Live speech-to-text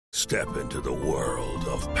Step into the world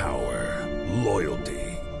of power, loyalty,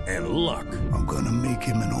 and luck. I'm gonna make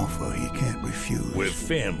him an offer he can't refuse. With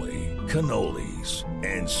family, cannolis,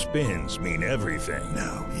 and spins mean everything.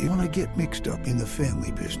 Now, you wanna get mixed up in the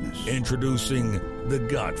family business. Introducing The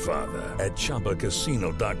Godfather at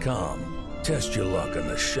ChumbaCasino.com. Test your luck in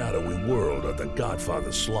the shadowy world of The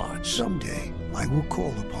Godfather slot. Someday, I will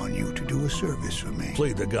call upon you to do a service for me.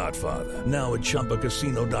 Play The Godfather, now at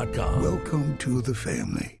ChumbaCasino.com. Welcome to the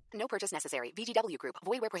family. No purchase necessary. VGW Group.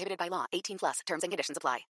 Void where prohibited by law. 18+. Terms and conditions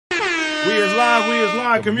apply. We is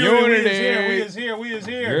live. Community. We is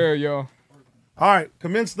here. Yeah, y'all. All right,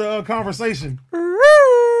 commence the conversation.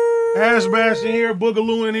 Ash Bash in here,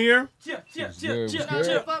 Boogaloo in here. What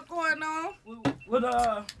the fuck going on?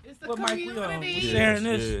 It's the community. We sharing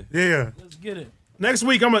this. Yeah. Let's get it. Next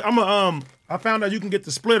week, I found out you can get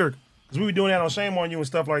the splitter because we were doing that on Shame on You and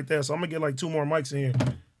stuff like that. So I'm gonna get like 2 more mics in here,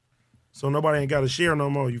 so nobody ain't got to share no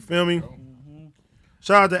more. You feel me? Mm-hmm.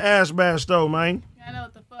 Shout out to Ash Bash though, man. I know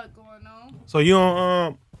what the fuck going on. So you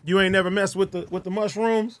don't you ain't never messed with the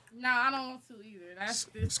mushrooms? No, I don't want to either. That's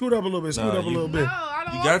this. Scoot up a little bit. No, I don't want to.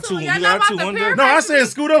 You got to one day. No, I said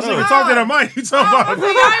scoot up so you can talk to the mic. You talking about?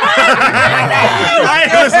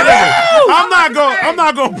 I'm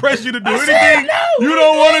not gonna press you to do anything you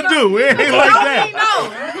don't want to do. It ain't like that.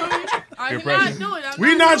 I'm not doing it.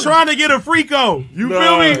 We not trying to get a freako. You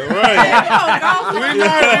feel me? Right.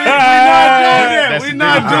 We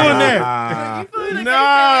not doing that.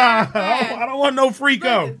 Nah, I don't want no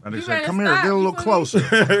freako. And they said, come here, get a little closer.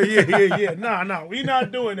 Yeah. Nah, we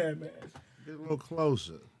not doing that, man. Get a little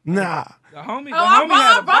closer. Nah. The homie I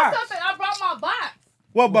had a box. something. I brought my box.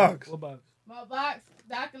 What box? My box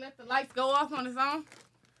that I can let the lights go off on its own.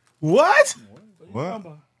 What? What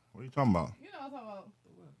are you talking about? You know what I'm talking about.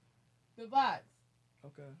 The box.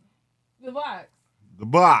 Okay. The box. The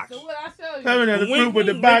box. So what I show you? Coming at the group with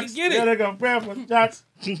the box. Get it. Yeah, they gonna grab for shots.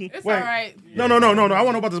 It's Wait. all right. No. I want to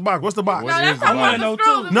know about this box. What's the box? No, that's talking about the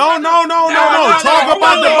screws. No. Talk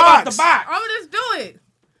about the box. I'm gonna just do it.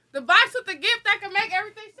 The box with the gift that can make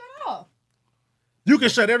everything shut off. You can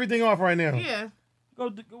shut everything off right now. Yeah.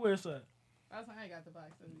 Go where it's at. That's why I ain't got the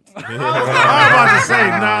box. I'm about to say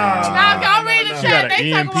nah. Nah, y'all read the chat.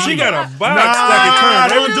 They talking about She got a box Nah,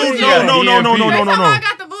 they would do no. I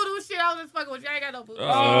got the voodoo shit. I was just fucking with you. I ain't got no voodoo.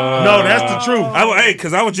 No, that's the truth. Hey,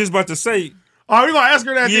 because I was just about to say. Oh, we gonna ask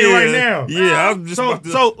her that thing right now. Yeah, I was just about to.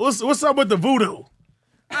 So what's up with the voodoo?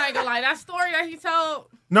 I ain't gonna lie. That story that he told.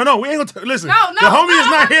 No, we ain't gonna listen. No, the homie is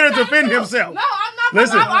not here to defend himself. No, I'm not.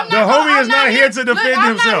 Listen, the homie is not here to defend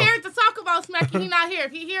himself. I'm not here to talk about smacking. He not here.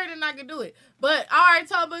 If he here, then I can do it. But I already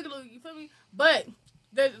told Boogaloo, you feel me? But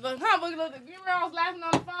Boogaloo, you remember I was laughing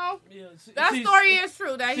on the phone? Yeah, that story is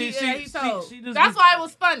true that he told. That's why it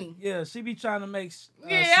was funny. Yeah, she be trying to make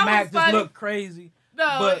Smack just look crazy.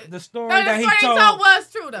 No, but the story that he told was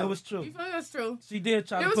true though. It was true. You feel me? It was true. She did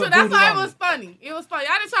try to put voodoo That's why it was funny. It was funny.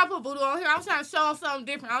 I didn't try to put voodoo on here. I was trying to show him something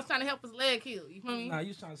different. I was trying to help his leg heal. You feel me? Nah,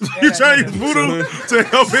 you trying to use voodoo to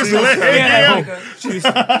help his leg heal. I'm just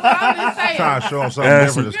saying. Trying to show him something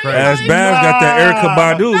different. It's crazy. Ash Bam got that Erica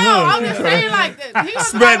Badu. No, I'm just saying like that.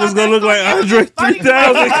 Smack was gonna look like Andre 3000. It was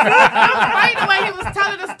funny the way he was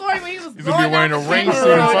telling the story when he was He's gonna be wearing a ring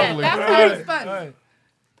suit in public. That's why it was funny.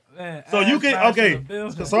 Man, so you can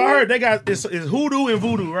So I heard they got it's hoodoo and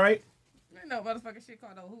voodoo, right? Ain't no motherfucking shit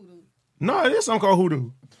called no hoodoo. No, it is something called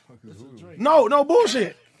hoodoo. No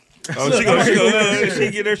bullshit. Oh, she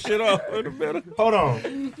get her shit off. Hold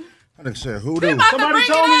on. I didn't say hoodoo. Somebody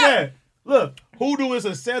told me that. Look, hoodoo is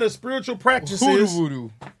a set of spiritual practices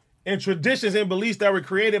and traditions and beliefs that were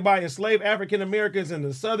created by enslaved African Americans in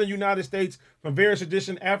the southern United States from various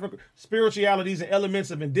traditions, spiritualities, and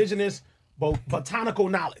elements of indigenous botanical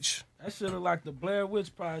knowledge. That shit look like the Blair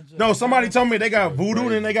Witch Project. No, somebody told me they got voodoo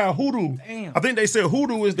and they got hoodoo. Damn. I think they said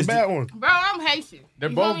hoodoo is the bad one. Bro, I'm Haitian. They're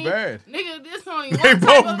both bad. Nigga, this only one They type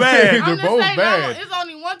both of, bad. I'm They're both saying, bad. No, it's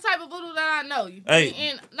only one type of voodoo that I know. You feel Hey. me?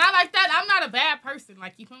 And not like that. I'm not a bad person.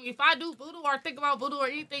 Like, you feel me? If I do voodoo or think about voodoo or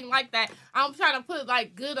anything like that, I'm trying to put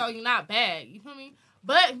like good on you, not bad. You feel me?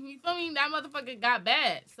 But, you feel me, that motherfucker got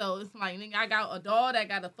bad. So, it's like, nigga, I got a dog that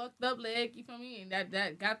got a fucked up leg, you feel me? And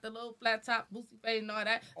that got the little flat top, boosty face and all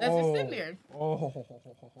that. That's just sitting there.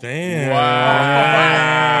 Damn.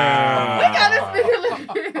 Wow. We got this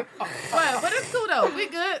nigga. But it's cool, though. We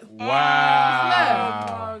good.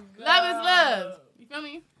 Wow. Love is love. You feel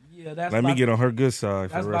me? Yeah, that's Let me get on her good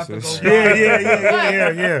side for the rest of this shit.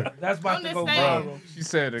 Yeah. That's about I'm to just go saying. viral. She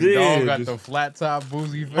said the Yeah, dog got just- the flat top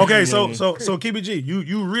boozy face. Okay, so keep it G.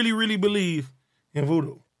 You really believe in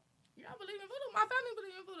voodoo? Yeah, I believe in voodoo. My family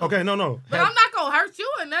believe in voodoo. Okay, no. But I'm not gonna hurt you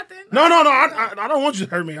or nothing. No. I don't want you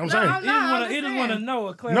to hurt me. I'm saying. He just want to know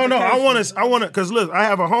a No. I want to. Cause look, I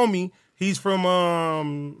have a homie. He's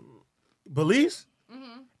from Belize,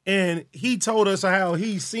 and he told us how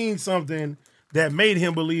he seen something that made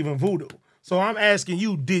him believe in voodoo. So I'm asking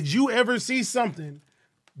you, did you ever see something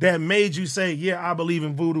that made you say, "Yeah, I believe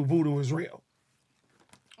in voodoo. Voodoo is real"?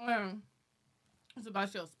 It's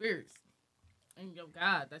about your spirits and your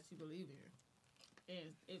God that you believe in. And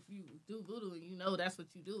if you do voodoo and you know that's what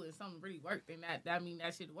you do and something really worked, then that mean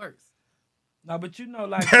that shit works. No, but you know,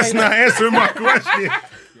 like that's not answering my question.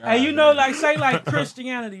 And you know, like say like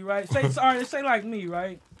Christianity, right? Say like me,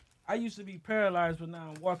 right? I used to be paralyzed, but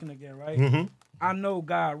now I'm walking again, right? Mm-hmm. I know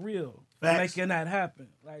God real. Making that happen.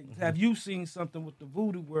 Like, have you seen something with the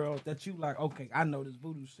voodoo world that you like? Okay, I know this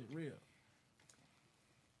voodoo shit real.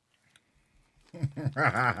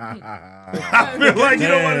 I feel like you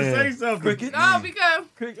don't want to say something. No,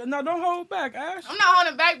 because no, don't hold back, Ash. I'm not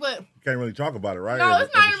holding back, but Can't really talk about it, right? no,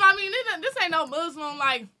 it's not even about me. This ain't no Muslim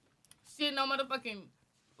like shit. No motherfucking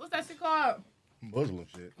what's that shit called? Muslim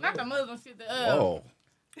shit. Not the Muslim shit. The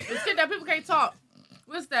shit that people can't talk.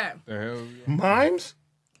 What's that? The hell? Mimes?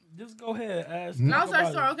 Just go ahead, Ash. No,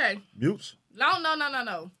 sure. Okay. Mutes? No.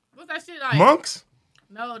 What's that shit like? Monks?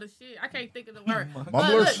 No, the shit. I can't think of the word.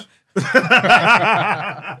 Mumblers?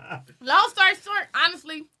 Long story short,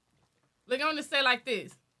 honestly, look, I'm gonna say like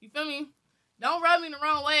this. You feel me? Don't rub me the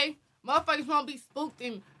wrong way. Motherfuckers won't be spooked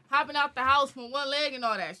and hopping out the house from one leg and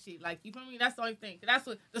all that shit. Like, you feel me? That's the only thing. That's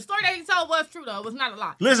what the story that he told was true though. It was not a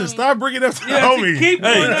lot. Listen, stop bringing up the homie.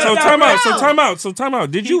 So time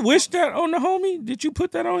out. Did you wish that on the homie? Did you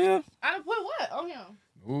put that on him? I done put what on him?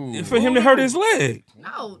 Ooh. For him to hurt his leg.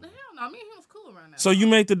 No, the hell no. Me and him was cool around that. So you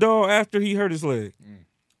made the dog after he hurt his leg?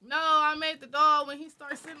 No, I made the dog when he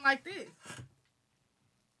started sitting like this.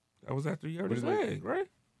 That was after he hurt his leg, right?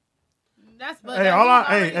 That's but Hey,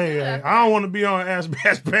 I don't want to be on Ash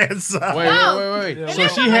bad side. Wait. Yeah. So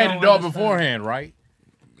she had the dog beforehand, right?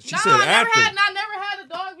 She said after. I never had a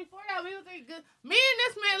dog before that. We was good. Me and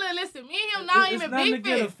this man, listen, me and him not even beefing. It's not to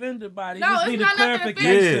get offended by it. No, it's not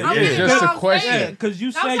clarification. It's just a question. Because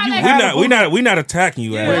you said we not attacking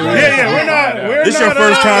you, Ash. We're not. This your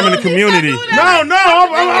first time in the community. No, I'm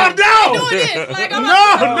down.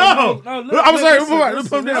 No. I'm sorry. Let's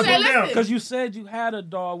put him down. Because you said you had a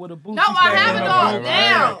dog with a booty. No, I have a dog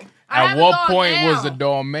now. At what point was the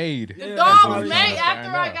dog made? The dog was made after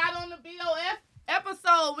I got on the BOF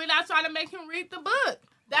episode when I tried to make him read the book.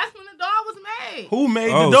 That's when the dog was made. Who made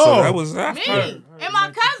the dog? So that was after. Me and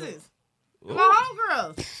my cousins, and my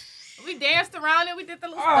homegirls. We danced around and we did the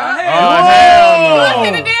little stuff. Hell Look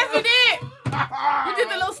at the dance we did. We did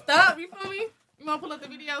the little stuff. You feel me? You want to pull up the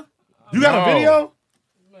video? You got a video?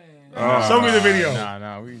 Show me the video.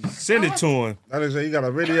 Nah. Send it to him. I didn't say you got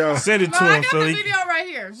a video. Send it to I him got the video right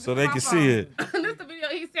here. so they can see it. This is the video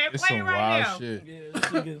he said. It's Play some it right wild now. shit. Yeah, this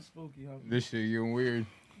shit getting spooky. This shit getting weird.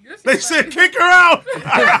 They said kick her out.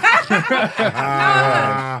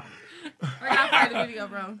 I gotta play the video,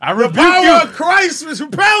 bro. I The rebuke power you. of Christ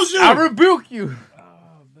repels you. I rebuke you. Wait,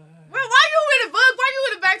 why you with the book? Why you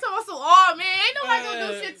with the back talking about so? Oh man, ain't nobody gonna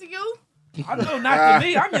do shit to you. I know not to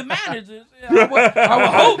me. I'm your manager. I would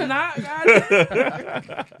hope not.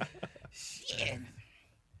 Shit.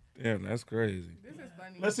 Damn, that's crazy. This is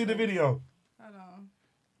funny. Let's see the video. Hold on.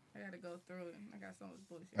 I gotta go through it. I got so much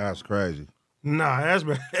bullshit. That's crazy. Nah,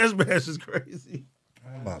 Asbash is crazy.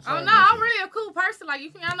 Oh no, I'm really a cool person. Like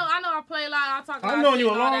you feel me? I know I play a lot. I talk a lot. I've known of shit you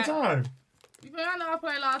a and all long that. time. You feel me? I know I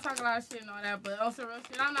play a lot. I talk a lot of shit and all that. But also real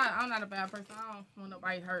shit. I'm not a bad person. I don't want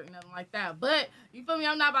nobody hurt and nothing like that. But you feel me?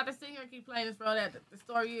 I'm not about to sit here and keep playing this, bro. That the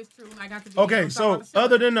story is true. And I got to. Okay, so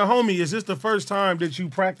other than the homie, is this the first time that you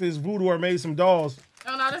practiced voodoo or made some dolls?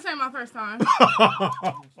 Oh no, this ain't my first time.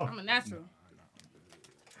 I'm a natural.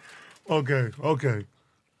 Okay.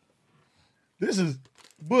 This is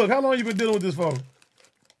Book. How long you been dealing with this for?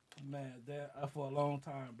 Man, for a long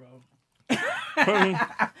time, bro.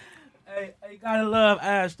 Hey, you gotta love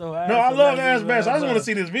Ash though. Ash, no, I love Ash Bash. I just want to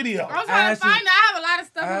see this video. I was trying to find it. I have a lot of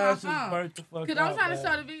stuff Ash on my phone. Because I'm trying to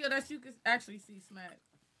show the video that you can actually see Smack.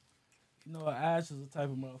 You know, Ash is the type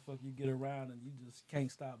of motherfucker you get around and you just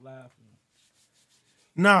can't stop laughing.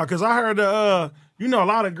 Nah, because I heard a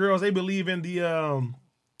lot of girls, they believe in the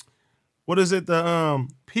what is it? The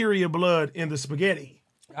period blood in the spaghetti.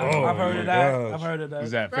 I've heard of that. Gosh. I've heard of that.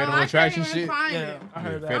 Is that Fatal Attraction shit? Yeah, I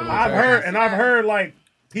heard that. I've heard like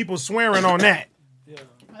people swearing on that. Yeah.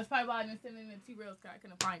 That's probably why I didn't send it in the T-Rails because I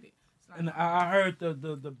couldn't find it. And I heard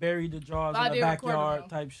the bury the drawers in the backyard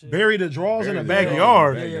type shit. Bury the drawers in the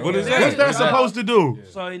backyard? Yeah. What is that? What's that supposed to do?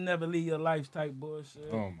 So they never leave your life type bullshit.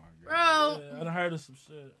 Oh my god. Bro. Yeah, I done heard of some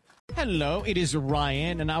shit. Hello, it is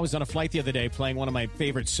Ryan, and I was on a flight the other day playing one of my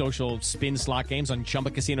favorite social spin slot games on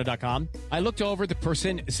ChumbaCasino.com. I looked over at the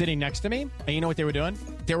person sitting next to me, and you know what they were doing?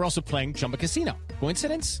 They were also playing Chumba Casino.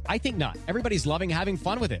 Coincidence? I think not. Everybody's loving having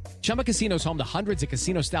fun with it. Chumba Casino is home to hundreds of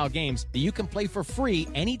casino-style games that you can play for free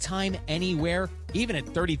anytime, anywhere, even at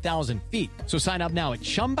 30,000 feet. So sign up now at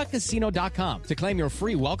ChumbaCasino.com to claim your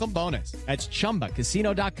free welcome bonus. That's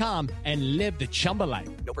ChumbaCasino.com and live the Chumba life.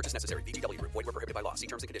 No purchase necessary. VGW Group. Void where prohibited by law. See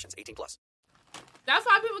terms and conditions. 18+. That's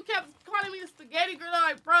why people kept calling me the spaghetti girl.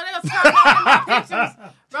 Like, bro, they was calling me my pictures.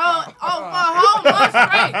 Bro, for a whole month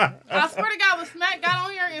straight. I swear to God, when Smack got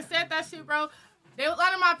on here and said that shit, bro, they was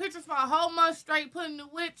under my pictures for a whole month straight, putting the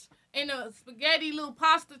witch in a spaghetti little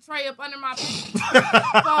pasta tray up under my pictures for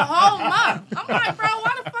a whole month. I'm like, bro,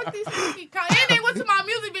 why the fuck these people keep calling? And they went to my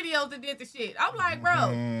music videos and did the shit. I'm like, bro.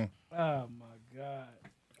 Oh, my God.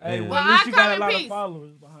 Hey, Well, at least I you got come a in lot peace. of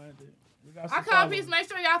followers behind it. I call peace. Make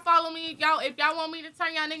sure y'all follow me. If y'all want me to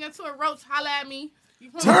turn y'all nigga into a roach, holla at me.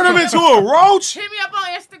 Turn him into a roach? Hit me up on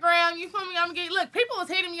Instagram. You feel me? I'm getting look. People was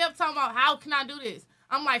hitting me up talking about how can I do this.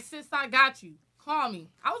 I'm like, sis, I got you. Call me.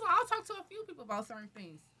 I'll talk to a few people about certain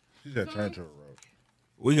things. She said turn to a roach.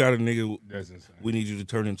 We got a nigga. That's insane. We need you to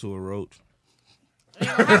turn into a roach.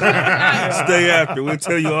 Yeah. Stay after. We'll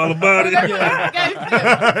tell you all about it.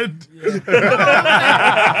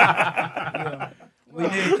 We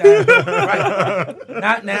need that. Right.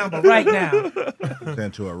 Not now, but right now.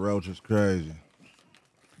 Turn to a roach is crazy.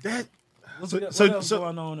 That. What else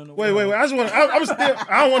going on in the Wait. world? I just want. I'm still.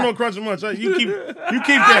 I don't want no crunching much. You keep that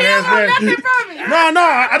ass Nothing man. from me. No.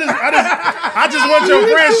 I just want your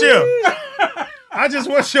friendship. I just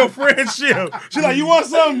want your friendship. She like, you want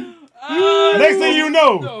something? Next thing you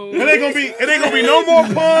know, it ain't gonna be no more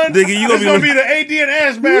puns. Nigga, you It's gonna be the AD and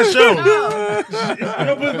Ash Bash show.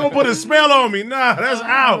 It's gonna put a spell on me. Nah, that's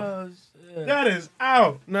out. That is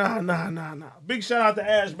out. Nah. Big shout out to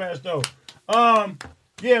Ash Bash though.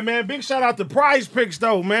 Yeah, man. Big shout out to Prize Picks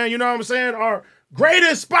though, man. You know what I'm saying? Our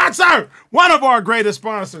greatest sponsor, one of our greatest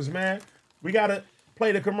sponsors, man. We gotta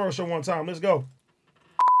play the commercial one time. Let's go.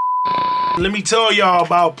 Let me tell y'all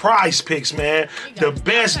about Prize Picks, man. The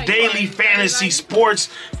best daily fantasy sports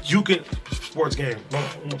game.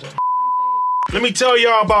 Let me tell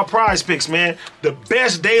y'all about Prize Picks, man. The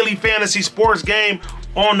best daily fantasy sports game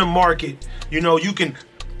on the market. You know, you can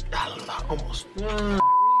almost.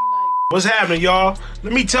 What's happening, y'all?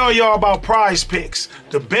 Let me tell y'all about Prize Picks,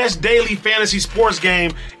 the best daily fantasy sports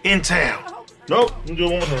game in town. Nope, I'm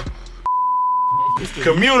doing one more time.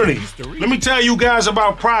 Community. Let me tell you guys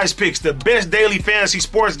about Prize Picks, the best daily fantasy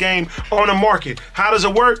sports game on the market. How does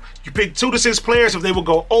it work? You pick 2 to 6 players if they will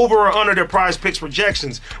go over or under their Prize Picks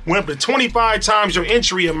projections. Win up to 25 times your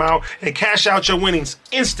entry amount and cash out your winnings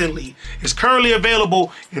instantly. It's currently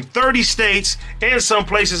available in 30 states and some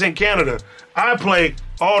places in Canada. I play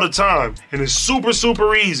all the time, and it's super,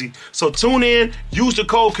 super easy. So tune in, use the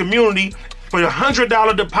code Cuhmunity. For a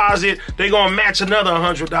 $100 deposit, they're going to match another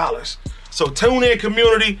 $100. So tune in,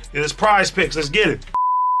 community. It is Prize Picks. Let's get it.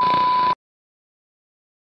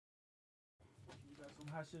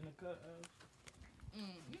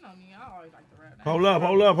 Hold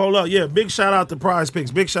up. Yeah, big shout out to Prize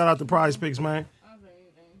Picks. Man.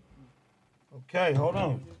 Okay, hold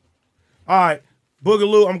on. All right,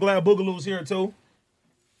 Boogaloo. I'm glad Boogaloo's here too.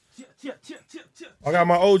 I got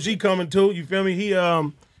my OG coming too. You feel me?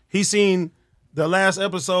 He seen the last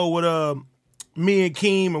episode with me and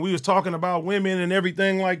Keem, and we was talking about women and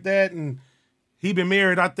everything like that. And he been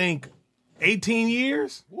married, I think, 18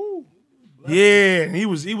 years. Woo. Yeah, and he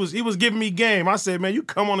was giving me game. I said, man, you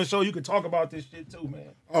come on the show, you can talk about this shit too,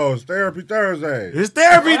 man. Oh, it's Therapy Thursday. It's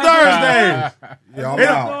Therapy Thursdays. Yeah, I'm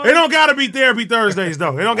out. It don't gotta be Therapy Thursdays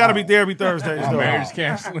though. It don't gotta be Therapy Thursdays though. Marriage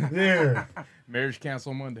canceling. Yeah. Marriage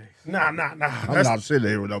cancel Mondays. Nah. I'm not sitting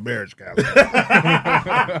here with no marriage counsel.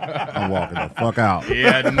 I'm walking the fuck out.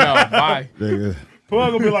 Yeah, no, bye. Nigga.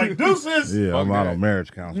 Plug will be like, deuces. Yeah, I'm out on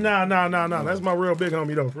marriage counsel. Nah. That's my real big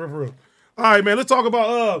homie though, for real. All right, man. Let's talk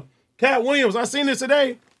about Cat Williams. I seen this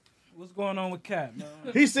today. What's going on with Cat, man?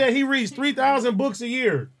 He said he reads 3,000 books a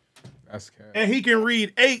year. That's Cat. And he can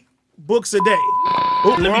read 8 books a day.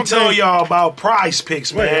 Let me tell y'all about Prize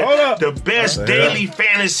Picks, man. Hold up. The best daily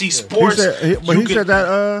fantasy sports. He said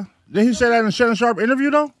that. Did he say that in a Shannon Sharp interview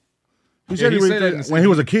though? He said he read that when he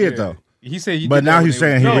was a kid though. He said he. But now he's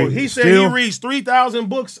saying he said he reads 3,000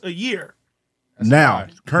 books a year. Now,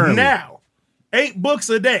 currently. Now, 8 books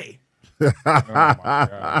a day.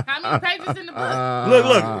 How many pages in the book?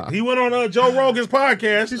 Look. He went on Joe Rogan's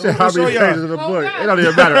podcast. She said, how many pages in the book? It don't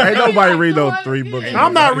even matter. Ain't nobody read those 3 books.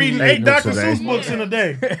 I'm not reading 8 books Dr. a day. Seuss books in a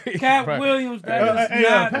day. Cat Williams, that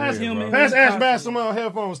is not human. Pass Ash Bass some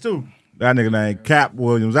headphones, too. That nigga named Cap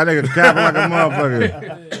Williams. That nigga cap like a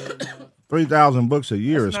motherfucker. 3,000 books a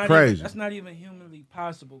year is crazy. That's not even humanly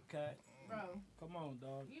possible, Cat. Bro. Come on,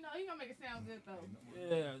 dog. You know, he gonna make it sound good, though.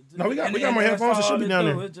 Yeah. No, we got more headphones. It should be down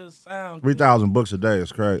there. It just sounds 3,000 books a day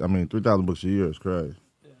is crazy. I mean, 3,000 books a year is crazy.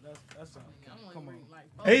 Yeah, that's come on.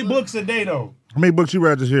 8 books a day, though. How many books you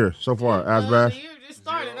read this year so far, Ash Bash? The year just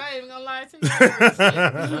started. I ain't even gonna lie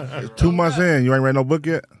to you. 2 months in. You ain't read no book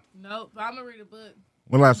yet? Nope, but I'm gonna read a book.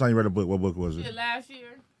 When last time you read a book? What book was it? Shit, last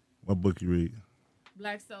year. What book you read?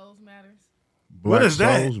 Black Souls Matters. Black is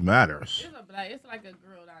that? Souls Matters. It's like a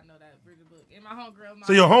girl that I know that read the book. And my homegirl Maya.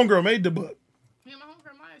 So your homegirl made the book. Yeah, my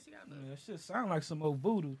homegirl Maya, she got the book. That shit sound like some old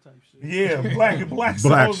voodoo type shit. Yeah, Black Black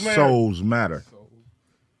Souls Matter. Souls Matter.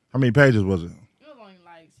 How many pages was it? It was only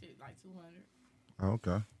like 200. Oh,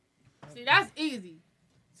 okay. See, that's easy.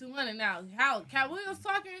 200 now. How Cat Williams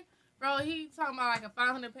talking, bro? He talking about like a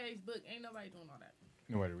 500-page book. Ain't nobody doing all that.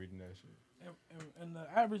 Nobody reading that shit. And the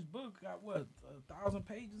average book got what, 1,000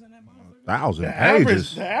 pages in that motherfucker? 1,000 average-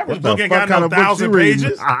 pages. the average What book the ain't fuck got no kind of books 1,000 you reading?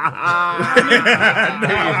 pages.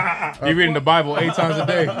 You reading the Bible 8 times a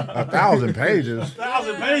day? 1,000 pages.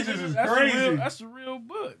 1,000 pages is crazy. That's a real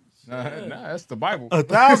book. Nah, that's the Bible.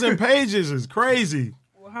 1,000 pages is crazy.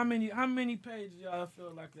 Well, how many pages y'all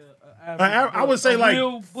feel like a average I would say a like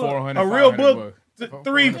real book? 400, a real 500 book,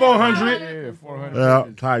 300-400. Yeah, 400. Yeah,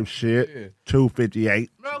 type shit. Yeah.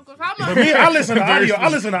 258. Bro, cause how But much? me, I listen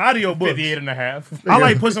to audio books. 58 and a half. I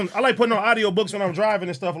like putting on audio books when I'm driving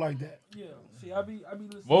and stuff like that. Yeah. See, I be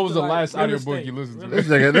listening. What was to the like last real audiobook estate. you listened to? This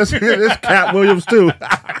nigga, this Cat Williams too.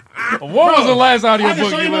 What was the last I can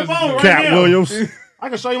audiobook show you you my listened phone to? right Cat now. Williams. I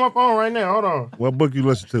can show you my phone right now. Hold on. What book you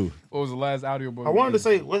listen to? What was the last audiobook? I wanted to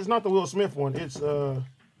say, well, it's not the Will Smith one. It's oh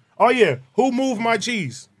yeah, Who Moved My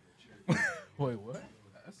Cheese? Wait, what?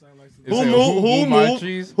 That sound like Who said, moved my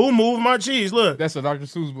cheese? Who moved my cheese? Look, That's a Dr.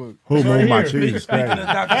 Seuss book. Who moved my here. cheese? Crazy.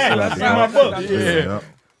 that's in my book. Yeah.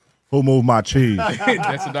 Who moved my cheese?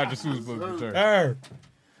 That's a Dr. Seuss book for sure.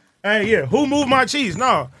 Hey, yeah, Who Moved My Cheese?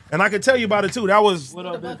 No, and I can tell you about it too. That was What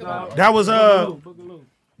up, big dog? that was Boogaloo.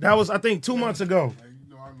 that was I think 2 months ago.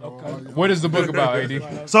 What is the book about,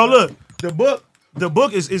 AD? So look, the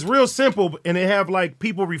book is real simple, and they have like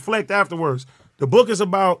people reflect afterwards. The book is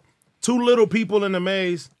about 2 little people in the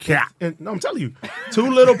maze. And no, I'm telling you, 2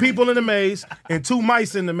 little people in the maze and 2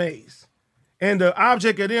 mice in the maze. And the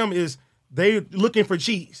object of them is they looking for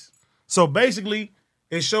cheese. So basically,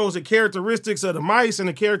 it shows the characteristics of the mice and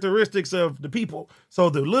the characteristics of the people. So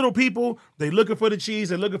the little people, they looking for the cheese.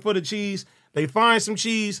 They're looking for the cheese. They find some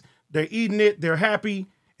cheese. They're eating it. They're happy.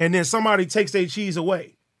 And then somebody takes their cheese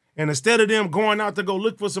away. And instead of them going out to go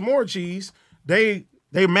look for some more cheese, they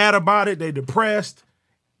mad about it. They depressed.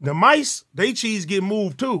 The mice, they cheese get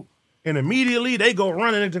moved too. And immediately they go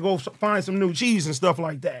running to go find some new cheese and stuff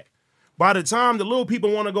like that. By the time the little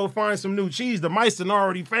people want to go find some new cheese, the mice done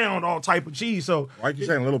already found all type of cheese. So Why you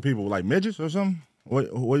saying little people like midgets or something? What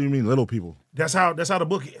do you mean little people? that's how the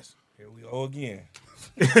book is. Here we go again.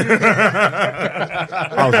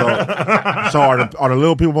 So are the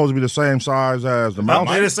little people supposed to be the same size as the mouse?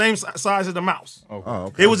 They're the same size as the mouse. Oh,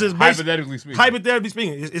 okay. It was just Hypothetically speaking. Hypothetically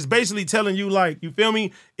speaking, it's basically telling you, like, you feel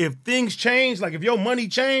me? If things change, like if your money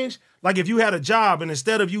changed, like if you had a job and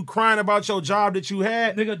instead of you crying about your job that you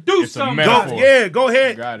had, Nigga, do It's a something. metaphor. go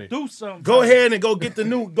ahead, Got it. Do something. go ahead and go get the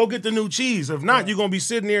new cheese. If not, you're gonna be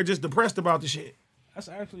sitting there just depressed about the shit. That's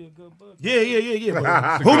actually a good book. Yeah.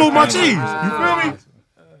 But who moved my cheese? You feel me?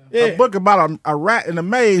 A book about a rat in a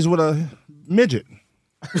maze with a midget.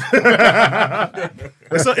 It's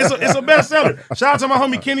a bestseller. Shout out to my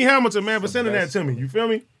homie Kenny Hamilton, man, for sending that to me. You feel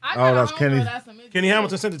me? I got that's a homegirl Kenny. that's a midget Kenny too.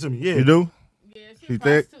 Hamilton sent it to me. Yeah. You do? Yeah, She she a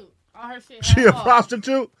thick? prostitute. All her shit. She a half off.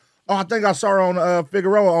 prostitute? Oh, I think I saw her on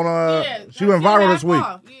Figueroa on Yeah, she went viral this half week.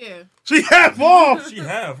 off. Yeah. She half off. She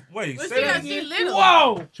have. Wait, But say that she again. little.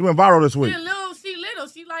 Whoa. She went viral this week. She little.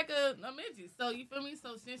 She like a midget. So you feel me?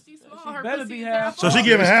 So since she's small, She her better pussy be is half So she off.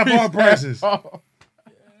 giving half off prices. Yeah,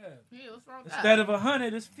 what's wrong with Instead that? of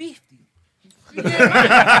 100, it's 50. You know what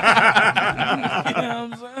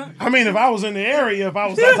I'm saying? I mean, if I was in the area, if I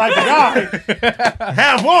was that type of guy,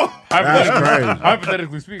 half off. That's crazy.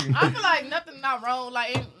 Hypothetically speaking. I feel like nothing not wrong.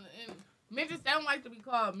 Like in midgets, they don't like to be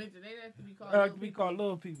called midgets. They like to be called. Like little to be people. called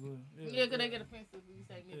little people. Yeah, because they get offensive when you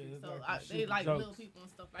say midgets. Yeah, So like they like jokes. little people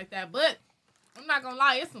and stuff like that. But I'm not gonna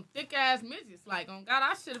lie, it's some thick ass midgets. Like, on God,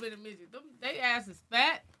 I should have been a midget. They ass is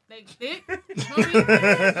fat. they thick. You feel me?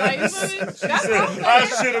 Like, you feel me? That's what I'm saying. I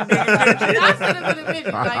should have been a midget. I should have been a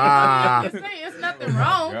midget. Like, I'm just saying, it's nothing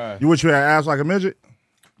wrong. You wish you had ass like a midget?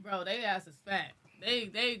 Bro, they ass is fat.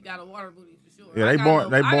 They got a water booty for sure. Yeah, I got a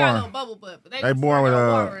little bubble butt, but they born with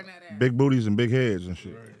big booties and big heads and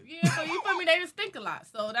shit. Yeah, so you feel me? They just think a lot.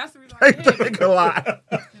 So that's the reason why They think a lot.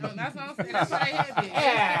 You know, that's what I'm saying. That's why they head big. They just think a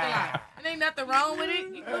lot. And ain't nothing wrong with it.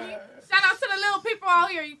 You feel me? Shout out to the little people out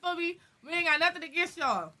here. You feel me? We ain't got nothing against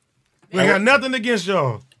y'all. We ain't got nothing against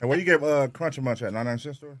y'all. And where you get Crunch and Munch at?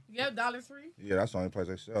 99-cent store? Yep, $3. Yeah, that's the only place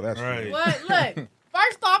they sell that shit. But look,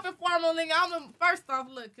 first off and foremost, nigga, first off,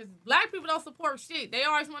 look, because black people don't support shit. They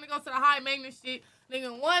always want to go to the high maintenance shit.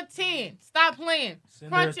 Nigga, 110. Stop playing.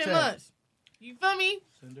 Crunch and Munch. You feel me?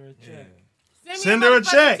 Send her a check. Send her a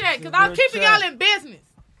check. Because I'm keeping y'all in business.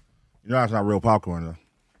 You know that's not real popcorn, though.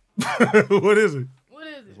 What is it? What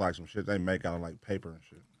is it? It's like some shit they make out of like paper and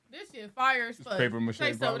shit. This shit fire as fuck. Paper mache.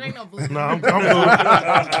 Say so, it ain't no voodoo. No, I'm cool.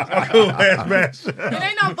 I'm cool, ass bash. It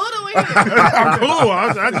ain't no voodoo in here. I'm cool.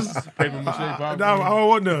 I just Paper mache popcorn. No, I don't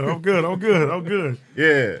want none. I'm good.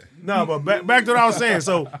 Yeah. No, but back to what I was saying.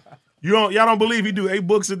 So y'all don't believe he do 8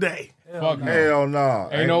 books a day? Fuck no. Hell no.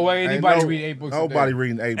 Ain't no way anybody read 8 books a day. Nobody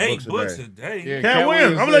reading 8 books a day. 8 books a day? Yeah, Cat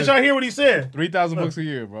Williams. I'm going to let y'all hear what he said. 3,000 books a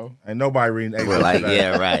year, bro. Ain't nobody reading 8 Well, books like, a day.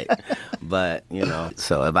 yeah, right. But, you know,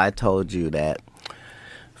 so if I told you that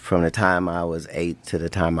from the time I was 8 to the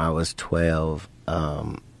time I was 12,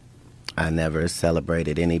 I never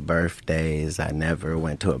celebrated any birthdays. I never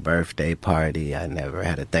went to a birthday party. I never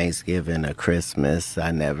had a Thanksgiving, a Christmas.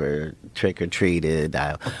 I never trick-or-treated.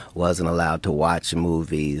 I wasn't allowed to watch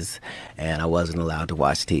movies, and I wasn't allowed to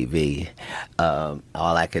watch TV. All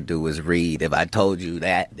I could do was read. If I told you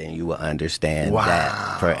that, then you would understand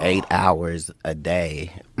that for 8 hours a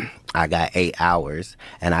day, I got 8 hours,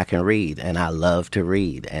 and I can read, and I love to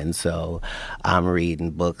read. And so I'm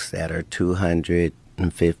reading books that are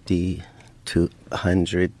 250,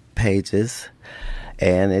 200 pages,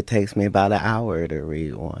 and it takes me about an hour to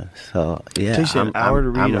read one. So, yeah,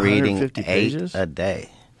 I'm reading 8 pages a day.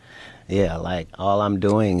 Yeah, like all I'm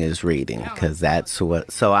doing is reading, because that's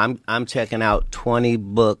what. So I'm checking out 20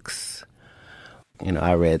 books. You know,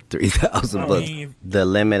 I read 3,000 books. The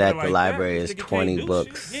limit at the library is 20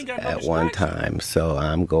 books at one time. So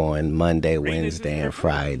I'm going Monday, Wednesday, and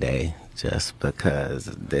Friday just because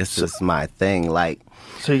this is my thing. Like,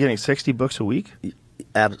 so you're getting 60 books a week?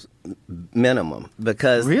 Minimum.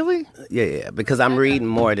 Because really? Yeah, because I'm reading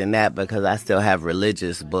more than that because I still have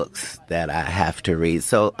religious books that I have to read.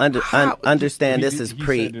 So understand this is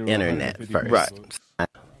pre-internet first. Right.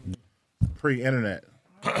 Pre-internet.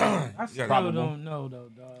 I still don't know though,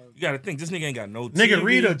 dog. You got to think this nigga ain't got no TV. Nigga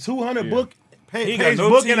read a 200 book He page got no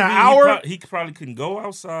book TV. in an hour. He probably couldn't go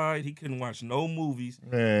outside. He couldn't watch no movies.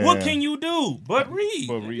 Man. What can you do but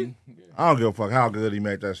read? I don't give a fuck how good he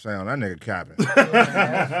made that sound. That nigga capping.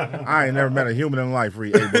 I ain't never met a human in life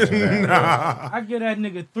read 8 books a day. I give that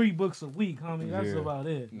nigga 3 books a week, homie. That's about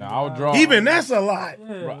it. Nah, I would draw. Even that's a lot.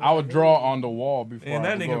 Bro, I would draw on the wall before And I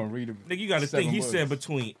that would nigga, go and read it. nigga, you got to think. 7 He books. said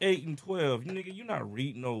between 8 and 12. You nigga, you not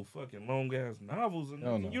reading no fucking long ass novels. And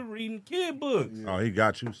Hell no. you reading kid books. Oh, he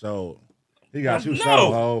got you sold. He got you No,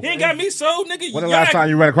 sold, ho. he ain't got me sold, nigga. When the last time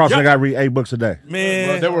you ran across a nigga that read 8 books a day? Man,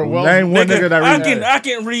 Bro, they were well. Name one nigga that read. I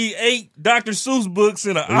can read 8 Dr. Seuss books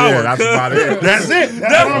in an hour. Yeah, that's about it. That's it.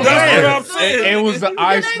 That's what I'm saying. It was the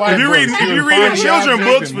I Spy. If you read children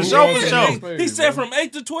books, for sure. He said from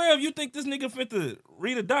 8 to 12. You think this nigga fit to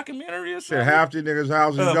read a documentary or Shit, something? half these niggas'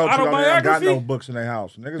 houses you go to don't even got autobiography? no books in their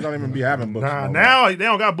house. Niggas don't even be having books. Nah, no more. now they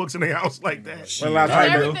don't got books in their house like that. When last time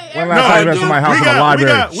you Everything- been to somebody's house in a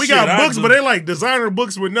library? We got Shit, books, I but do. they like designer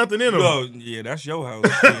books with nothing in them. Oh, yeah, that's your house.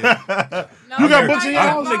 Yeah. You got books in your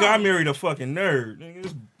house? Nigga, I married a fucking nerd.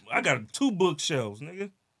 Nigga, I got 2 bookshelves, nigga,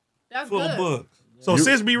 That's full good. of books. So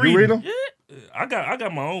sis be You reading. read them? Yeah, I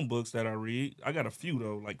got my own books that I read. I got a few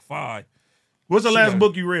though, like 5. What's the She last got-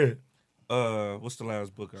 book you read? What's the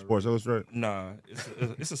last book I read? Sports Illustrated? Nah,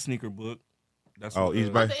 it's a sneaker book. That's Oh, what,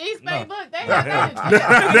 East Bay? The East Bay book, they have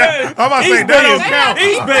that. I'm about to say East that Bay don't is- count.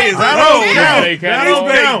 East Bay is That out. don't East count. Bay That East don't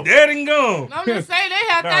Bay count. dead and gone. I'm just saying they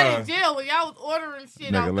had that Nah. in jail when y'all was ordering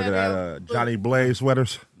shit Nigga, out look at there. that Johnny Blaze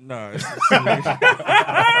sweaters. Nah, it's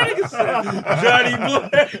Johnny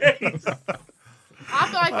Blaze. I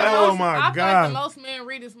feel like Oh, my I feel like God. the most men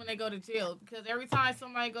read is when they go to jail because every time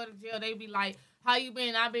somebody go to jail, they be like, "How you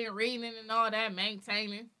been? I've been reading and all that,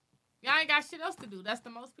 maintaining." Y'all ain't got shit else to do. That's the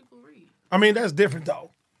most people read. I mean, that's different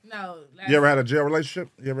though. No, You ever had a jail relationship?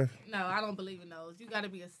 You ever? no, I don't believe in those. You got to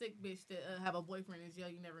be a sick bitch to have a boyfriend in jail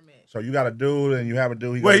you never met. So you got a dude and you have a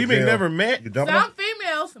dude. He Wait, goes you to mean jail. never met? You dumping him? Some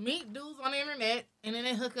females girls meet dudes on the internet and then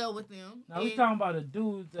they hook up with them. Now we talking about a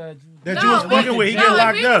dude that you was fucking with. He get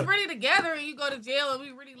locked if we up. was really together and you go to jail and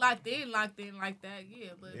we really locked in like that, yeah.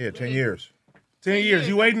 But Yeah, 10 years. 10 years.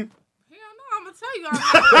 You waiting? I'm gonna tell you.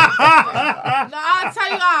 I'll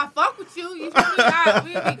tell you how I fuck with you. You feel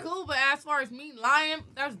me? We'll be cool, but as far as me lying,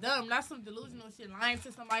 that's dumb. That's some delusional shit. Lying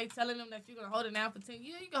to somebody, telling them that you're gonna hold it down for 10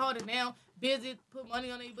 years. You can hold it down, visit, put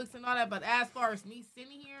money on their books and all that. But as far as me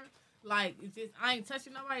sitting here, like, it's just I ain't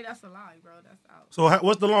touching nobody. That's a lie, bro. That's out. So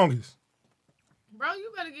what's the longest? Bro,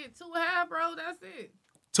 you better get 2.5, bro. That's it.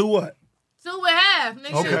 2 what? 2.5,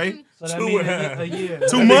 nigga. Okay. So that means a year.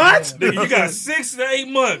 2 months? Nigga, you got 6 to 8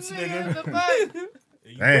 months, nigga.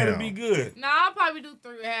 You better be good. Nah, I'll probably do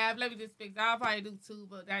 3.5. Let me just fix. I'll probably do 2,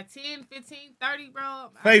 but that 10, 15, 30, bro.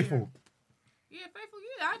 Faithful. Yeah, faithful.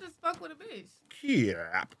 Yeah, I just fuck with a bitch.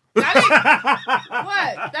 Yeah. What?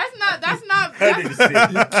 That's not. No,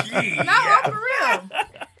 I'm for real.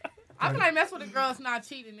 I feel like mess with a girl is not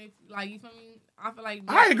cheating. If like you feel me, I feel like.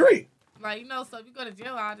 I agree. Like so if you go to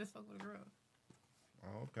jail, I'll just fuck with a girl.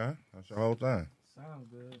 Okay, that's your whole thing. Sounds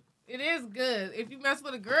good. It is good. If you mess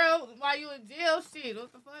with a girl while you in jail, shit,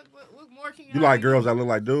 what the fuck? What more can you? You like girls that look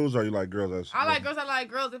like dudes, or you like girls that's? I like girls that like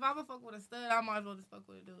girls. If I'm gonna fuck with a stud, I might as well just fuck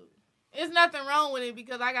with a dude. It's nothing wrong with it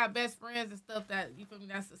because I got best friends and stuff that you feel me.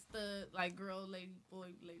 That's a stud, like girl, lady, boy,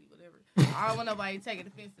 lady, whatever. I don't want nobody taking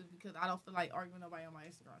offensive because I don't feel like arguing with nobody on my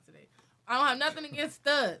Instagram today. I don't have nothing against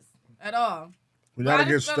studs at all. We're not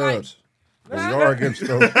against studs. We Huh? are against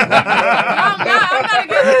studs. I'm not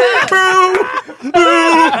against studs.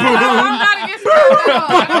 I'm not against studs at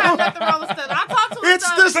all. I don't have nothing wrong with studs. I talk to a It's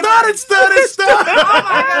stud. the studded, studded, studded. Oh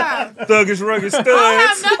my god. Thuggish rugged studs. I don't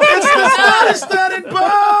have nothing against studs. Studded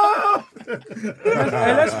ball.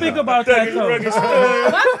 Hey, let's speak about that though. What's wrong?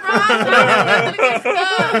 I don't have nothing against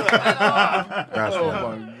studs at all. That's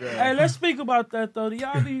Hey, let's speak about that though. Do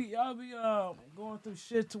y'all be going through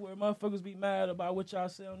shit to where motherfuckers be mad about what y'all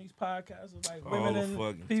say on these podcasts, like women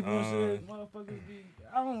and people and shit. Motherfuckers be.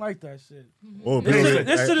 I don't like that shit. Well,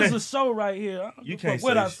 this shit is a show right here. You can't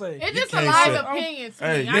what say I say. It's just a live opinion to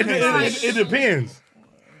me. It depends.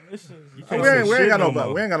 We ain't got no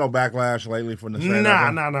backlash lately from the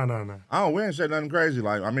Nah. Oh, we ain't say nothing crazy.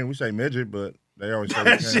 Like, I mean, we say midget, but they always say we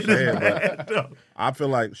can't say it. But I feel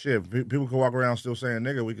like shit. People can walk around still saying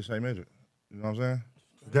nigga. We can say midget. You know what I'm saying?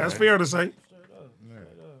 That's fair to say.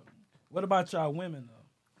 What about y'all women though?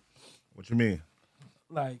 What you mean?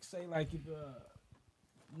 Like, say like if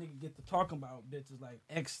nigga get to talking about bitches like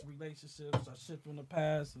ex relationships or shit from the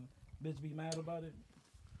past, and bitch be mad about it.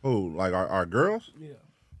 Who? Like our girls? Yeah.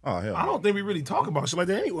 Oh hell. I don't think we really talk about shit like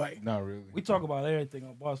that anyway. Not really. We talk about everything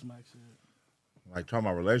on Boss Max shit. Like talking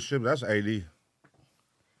about relationships. That's AD. You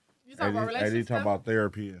talk about relationships. AD talk about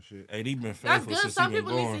therapy and shit. AD been faithful. That's good. Since Some he been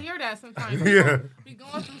people need born. to hear that sometimes. Yeah. Be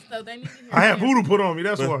going through stuff. They need to hear I had that. voodoo put on me.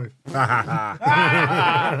 That's why.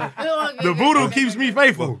 The voodoo keeps me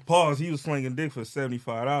faithful. Pause. He was slinging dick for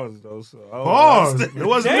 $75 though. So Pause. It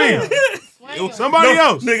wasn't me. It was somebody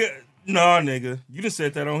else. Nigga. Nah, nigga. You just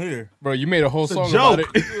said that on here. Bro, you made a whole It's a song joke.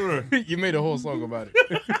 about it. You made a whole song about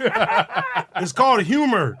it. It's called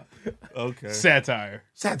humor. Okay. Satire.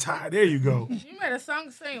 Satire. There you go. You made a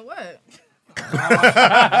song saying what? Oh,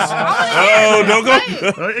 don't go.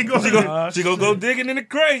 She gonna go digging in the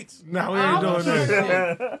crates. No, we ain't doing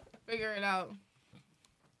that. Figure it out.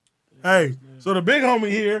 Hey, so the big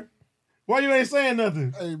homie here, why you ain't saying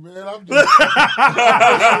nothing? Hey, man, I'm just...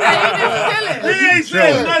 He ain't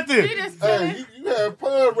saying nothing. He just chilling. Hey, you had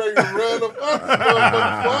Pun ready to run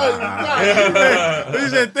up. He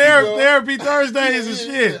said therapy Thursdays and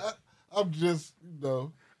shit. I'm just, you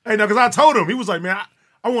know. Hey, no, because I told him. He was like, man,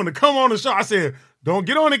 I want to come on the show. I said, don't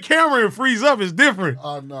get on the camera and freeze up. It's different.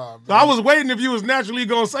 Oh, nah, man. So I was waiting if you was naturally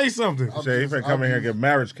going to say something. He said he finna come in here and get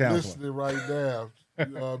marriage counseling. Listening right now. You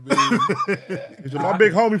know what I mean? He said, my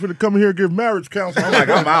big homie finna come in here and give marriage counseling. I'm like,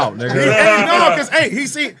 I'm out, nigga. Hey, no, because, hey, he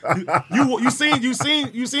seen, you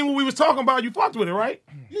seen what we was talking about. You fucked with it, right?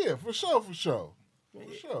 Yeah, for sure.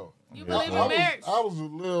 You believe in marriage? I was a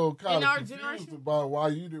little kind In of our confused generation? about why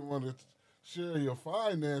you didn't want to share your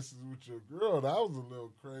finances with your girl. That was a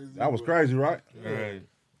little crazy. That was crazy, right? Right.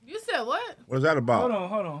 You said what? What is that about?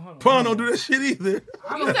 Hold on. Pun don't do that shit either. You said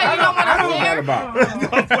you don't want to What is that share? about?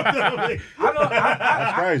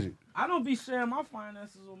 That's crazy. I don't be sharing my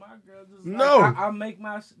finances with my girl. Just No. like, I make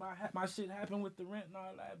my shit happen with the rent and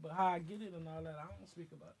all that, but how I get it and all that, I don't speak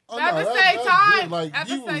about it. Oh, At no, the that- same that's time, good. Like at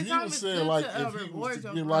the he same time, was it's saying, good like to, if he reward was to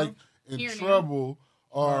your get girl. like in Hearing it. trouble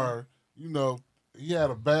or you know he had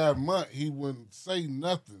a bad month, he wouldn't say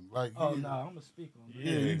nothing. Like, Oh no, I'm gonna speak on that.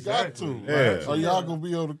 yeah, you got to. Yeah. Like, or y'all gonna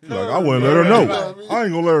be on the Like, I wouldn't let her know. I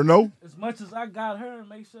ain't gonna let her know. It's much as I got her and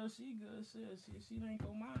make sure she good, she ain't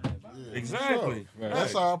gonna mind. Yeah, exactly. Sure. Right.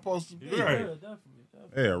 That's how I'm supposed to be. Right. Yeah, definitely.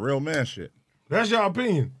 Yeah, real man shit. That's your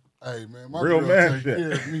opinion. Hey man, my Real girl man take shit.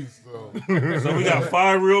 care of me, so. So we got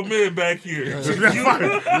 5 real men back here.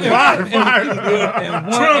 Five. And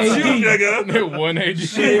one Trump AD. you, nigga. 180.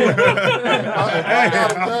 If I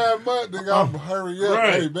got a bad month, nigga, I'm hurry up.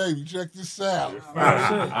 Right. Hey baby, check this out.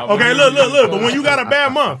 Okay, look. But when you got a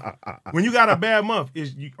bad month,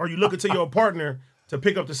 are you looking to your partner to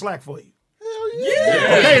pick up the slack for you?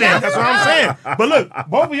 Yeah. Okay, then. That's what I'm saying. But look,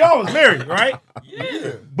 both of y'all was married, right?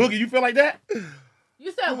 Yeah. Boogie, you feel like that?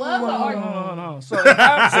 You said was or are you? No. So So if we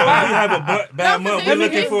have a bad month, we're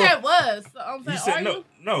looking for. He said was. So I'm saying, He said are you?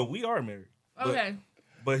 no. We are married. Okay.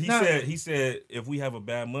 But he said if we have a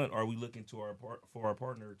bad month, are we looking to for our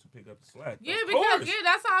partner to pick up the slack? Yeah, Of because course.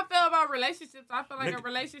 that's how I feel about relationships. I feel like a Nigga.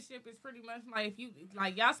 relationship is pretty much like if you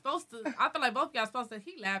like y'all supposed to. I feel like both y'all supposed to.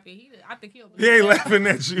 He laughing. I think he'll. He ain't laughing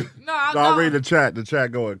at you. No, I I'll don't. read the chat. The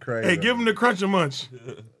chat going crazy. Hey, give him the crunch and munch.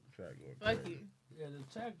 Fuck you. Yeah, the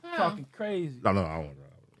chat talking crazy. No, I don't want that.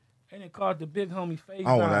 And it called the big homie face.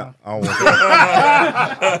 I don't want down. that. I don't want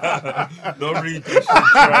that. Don't read this shit,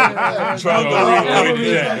 Try don't read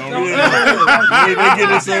the chat. Don't read it. They get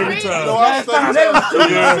this every time. No, I say They was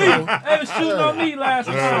shooting Yeah. on me. They was shooting on me last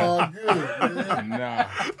time. good, man.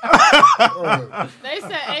 Nah. They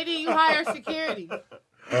said, AD, you hire security.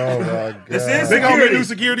 Oh my god. This is They gonna security. do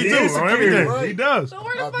security He too is on security. everything. Right. He does. So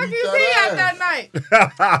where I the fuck beat is that he at ass.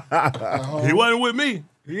 that night? He wasn't with me.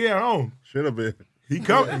 He at home. Should have been. He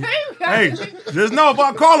coming. Hey, just know if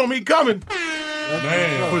I call him, he coming.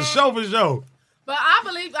 Man. For sure. But I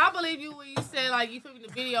believe you when you said like you feel me,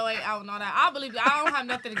 the video ain't out and all that. I believe you. I don't have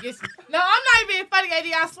nothing against you. No, I'm not even being funny, AD.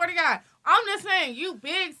 I swear to God. I'm just saying you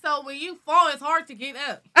big, so when you fall, it's hard to get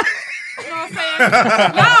up. You know what I'm saying?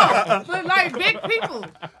 No, but like big people.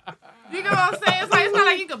 You know what I'm saying? It's not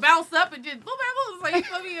like you can bounce up and just boom, boom, boom. It's like you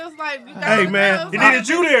feel me? It's like you got Hey, man. He needed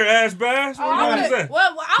you there, Ash Bass. What I you was, say?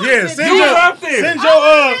 well, I was Yeah, just- send You your, was out there. Send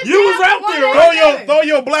your, You was out there. throw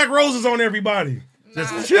your black roses on everybody.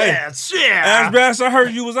 Just shit. Ash Bass, I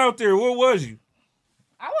heard you was out there. Where was you?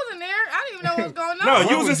 I wasn't there. I didn't even know what was going on. No,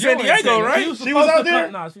 you was in San Diego, right? She was out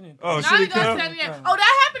there? No, she didn't. Oh, Now she you didn't go come? San Diego. Oh,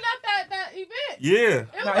 that happened at that event. Yeah. It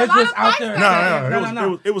was No, a it's lot just of out fights there. back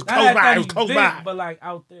there. It was Not close at by. that It was close event, by. But like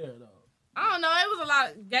out there though. I don't know. It was a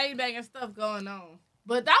lot of gangbanging stuff going on.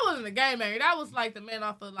 But that wasn't a gangbang. That was like the man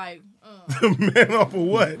off of like Man off of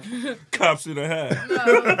what? Cops in a hat.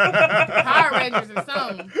 Power Rangers or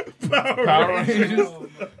something. Power Rangers.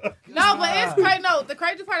 No, but it's crazy. No, the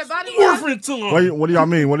crazy part about it was Orphan to him. What do y'all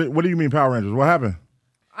mean? What do you mean Power Rangers? What happened?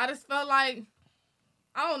 I just felt like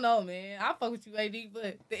I don't know, man. I fuck with you, AD,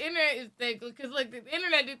 but the internet is that because look, the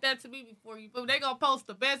internet did that to me before you. But they gonna post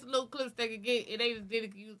the best little clips they could get, and they just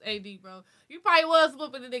didn't use AD, bro. You probably was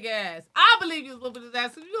whooping the nigga ass. I believe you was whooping his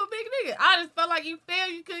ass because you a big nigga. I just felt like you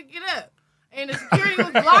failed, you couldn't get up, and the security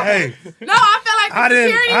was blocking. Hey, no, I felt like the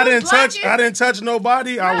security was blocking. I didn't touch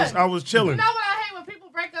nobody. I was chilling. You know what I hate when people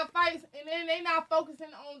break up fights and then they not focusing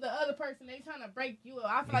on the other person. They trying to break you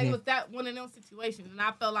up. I feel like it was that one of those situations, and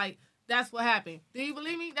I felt like. That's what happened. Do you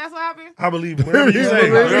believe me? That's what happened? I believe whatever you say.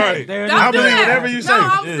 Right. I believe whatever you say. No,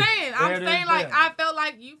 I'm saying like I felt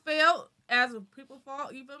like you failed as people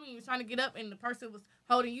fall. You feel me? You were trying to get up and the person was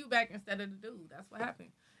holding you back instead of the dude. That's what happened.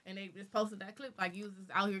 And they just posted that clip like you was just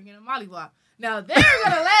out here getting a mollywop. Now they're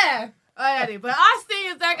gonna laugh at it, but I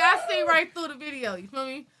see right through the video. You feel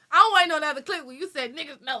me? I don't wait no other clip where you said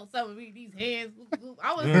niggas know some of me these hands.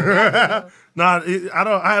 I was.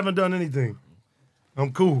 I haven't done anything.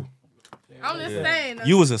 I'm cool. I'm just saying.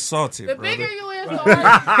 You was assaulted, The brother. bigger you is, the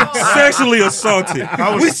harder. Sexually assaulted.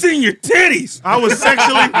 We seen your titties. I was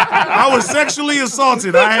sexually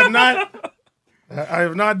assaulted. I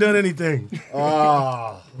have not done anything.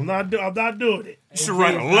 I'm not doing it. You should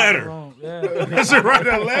write a letter. I should write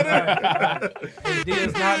a letter. AD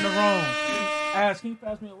is not in the wrong. Ask, can you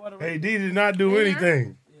pass me a water? AD did not do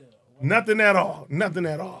anything. Nothing at all. Nothing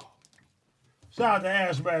at all. Shout out to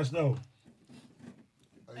Ash Bash though.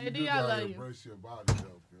 You do gotta embrace your body,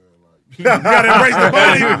 though, girl. Like, You gotta embrace the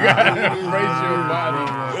body. Embrace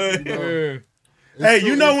your body. Hey,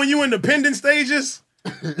 you know when you in dependent stages,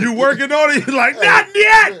 you working on it, you're like, not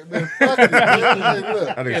yet.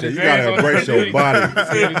 I think you gotta embrace your body.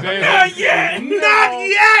 Not yet. Not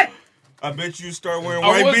yet. I bet you start wearing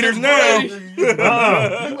white beaters now.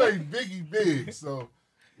 you ain't big, so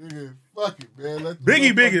nigga, fuck it, man. Let the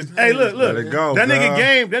Biggie biggest. Hey, look. Let it go, that dog.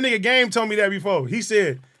 nigga Game told me that before. He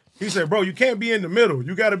said, bro, you can't be in the middle.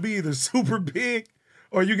 You gotta be either super big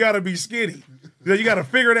or you gotta be skinny. You gotta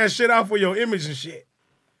figure that shit out for your image and shit.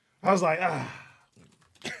 I was like,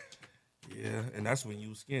 Yeah, and that's when you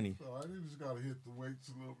was skinny. So I just gotta hit the weights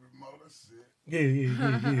a little bit more. That's it. Yeah.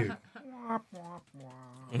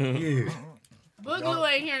 Yeah.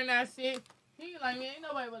 Boogaloo ain't hearing that shit. He like, man, ain't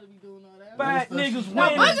nobody about to be doing all that. Fat niggas No,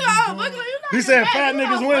 winning. Boogaloo, you not He said fat, fat you niggas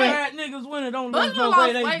lost winning. weight. Fat niggas winning. Don't lose Boogaloo no lost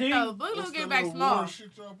weight. They weight deep. though. Boogaloo get back small.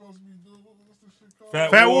 Shit y'all supposed to be doing. What's this shit called? Fat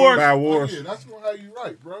Fat Wars. Fat Wars. Yeah, that's gonna have you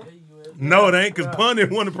right, bro. No, it ain't, because Pun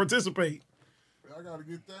didn't want to participate. I gotta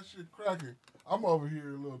get that shit cracking. I'm over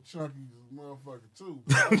here a little chunky as a motherfucker too.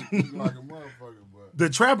 I eat like a motherfucker, but The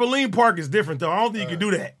trampoline park is different, though. I don't think you can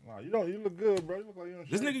do that. Nah, you look good, bro. You look like you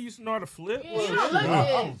This nigga used to know how to flip. Yeah, you don't look I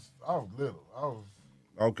good. was little. I was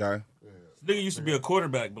Okay. This nigga used to be a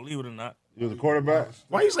quarterback, believe it or not. You was a quarterback?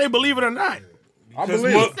 Why you say believe it or not? I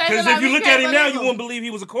believe it. Because if you look at him now, you wouldn't believe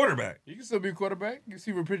he was a quarterback. You can still be a quarterback. You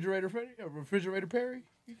see Refrigerator Perry?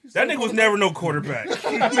 That nigga was never no quarterback. He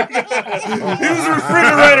was a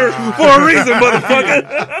refrigerator for a reason, motherfucker.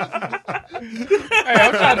 Hey,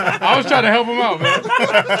 I was trying to help him out, man.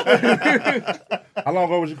 How long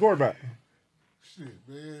ago was your quarterback? shit,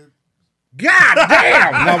 man. God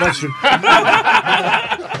damn! No, that's true.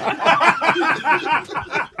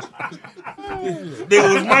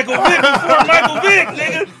 Nigga was Michael Vick before Michael Vick,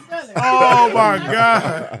 nigga. Oh, my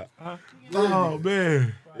God. Oh,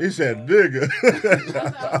 man. He said nigga.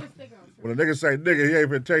 When a nigga say nigga, he ain't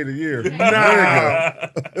been taking a year. Nah.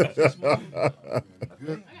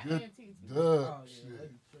 Good dub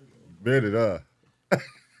shit. Been it,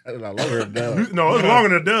 That's not longer than dub. No, it's longer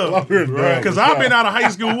than dub. Longer than dub. Because I've been out of high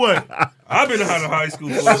school, what? I've been out of high school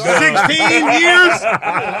for 16 years?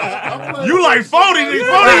 You like 40 years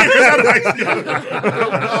out of high school.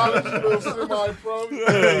 College, little semi-pro.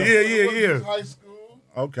 Yeah. High school.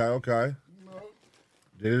 Okay.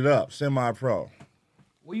 Did it up, semi-pro.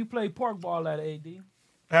 Where you play park ball at, AD?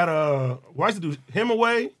 At I used to do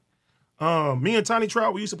Hemaway. Me and Tiny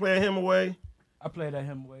Trout, we used to play at Hemaway. I played at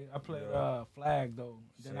Hemaway. I played flag though.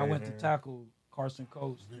 Then I went to tackle Carson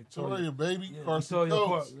Coates. Victoria, baby. Yeah, Carson Victoria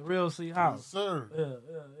Coates. Park, the real C House. Yes, sir.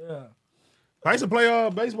 Yeah. I used to play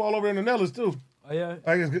baseball over in the Nellis too. Oh yeah.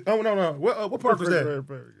 No. What park was that?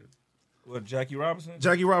 What, Jackie Robinson?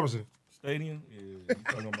 Jackie Robinson Stadium? Yeah, you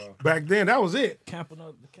talking about. Back then, that was it. That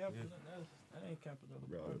ain't Campanella.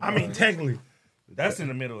 I mean, technically, That's in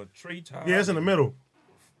the middle of Treetop. yeah, it's in the middle.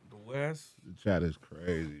 The West. The chat is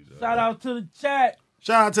crazy. Though. Shout out to the chat.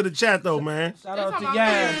 Shout out to the chat though, man. Shout out to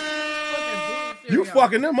Yaz. You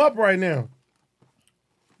fucking them up right now.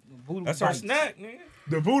 That's our snack, nigga.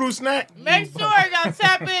 The voodoo snack. Make sure y'all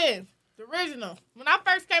tap in. The original. When I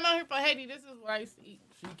first came out here for Haiti, this is what I used to eat.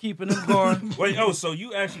 She keeping them going. Wait, so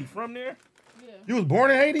you actually from there? Yeah. You was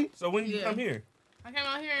born in Haiti? So when you come here? I came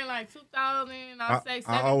out here in like 2000, I'll say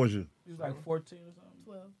 7. How old was you? He was like 14 or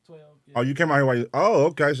something. 12. Yeah. Oh, you came out here while you... Oh,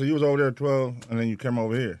 okay. So you was over there at 12, and then you came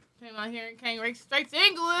over here. Came out here and came right straight to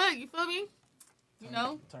Inglewood. You feel me? You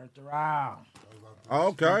know? Turned around. Oh,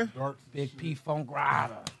 okay. Big P Funk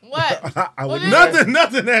Rider. What? Nothing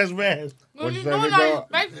as bad. What you doing on your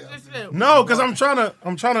faces and shit? No, because I'm trying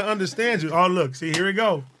to understand you. Oh, look. See, here we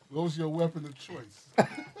go. What was your weapon of choice?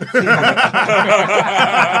 That's why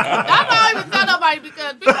I even tell nobody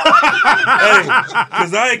because people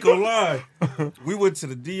Because I ain't gonna lie. We went to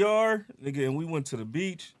the DR, nigga, and we went to the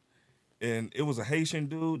beach, and it was a Haitian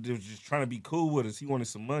dude that was just trying to be cool with us. He wanted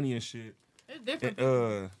some money and shit. It's different.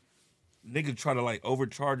 And, nigga try to like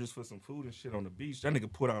overcharge us for some food and shit on the beach. That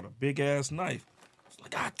nigga put out a big ass knife. It's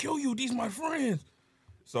like, I'll kill you. These my friends.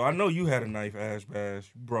 So I know you had a knife, Ash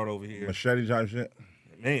Bash, you brought over here. Machete type shit?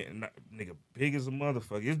 Man, nigga, big as a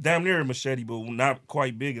motherfucker. It's damn near a machete, but not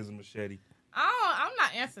quite big as a machete. I'm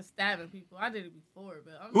not into stabbing people. I did it before,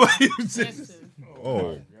 but I'm What not you said? into.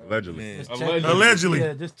 Oh, allegedly. Man, Allegedly.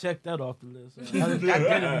 Yeah, just check that off the list. I did it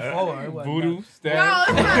before. It wasn't Voodoo, No, stab.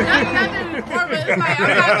 it's not did it before, but it's like I'm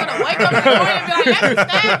not gonna wake up in the morning and be like, let me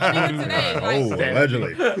stab a nigga today. Like, Oh,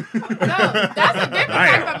 allegedly. no, that's a different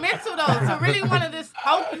type of mental though. To really want to just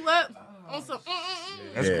poke you up on some.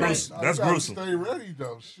 That's Yeah. gruesome. That's I gotta gruesome. Stay ready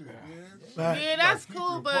though, shit, man. Yeah, that's Keep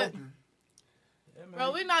cool, your but. poker.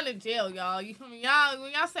 Bro, we not in jail, y'all. You feel me? Y'all,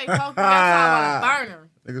 when y'all say poker, y'all talking about a burner.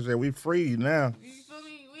 Nigga said we free now. You feel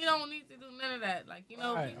me? We don't need to do none of that. Like, you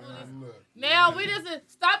know, Right. people just... Look, Now, we just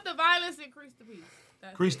stop the violence, increase the peace.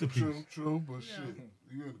 That's Crease it. the piece. true, but shit.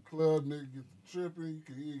 You in the club, nigga, get the tripping.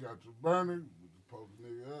 You ain't got your burner. You just poke the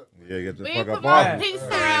nigga up. Yeah, get the We fuck up promote off me. peace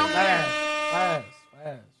around here. Fast.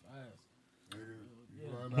 Nigga, you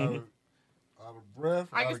run out of breath.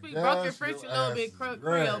 I out can of speak gas, broken French, a your little ass bit is Creole,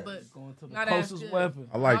 grass. but Going to the not as closest good. weapon.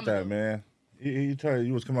 I like I'm that, a- man. You told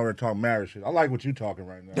you was coming over and talking marriage shit. I like what you talking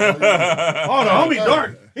right now. Hold on, homie,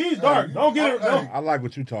 dark. He's dark. Don't get it. I like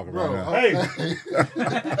what you talking right now. Hey,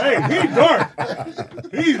 he's dark.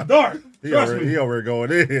 He's dark. He over here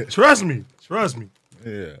going in. Trust me.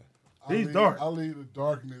 Yeah. He's dark. I leave the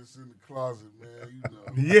darkness in the closet, man.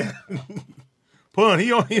 You know. Yeah. Pun,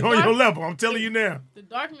 he on your level. I'm telling you now. The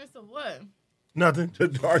darkness of what? Nothing. The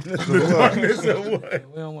darkness of The what? darkness of what?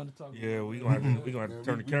 We don't want to talk. Yeah, we gonna have to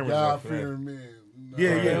turn the cameras off. God-fearing men.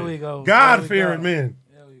 Yeah. There we go. God-fearing men.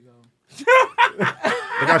 There we go.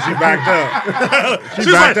 Look how she backed up.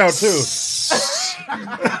 She backed out too.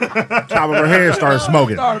 Top of her head started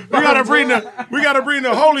smoking. We gotta bring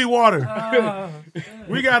the holy water.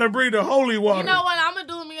 We gotta bring the holy water. You know what? I'm gonna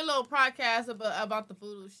do me a little podcast about the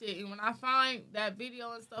voodoo shit, and when I find that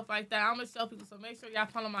video and stuff like that, I'm gonna show people. So make sure y'all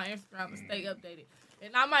follow my Instagram and stay updated.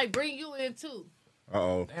 And I might bring you in too.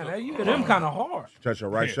 Uh-oh. Damn, you hit him kind of hard. Touch your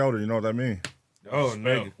right shoulder. You know what that means? Oh,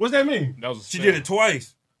 nigga. What's that mean? That was She did it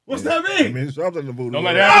twice. What's that It mean? means something to voodoo. Don't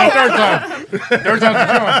let it happen the third time. Third time's the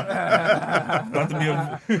charm. About to be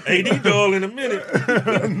a AD doll in a minute.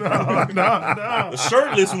 No. A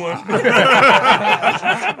shirtless one. No.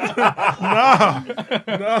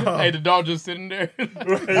 Hey, the dog just sitting there.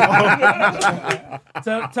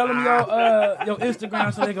 Tell them your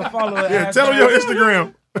Instagram so they can follow it. Yeah, tell them your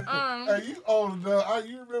Instagram. Hey, you old enough.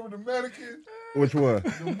 You remember the mannequin? Which one?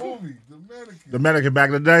 The movie, the mannequin. The mannequin back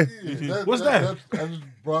in the day? Yeah, What's that? I just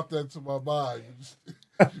brought that to my mind.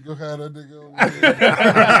 You go have that nigga over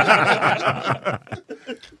there.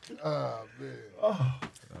 Oh, man.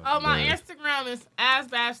 Oh, my Instagram is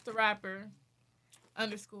 @AsBashTheRapper_.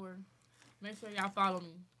 Make sure y'all follow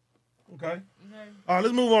me. Okay. All right,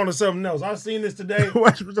 let's move on to something else. I seen this today.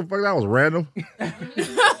 What the fuck? That was random.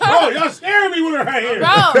 Oh, y'all scaring me with her right here.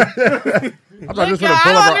 Bro, look,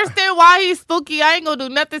 I don't understand why he's spooky. I ain't gonna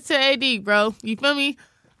do nothing to AD, bro. You feel me?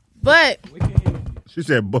 But She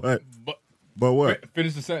said, but what?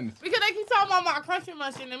 Finish the sentence. because they keep talking about my crunchy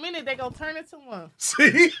munch, in a minute they gonna turn into one.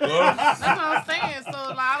 See? That's what I'm saying. So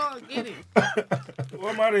like, I don't get it. Well,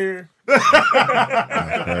 I'm out of here.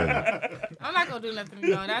 I'm not gonna do nothing,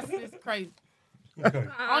 though. That's just crazy. Okay.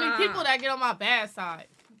 Only people that get on my bad side.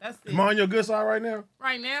 That's it. Am I on your good side right now?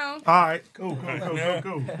 Right now. All right, cool.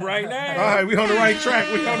 Right now. All right, we on the right track.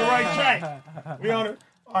 We on it.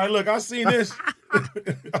 All right, look, I seen this.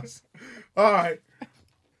 All right.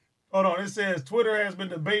 Hold on. It says Twitter has been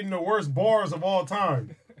debating the worst bars of all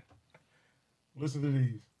time. Listen to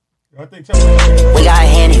these. I think we got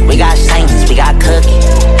Henny, we got Saints, we got Cookie.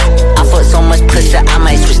 I fuck so much pussy, I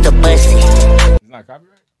might switch to Bussy. It's not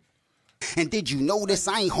copyright. And did you notice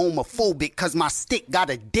I ain't homophobic? Cause my stick got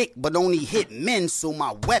a dick, but only hit men, so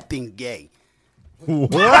my weapon gay.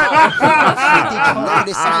 What? Did you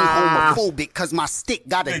notice I ain't homophobic? Cause my stick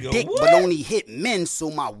got a dick, but only hit men, so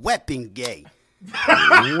my weapon gay.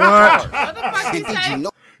 What? And did you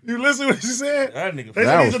know? You listen to what she said? That nigga.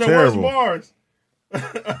 That was these are the terrible. worst bars.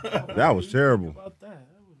 That was terrible.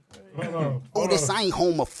 Notice I ain't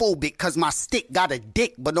homophobic, cause my stick got a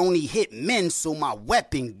dick, but only hit men, so my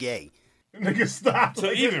weapon gay. Nigga, stop. To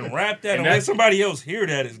even rap that and let somebody else hear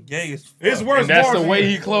that is gay as fuck. It's worse And that's bars the way in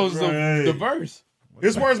he here. closed the verse.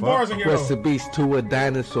 It's worse bars in here. Recipes to a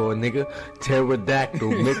dinosaur, nigga.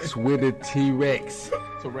 Pterodactyl mixed with a T-Rex.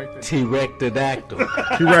 T-Rectodactyl.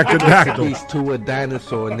 T-Rectodactyl. Recipes to a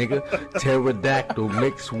dinosaur, nigga. Pterodactyl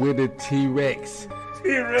mixed with a T-Rex.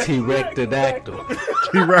 T-Rectodactyl.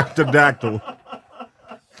 T-Rectodactyl.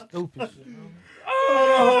 Stupid shit.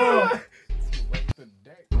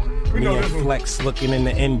 Me and Flex looking in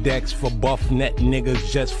the index for buff net niggas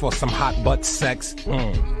just for some hot butt sex.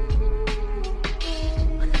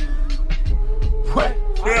 What?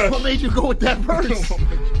 What made you go with that verse?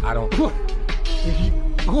 I don't.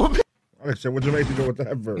 I said, what made you go with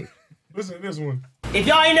that verse? Listen to this one. If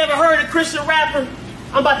y'all ain't never heard a Christian rapper,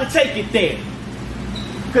 I'm about to take it there.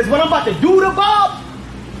 Cause when I'm about to doodle bob,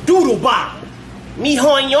 me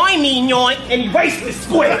hoin yoin, and erase the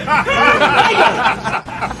square.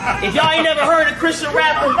 If y'all ain't never heard a Christian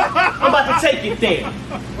rapper, I'm about to take it there.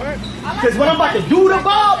 Cause when I'm about to doodle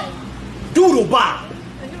bob,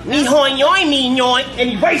 me hoin yoin,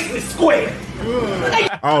 and erase the square. Okay.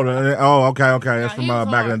 That's from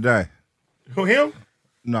back in the day. Who, him?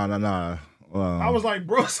 No. I was like,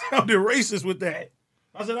 bro, sounded racist with that.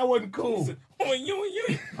 I said that wasn't cool. He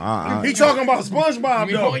talking about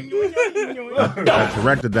SpongeBob though.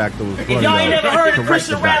 T-Rectodactyl was funny. If y'all ain't never heard a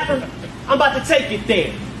Christian rapper, I'm about to take it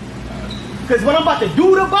there. Cause when I'm about to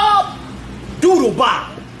doodle bob,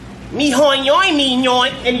 me hoin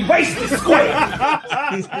yoin, and erase the square.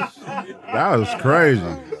 That was crazy.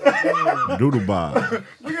 Doodle Bob.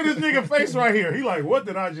 Look at this nigga face right here. He like, what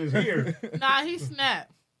did I just hear? Nah, he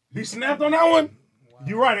snapped. He snapped on that one?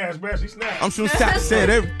 You right, Ash Bash. He snapped. I'm shooting shots, said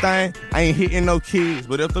everything. I ain't hitting no kids,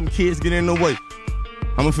 but if them kids get in the way,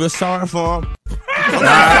 I'ma feel sorry for them.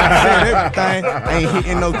 Said everything. I ain't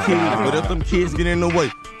hitting no kids, but if them kids get in the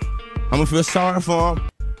way, I'ma feel sorry for them.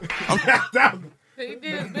 That's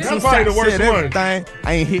probably the worst one. Everything.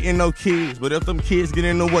 I ain't hitting no kids, but if them kids get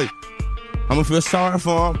in the way, I'ma feel sorry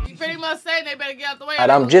for them. You pretty much saying they better get out the way.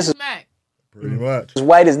 I'm just smack. Pretty much. as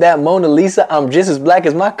white as that Mona Lisa. I'm just as black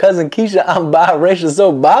as my cousin Keisha. I'm biracial,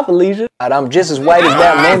 so bye, Felicia. I'm just as white as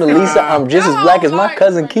that Mona Lisa. I'm just as black as my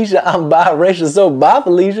cousin Keisha. I'm biracial, so bye,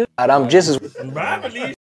 Felicia. I'm just as... Bye,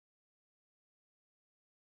 Felicia.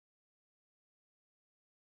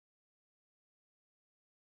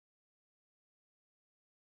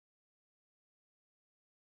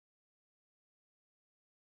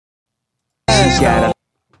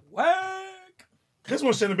 This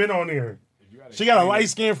one shouldn't have been on there. She got a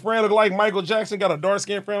light-skinned friend look like Michael Jackson, got a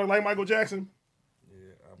dark-skinned friend look like Michael Jackson.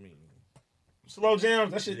 Yeah, I mean, slow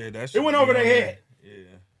jams. That shit. Yeah, that it went over their head. Yeah,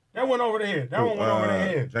 that went over their head. That one went over their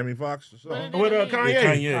head. Jamie Foxx or something? With Kanye.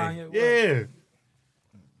 Kanye. Yeah.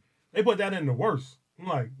 They put that in the worst. I'm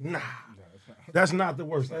like, nah. That's not the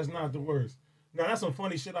worst. That's not the worst. Now, that's some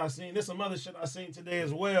funny shit I seen. There's some other shit I seen today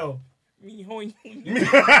as well. That's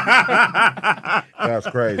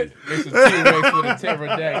crazy. It's a T-Rex with a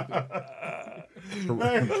pterodactyl.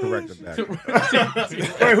 Wait,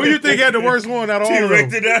 who you think had the worst one out of all of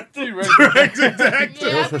them? T-Rex-a-dactyl.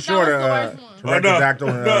 It was for sure Pterodactyl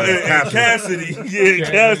and Cassidy. Yeah,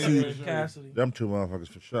 Cassidy. Them two motherfuckers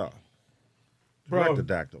for sure. Bro.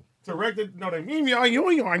 Pterodactyl. No, they mean Nah,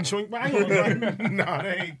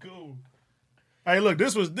 they ain't cool. Hey, look,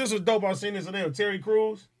 this was dope. I seen this today with Terry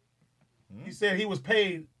Crews. He said he was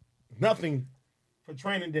paid nothing for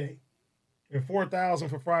training day and $4,000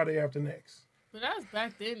 for Friday After Next. But that was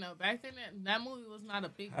back then, though. Back then, that movie was not a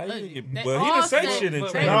big How budget. you get- They well, he all didn't say said- shit in They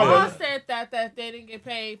training all day. said that they didn't get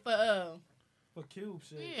paid for Cube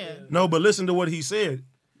shit. Yeah. No, but listen to what he said.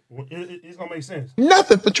 It's gonna make sense.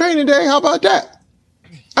 Nothing for training day. How about that?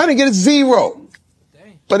 I didn't get a zero.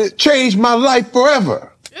 But it changed my life forever.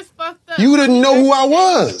 It's fucked up. You wouldn't know who I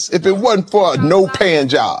was if it wasn't for a no-paying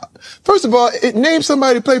job. First of all, name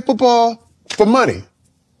somebody to play football for money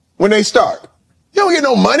when they start. You don't get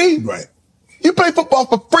no money. Right. You play football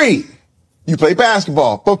for free. You play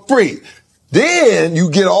basketball for free. Then you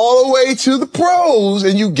get all the way to the pros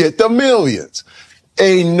and you get the millions.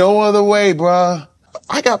 Ain't no other way, bruh.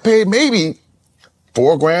 I got paid maybe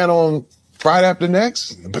 $4,000 on Friday After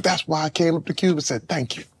Next, but that's why I came up to Cube and said,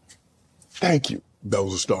 thank you. Thank you. That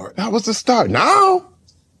was the start. That was the start. Now,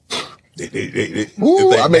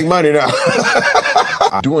 ooh, I make money now.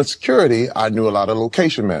 Doing security, I knew a lot of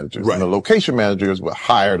location managers. Right. And the location managers would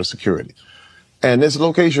hire the security. And this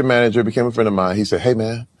location manager became a friend of mine. He said, hey,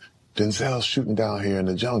 man, Denzel's shooting down here in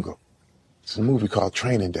the jungle. It's a movie called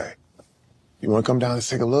Training Day. You want to come down and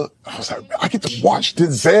take a look? I was like, I get to watch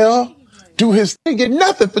Denzel do his thing, get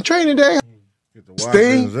nothing for Training Day.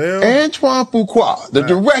 Sting, Antoine Fuqua, the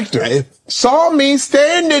director, saw me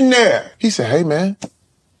standing there. He said, hey, man,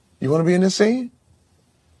 you want to be in this scene?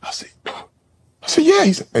 I said, yeah.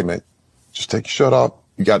 He said, hey, man, just take your shirt off.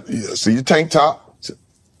 You got, see your tank top. Said,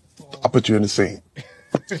 I'll put you in the scene.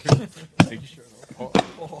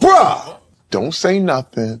 Bruh, don't say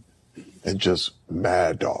nothing and just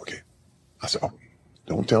mad dog it. I said, oh,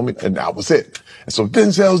 don't tell me. And that was it. And so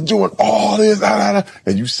Denzel's doing all this,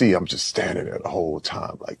 and you see I'm just standing there the whole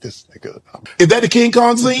time like this nigga. Is that the King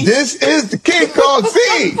Kong scene? This is the King Kong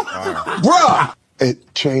scene. Bruh,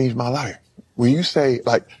 it changed my life. When you say,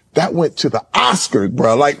 like, that went to the Oscars,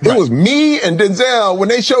 bruh. Like, it was me and Denzel when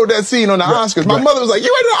they showed that scene on the Oscars. My mother was like,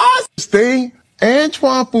 you in the Oscars? Sting,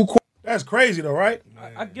 Antoine Fuqua. That's crazy, though, right?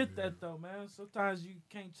 I get that, though, man. Sometimes you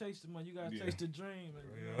can't chase the money. You got to chase the dream. And,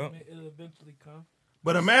 you know what I mean? It'll eventually come.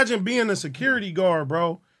 But imagine being a security guard,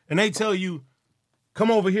 bro, and they tell you, come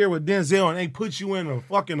over here with Denzel, and they put you in a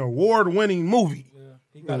fucking award-winning movie. Yeah.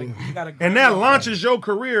 He got a and that launches your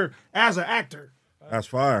career as an actor. That's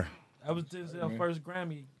fire. That was Denzel's first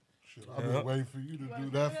Grammy. Shit, I've been waiting for you to do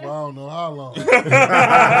that for I don't know how long.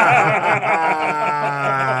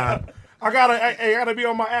 I gotta be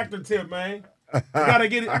on my actor tip, man. I gotta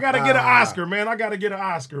get an Oscar, man. I gotta get an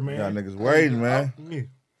Oscar, man. Y'all niggas waiting, man.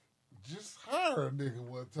 Just hire a nigga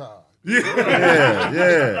one time.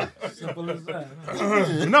 Yeah. Simple as that.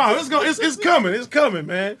 No, it's coming. It's coming,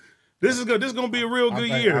 man. This is good. This is gonna be a real good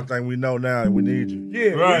year. I think we know now we need you.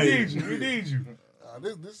 Yeah, Right. We need you.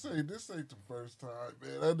 This ain't the first time,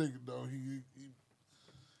 man. That nigga know he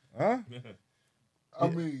Huh? I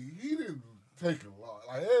mean, he didn't take a lot.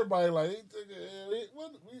 Like everybody, like he took an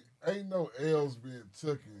L. Ain't no L's being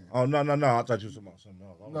taken. Oh no! I thought you were talking about something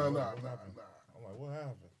else. No. I'm like, what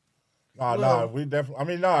happened? Nah, we definitely. I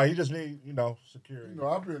mean, he just need security.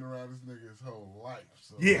 I've been around this nigga his whole life.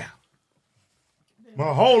 So. Yeah.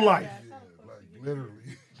 My whole life. Yeah, like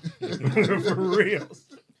literally. For real.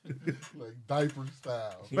 Like diaper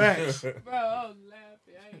style. Facts. Bro, I'm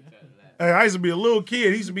laughing. I ain't trying to laugh. Hey, I used to be a little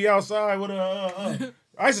kid. He used to be outside with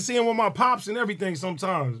I used to see him with my pops and everything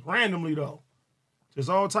sometimes, randomly though. Just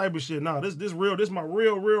all type of shit. Nah, this real. This my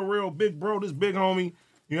real big bro. This big homie.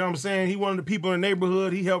 You know what I'm saying? He one of the people in the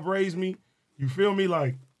neighborhood. He helped raise me. You feel me?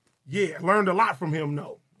 Like, yeah, learned a lot from him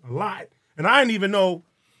though. A lot. And I didn't even know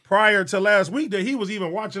prior to last week that he was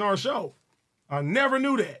even watching our show. I never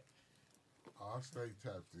knew that. I stay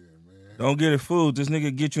tapped in, man. Don't get it fooled. This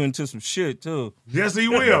nigga get you into some shit too. Yes, he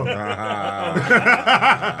will.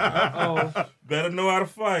 Better know how to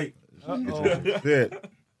fight. Shit.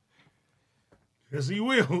 Yes, he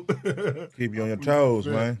will. Keep you on your toes,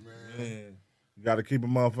 man. You got to keep a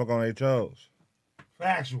motherfucker on their toes.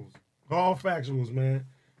 Factuals. All factuals, man.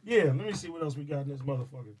 Yeah, let me see what else we got in this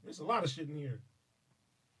motherfucker. There's a lot of shit in here.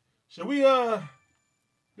 Should we,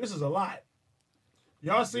 this is a lot.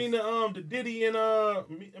 Y'all seen the Diddy and,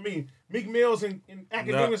 Meek Mills and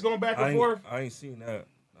academics going back and forth? I ain't seen that.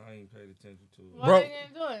 I ain't paid attention to it. What they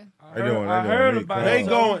doing? I heard about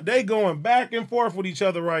it. They going back and forth with each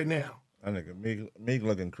other right now. That nigga Meek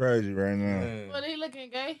looking crazy right now. What, he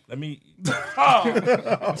looking gay? Let me.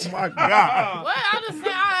 Oh my God. What? I just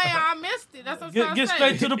said I missed it. That's what I'm trying Get to say.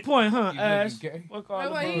 straight to the point, huh, Ash?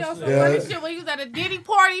 What He on some funny shit when he was at a Diddy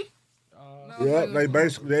party. Yeah,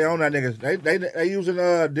 they own that nigga. They using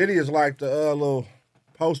Diddy as like the little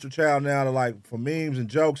poster child now to for memes and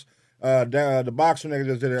jokes. The boxer nigga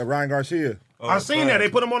just did it. Ryan Garcia. I seen that. They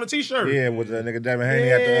put him on a t-shirt. Yeah, with the nigga Devin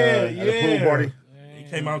Haney at the pool party.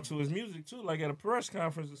 He came out to his music too, like at a press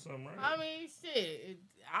conference or something, right? I mean, shit.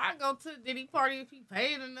 I go to the Diddy party if he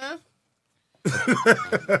paid enough.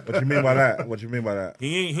 What you mean by that?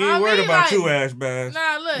 He ain't worried about you, Ash Bass.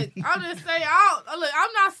 Nah, look, I'm just saying.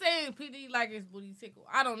 I'm not saying PD like his booty tickle.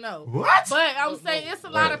 I don't know. What? But I'm saying it's a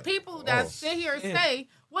lot of people that sit here and say,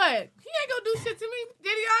 "What? He ain't gonna do shit to me,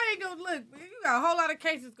 Diddy. I ain't gonna look. You got a whole lot of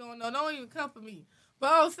cases going on. Don't even come for me."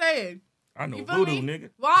 But I'm saying. I know You feel voodoo, me? nigga.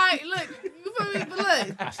 Why? Look, you feel me? But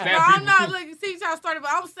look, I'm not. Look, you see how I started, but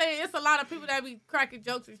I'm saying it's a lot of people that be cracking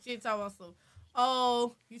jokes and shit. Talking about some,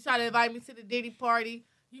 oh, you try to invite me to the Diddy party.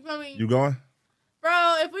 You feel me? You going?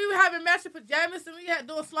 Bro, if we were having matching pajamas and we had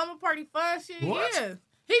doing slumber party fun shit, What? yeah.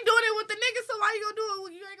 He doing it with the niggas, so why you gonna do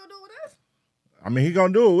it? You ain't gonna do it with us? I mean, he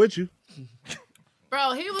gonna do it with you.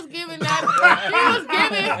 Bro, he was giving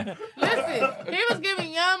that. Listen, he was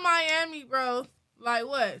giving Young Miami, bro, like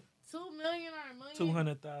what? 2 million or a million?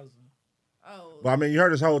 200,000. Oh. But I mean, you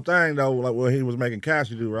heard his whole thing though, like what he was making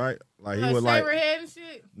Cassie do, right? Like he would shave her head and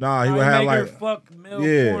shit? Nah, he would have make her like fuck male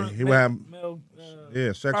yeah, porn, he would have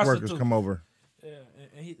sex workers prostitutes. come over. Yeah,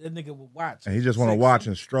 and that nigga would watch. And he just want to watch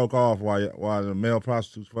and stroke off while the male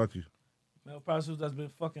prostitutes fuck you. Male prostitutes that's been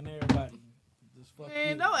fucking everybody. Just fuck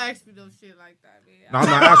Man, you. don't ask me no shit like that, man. No, I'm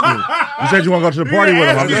not asking you. You said you want to go to the party with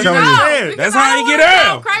him. I'm just telling you. That's how you get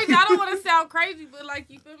out. Crazy. I don't want to sound crazy, but like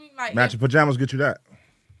you feel me, like Matching pajamas get you that.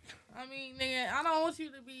 I mean, nigga, I don't want you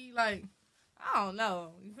to be like, I don't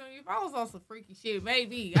know. You feel me? If I was on some freaky shit,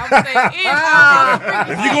 maybe I would say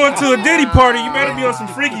If you going to a Diddy party, you better be on some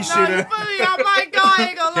freaky No, shit. you feel me? I might go. I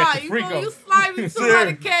ain't gonna lie. You feel me? You slide me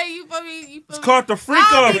 200K. You feel me? You feel It's me? called the freak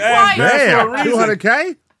I'll off. be Ash quiet. Bass for a Damn, reason.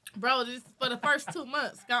 200K? Bro, this is for the first 2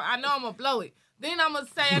 months. I know I'm gonna blow it. Then I'm gonna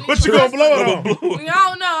say I need What you gonna blow it on? I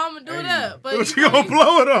don't know. I'm gonna do it up. But What you gonna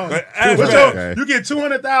blow it on? Ash What's Bass. your- you get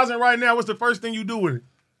 200,000 right now. What's the first thing you do with it?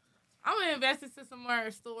 I'm gonna invest into some more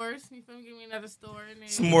stores. You feel me? Give me another store. And then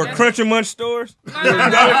Some more Crunch and Munch stores. No, I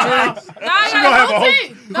got a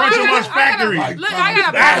boutique. Crunch and Munch factory. Look, I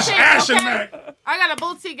got a Ash boutique. and Okay? Mac. I got a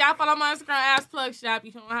boutique. I follow my Instagram, Ass Plug Shop.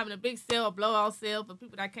 You feel me? I'm having a big sale, a blowout sale for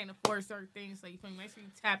people that can't afford certain things. So you feel me? Make sure you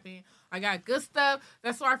tap in. I got good stuff.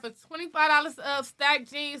 That's why for $25 of stacked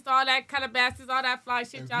jeans, all that kind of bastards, all that fly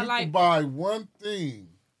shit If y'all you like. can buy one thing.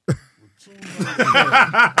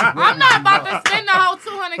 I'm not about to spend the whole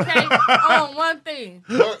 $200K on one thing.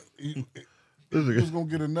 But you was gonna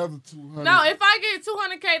get another 200. No, if I get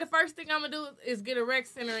 $200K, the first thing I'm gonna do is get a rec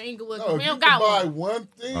center in Inglewood. No, if we you don't can got buy one.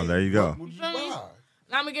 thing. Oh, there you go. What would you Feel me? buy?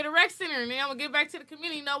 And I'm gonna get a rec center, and then I'm gonna give back to the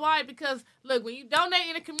community. You know why? Because look, when you donate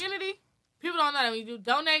in the community, people don't know that. When you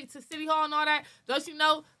donate to City Hall and all that, don't you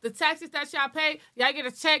know the taxes that y'all pay? Y'all get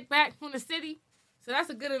a check back from the city, so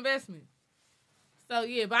that's a good investment. So,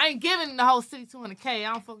 yeah, but I ain't giving the whole city $200K.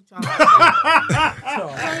 I don't fuck with y'all. I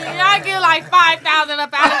give like 5,000 up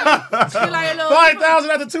out of it.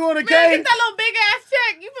 5,000 after 200K? Man, get that little big ass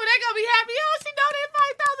check. You feel they gonna be happy? Oh, she donated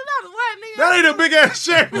 $5,000. What, nigga? That ain't a big ass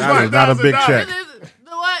check. That is not a big check. The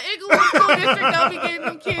what? Inglewood School District don't be getting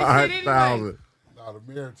them kids shit anyway. 5,000. Nah, the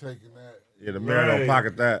mayor taking that. Yeah, the mayor don't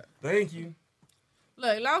pocket that. Thank you.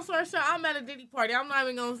 Look, long story short, I'm at a Diddy party. I ain't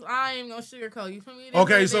even gonna sugarcoat you. For me,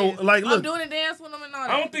 Okay, so like, look, I'm doing a dance with them and all that.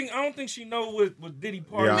 I don't think she know what Diddy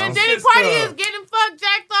party. Yeah, Man, Diddy party is getting fucked,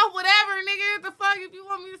 jacked off, whatever, nigga. The fuck if you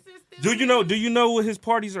want me to sit still. Do you know what his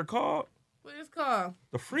parties are called? What it's called?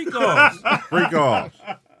 The freak offs. Freak offs.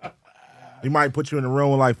 He might put you in the room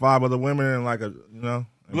with like 5 other women and like and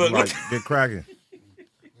like get cracking.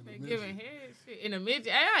 They giving head shit in a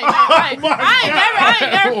midget. I ain't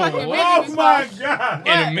never fucking midget. Oh my God!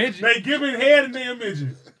 In a midget. They giving head and they a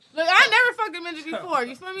midget. Look, I never fucked a midget before.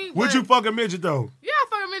 You feel me? Would you fuck a midget though? Yeah, I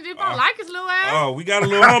fuck a midget if I like his little ass. Oh, we got a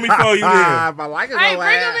little homie for you there. If I like his Hey, little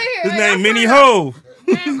bring him ass. in here. His name Minnie Ho.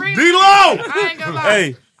 D-Lo! I ain't gonna lie.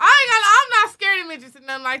 Hey. I'm not scared of midgets and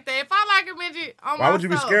nothing like that. If I like a midget, Why would you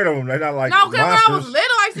be scared of them? They're not like no, because when I was monsters.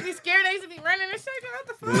 little, I used to be scared. They used to be running and shit. What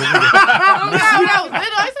the fuck? When I was little, I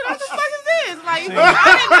used to, what the fuck is this? Like, I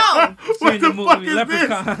didn't know. What the fuck is this?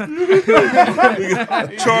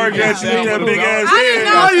 Charge at you with that big ass I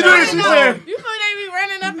didn't know. head. You feel they be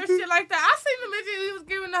running up and shit like that. I seen the midget. He was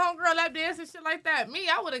giving the homegirl lap dance and shit like that. Me,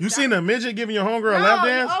 I would have. You seen a midget giving your homegirl a lap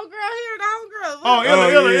dance? The homegirl here, the homegirl. Oh, Illa.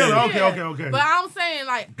 Okay. But I'm saying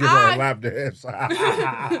like, Give her a lap dance. no,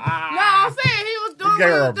 I'm saying he was doing. He gave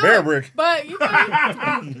her a bear doing. brick. But you feel me?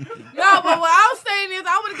 No, but what I was saying is,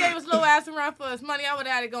 I would have gave his little ass a run for his money. I would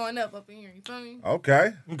have had it going up in here. You feel me?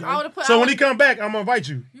 Okay. I would've put. So when he come back, I'm gonna invite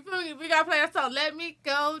you. You feel me? We gotta play that song. Let me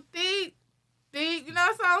go deep, deep. You know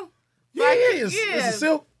that song? Yeah, it's a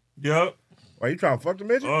silk. Yup. Why you trying to fuck the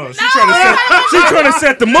midget? She trying to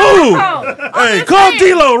set the mood. Hey, call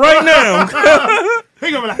D-Lo right now.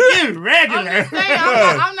 He gonna be like, you regular. I'm just saying,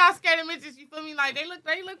 I'm not scared of midgets. You feel me? Like they look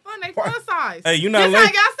fun. They fun size. Hey, you not just lazy.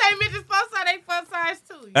 like y'all say midgets fun size. They fun size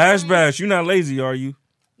too. Ash Bash, you not lazy, are you?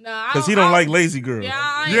 No, because he don't like lazy girls. Yeah,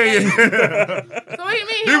 I ain't lazy. So what you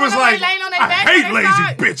mean? He was like, laying on their I back hate on their lazy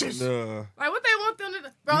side? bitches. Like what they want them to do?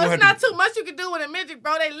 Bro, You it's had not too much you can do with a midget,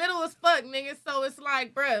 bro. They little as fuck, nigga. So it's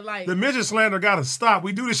like, bro, like. The midget slander gotta stop.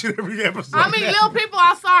 We do this shit every episode. I mean, little people,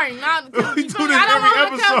 I'm sorry. Not, we do this every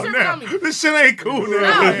episode now. This shit ain't cool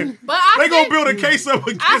now, man. But I they gonna build a case up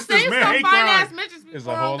I against seen this, man. some Hate fine crime. ass midgets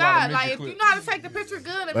before. Oh God, like if you know how to take the picture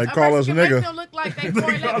good, They call us make nigga. them look like they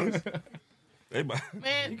 4'11". Man,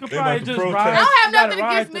 you could probably just ride. I don't have nothing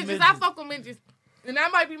ride against the midgets. I fuck with midgets, and that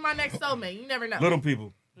might be my next soulmate. You never know. Little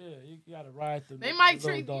people. Yeah, you gotta ride the. They might the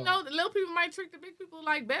treat, little you dog. know, the little people might treat the big people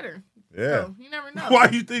like better. Yeah. So, you never know. Why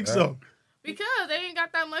you think so? Because they ain't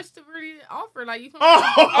got that much to really offer. Like you.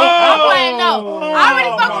 I'm playing no. I already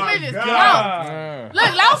fuck with midgets. No.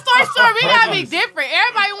 Look, long story short, we gotta be different.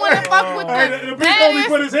 Everybody want to fuck with the baddest.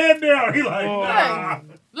 Put his head down. He like,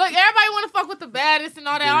 Look, everybody want to fuck with the baddest and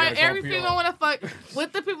all that. Every female want to fuck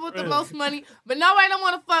with the people with the most money, but nobody don't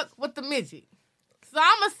want to fuck with the midget. So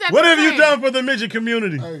I'm gonna set. What have you done for the midget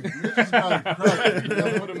community? What you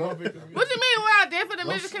mean? What I did for the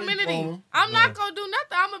midget community? I'm not gonna do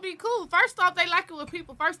nothing. I'm gonna be cool. First off, they like it with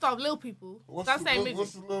people. First off, little people. What's Stop saying midget.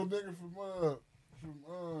 the little nigga from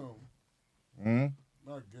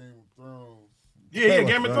not Game of Thrones? Yeah,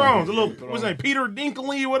 Game of Thrones. A little, what's his name? Peter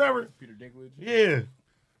Dinklage or whatever. Peter Dinklage. Yeah.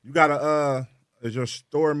 You got a is your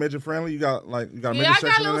store midget friendly? You got a midget Yeah, I section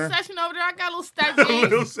got a in little there? section over there. I got a little stack jeans.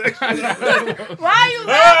 Little section. Why are you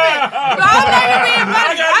laughing? No, I'm not even being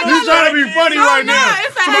funny. You trying to be funny right now?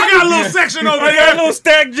 It's So I got a little section over there. I got little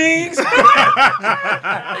stack jeans.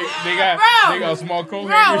 They got small coat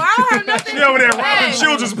Bro, I don't have nothing. She over there robbing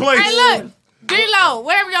children's place. Hey, look, D-Lo,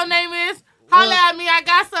 whatever your name is, holla at me. I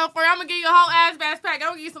got something for you. I'm gonna give you a whole ass pack. I'm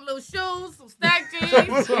gonna give you some little shoes, some stack jeans, a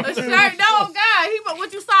shirt. No, God,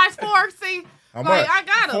 what you size 4C? How Like, much? I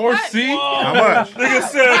got him. 4C? How much? Nigga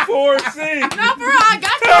said 4C. No, for real, I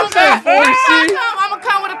got you. I'm gonna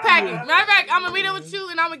come with a package. Matter of fact, I'm gonna meet up with you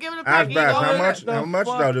and I'm gonna give it a Ask package. back. How much? How much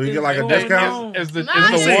though? Do you get like a discount? Is the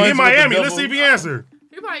Nah, ones See, in with Miami. the Let's see if double- he answer.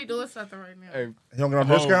 He probably doing something right now. Hey, You don't get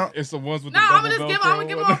no discount? it's the ones with No, the I'm double gonna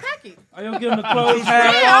give him a package. Are you gonna give him the clothes Yeah,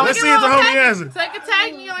 half I'm off? Let's gonna see if give the him a homie package. answer. So you can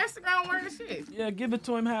tag me on Instagram wearing the shit. Yeah, give it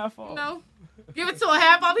to him half off. You know? Give it to a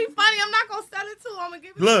half off. He funny. I'm not gonna sell it to him. I'm gonna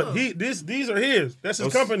give it Look, to him. these are his. That's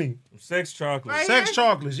his company. Sex chocolate. Right Sex here?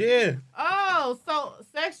 chocolates, yeah. Oh, so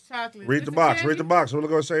sex chocolate. Read the box. Read the box. What it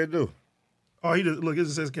gonna say it do? Oh, he just look. It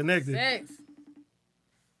just says connected. Sex.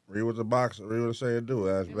 Read what the box. Read what it say it do.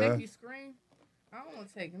 Ask It make back. you scream. I don't want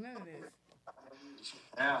to take none of this.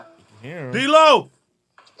 D-Lo.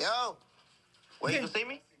 Yo. Wait, you can see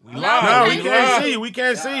me? We live. No, we can't see you. We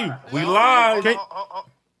can't see you. We live.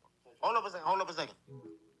 Hold up a second.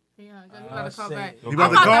 Yeah, you gotta call back. He about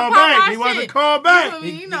to call back. He about to call back.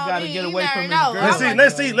 He gotta get away from his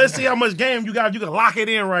girl. Let's see how much game you got. You can lock it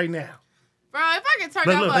in right now. Bro, if I can turn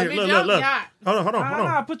that up, bitch, y'all be hot. Hold on.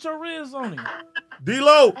 Nah, put your ribs on him.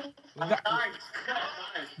 D-Lo.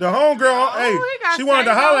 The homegirl, hey, she wanted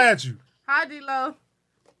to holler at you. Hi, D-Lo.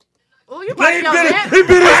 Oh, you biting your He lip? bit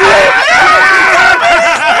his lip.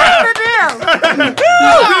 What's the deal?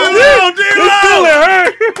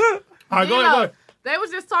 All right, go ahead. They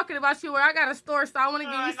was just talking about you where I got a store, so I want to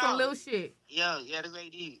give you some little shit. Yeah, this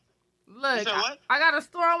AD. Look, I got a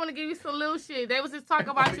store. I want to give you some little shit. They was just talking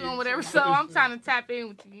about you and whatever, so I'm trying to tap in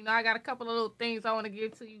with you. You know, I got a couple of little things I want to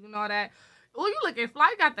give to you and all that. Oh, you looking fly.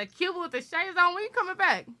 You got the Cuba with the shades on. When you coming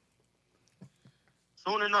back?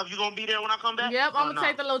 Soon enough. You gonna be there when I come back? Yep, I'm going to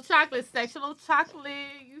take the little chocolate section. Little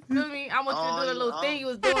chocolate. You feel me? I want you to do the little thing you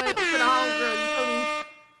was doing for the homegirl. You feel me?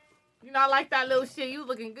 You know, I like that little shit. You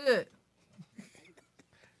looking good.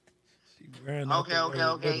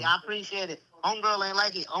 Okay. I appreciate it. Homegirl ain't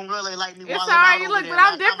like it. Homegirl ain't like me. It's alright. Look, but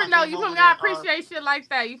I'm different though. You feel me? I appreciate shit like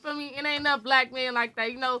that. You feel me? It ain't enough black men like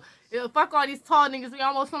that. You know, fuck all these tall niggas. We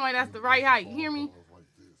almost somebody that's the right height. You hear me?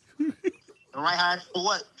 The right height for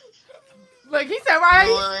what? Look, he said, "Why are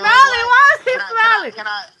you smiling? Why is he smiling?" Can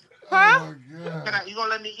I? Huh? You gonna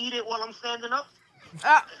let me eat it while I'm standing up?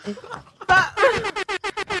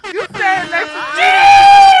 You said that,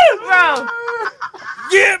 bro.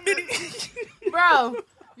 Yeah, bro.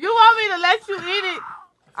 You want me to let you eat it?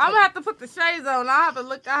 I'm gonna have to put the shades on. I have to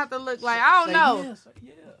look like I don't know. Yes,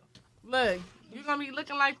 yeah. Look, you gonna be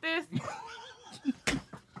looking like this?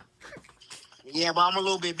 Yeah, but I'm a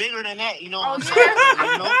little bit bigger than that. You know. Oh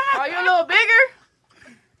yeah. You know? Oh, you a little bigger?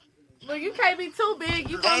 Look, you can't be too big.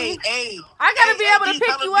 You Hey. I gotta be able to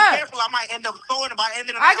pick you up. Be careful, I might end up throwing by the end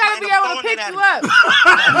of the night. I gotta be able to pick you up.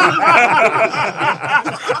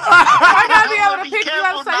 I gotta be able to pick you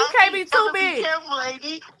up, so you can't be too big. Be careful, AD.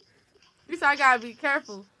 You said I gotta be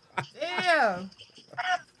careful. Yeah.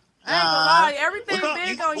 I ain't gonna lie, everything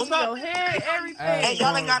big on you, your head, everything. Hey,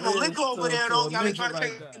 y'all ain't got no liquor over there, though. Y'all ain't trying to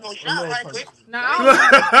take no shot right quick. Nah, oh,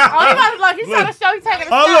 you gotta look. He's trying to show you taking a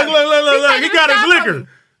shot. Oh, look. He got his liquor.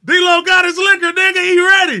 D-Lo got his liquor, nigga. He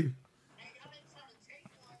ready.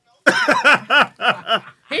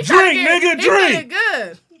 Drink, nigga, He drink. feeling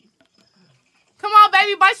good. Come on,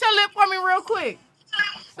 baby. Bite your lip for me real quick.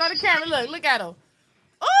 Show the camera. Look at him.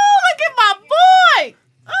 Oh, look at my boy.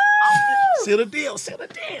 Seal the deal.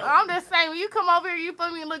 I'm just saying, when you come over here, you feel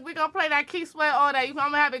me? Look, we gonna play that Key Sweat all day. I'm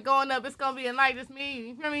gonna have it going up. It's gonna be a night, just me.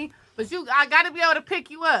 You feel me? But I gotta be able to pick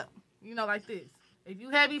you up. You know, like this. If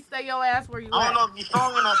you heavy, stay your ass where you at. I don't know if you're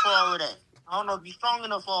strong enough for all of that. I'm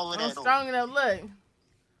strong enough. Look.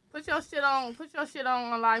 Put your shit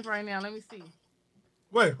on live right now. Let me see.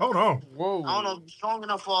 Wait, hold on. Whoa. I don't know if you're strong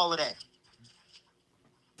enough for all of that.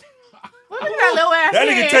 Look at that little ass. That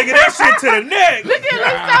nigga taking that shit to the neck. Look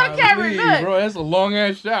at the camera. Look. Bro, that's a long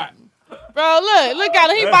ass shot. Bro, look at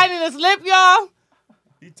him. He biting his lip, y'all.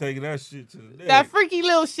 He taking that shit to the neck. That freaky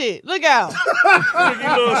little shit. Look out. Freaky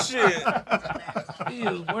little shit. He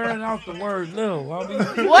is wearing out the word little. What?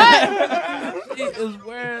 He is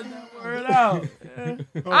wearing that word out. Yeah.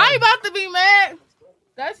 I ain't about to be mad.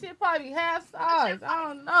 That shit probably half size. I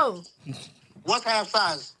don't know. What's half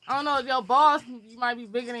size? I don't know. Your balls, you might be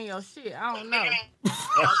bigger than your shit. I don't know.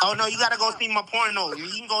 Oh, no, you got to go see my porno. You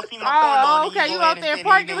can go see my porno. Oh, okay. You out there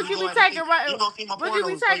parking. What you be taking right? What you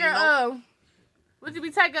be taking? Would you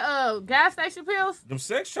be taking gas station pills? Them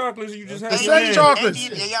sex chocolates you just had. The sex chocolates.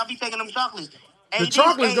 Yeah, y'all be taking them chocolates. The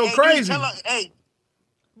chocolates go crazy.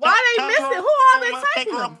 Why they missing? Who all been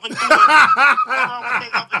taking them?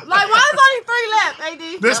 Like, why is only 3 left, AD?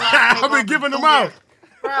 I've been giving them out.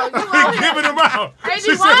 Bro, you giving them out. AD,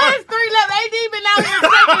 why is 3 left? AD been out here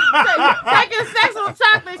taking sexual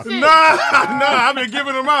chocolate shit. Nah, I've been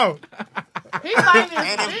giving them out. He biting his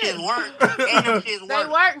And them lip. shit work. They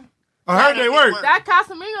work. I heard they work. That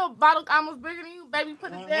Casamigos bottle almost bigger than you, baby.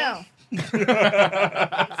 Put it down.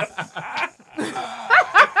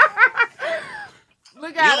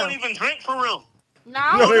 Look at him. You don't even drink for real. Nah,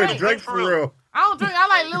 I don't drink. For real. I don't drink. I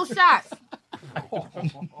like little shots.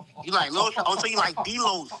 You like little shots? Oh, so you like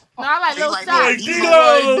D-Los? No, I like little like shots.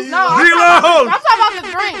 D-Los. No, I'm talking about the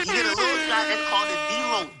drink. You get a little shot that's called a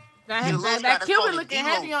D-Lo. That Cuban looking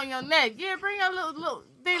heavy on your neck. Yeah, bring your little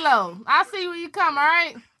D-Lo. I'll see you when you come, all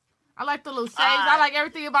right? I like the little shades. I like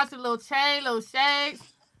everything about your little chain, little shades.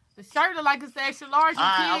 The shirt look like it's extra large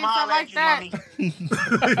and kids, stuff like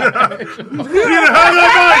that.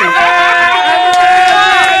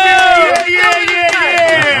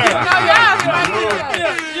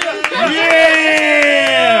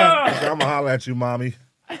 Yeah. I'm gonna holler at you, mommy.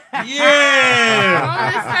 Yeah.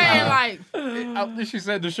 I'm just saying, like. She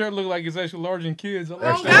said the shirt looked like it's extra large in kids. He was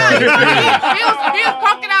poking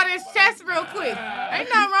out his chest real quick. Ain't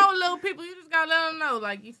nothing wrong with little people. You just gotta let them know.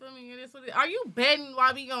 Like, you feel me? It is what it. Are you betting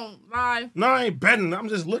while we gon' live? No, I ain't betting. I'm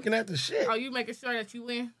just looking at the shit. Oh, you making sure that you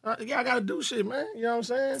win? Yeah, I gotta do shit, man. You know what I'm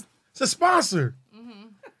saying? It's a sponsor.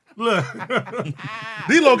 Look,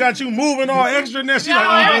 D-Lo got you moving all extra and that shit. No,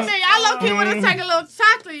 Like, everything. I low key want to take a little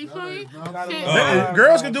chocolate. You feel me? Shit.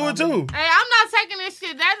 Girls can do it too. Hey, I'm not taking this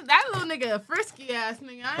shit. That little nigga a frisky ass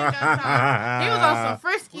nigga. I ain't got time. He was on some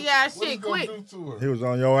frisky ass shit quick. He was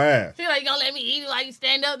on your ass. She like, you gonna let me eat it like you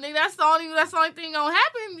stand up, nigga? That's the only thing gonna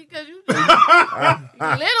happen because you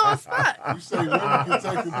little as fuck. You say women can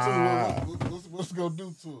take it too. What's it gonna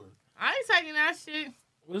do to her? I ain't taking that shit.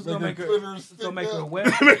 What's gonna make her wet?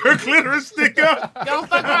 Make her clitoris stick up. Gonna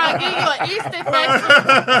fuck around and give you an yeast infection.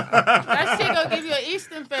 That shit gonna give you an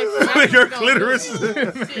yeast infection. Make her clitoris. You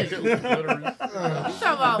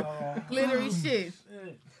talking about glittery shit.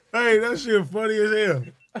 Hey, that shit funny as hell.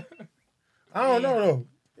 I don't know though.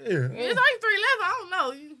 Yeah. It's only 3 left. I don't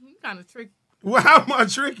know. You kind of tricky. Well, how am I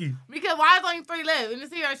tricky? Because why is only 3 left? And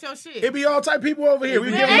this here is your shit. It be all type people over here.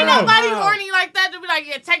 We Man, give ain't them out. nobody horny like that to be like,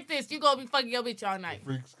 yeah, take this. You gonna be fucking your bitch all night.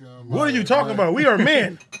 What are you talking about? We are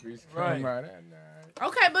men. Right.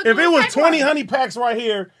 Okay, but If do it was take 20 one. honey packs right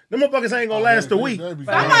here, them motherfuckers ain't gonna last a week.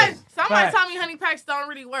 Somebody tell me honey packs don't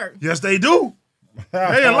really work. Yes, they do.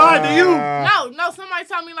 They lied to you. No, somebody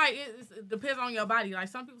tell me like it depends on your body. Like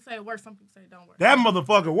some people say it works, some people say it don't work. That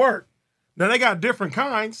motherfucker work. Now they got different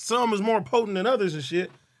kinds. Some is more potent than others and shit.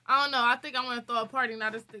 I don't know. I think I want to throw a party. Now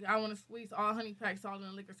this thing, I want to squeeze all honey packs all in the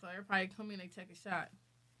liquor so everybody come in and take a shot.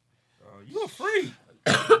 You a freak.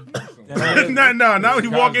 No, now you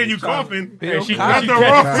walk in, you coughing. Yeah, That's the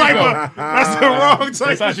wrong type of. That's the wrong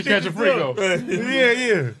type. That's how of she shit catch a to freak, do. though.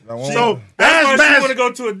 Yeah. She- So That's why she Asbaz, want to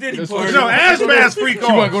go to a Diddy party. no, Asbaz freak She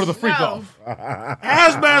want to off. go to the freak off.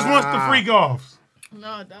 Asbaz wants the freak offs. No,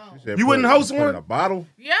 I don't. Said You put- wouldn't host put in one? a bottle?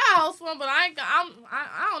 Yeah, I host one, but I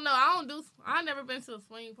don't know. I don't do. I never been to a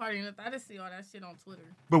swing party and I just see all that shit on Twitter.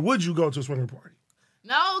 But would you go to a swinger party?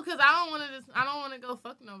 No, cause I don't want to go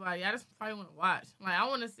fuck nobody. I just probably want to watch. Like I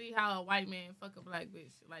want to see how a white man fuck a black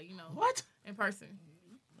bitch. Like what in person.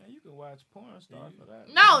 Man, you can watch porn stars for that.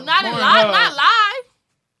 No, not in Pornhub. live. Not live.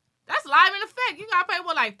 That's live in effect. You gotta pay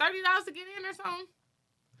what, like $30 to get in or something.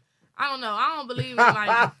 I don't know. I don't believe in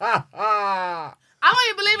like. I don't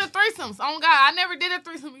even believe in threesomes. Oh God, I never did a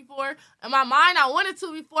threesome before. In my mind, I wanted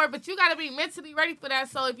to before, but you gotta be mentally ready for that.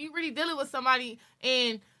 So if you really dealing with somebody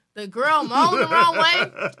and the girl moan the wrong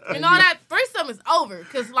way and all that, threesome is over.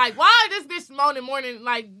 Cause like, why this bitch moaning more than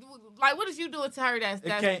like what is you doing to her?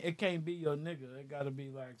 It can't be your nigga. It gotta be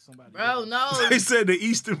like somebody. Bro, else. no. They said the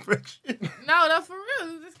yeast infection. No, that's for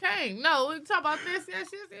real. You just came. No, we talk about this. Yeah,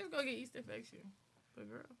 she's gonna get yeast infection. For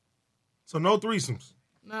girl. So no threesomes.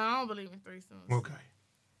 No, I don't believe in threesomes. Okay.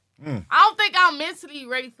 I don't think I'm mentally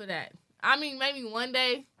ready for that. I mean, maybe one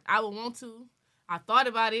day I would want to. I thought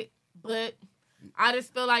about it, but I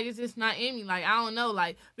just feel like it's just not in me. Like, I don't know.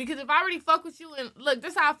 Like, because if I already fuck with you and look,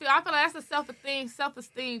 this is how I feel. I feel like that's a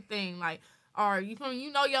self-esteem thing. Like, or you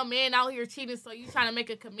know your man out here cheating, so you trying to make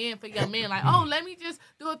a command for your man. Like, oh, let me just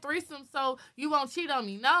do a threesome so you won't cheat on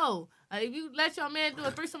me. No. If you let your man do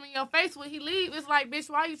a threesome in your face when he leave, it's like, bitch,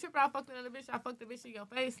 why you tripping? I fucked another bitch. I fucked the bitch in your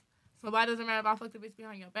face. So why doesn't matter if I fuck the bitch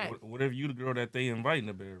behind your back? What if you the girl that they invite in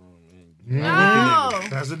the bedroom? No.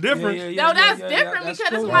 That's the difference. No, that's different because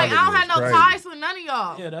it's like I don't have no ties with none of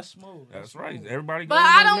y'all. Yeah, that's smooth. That's right. Everybody. But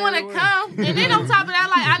I don't want to come. And then on top of that,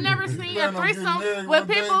 like I never seen a threesome with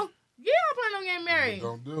people. Yeah, I plan on getting married.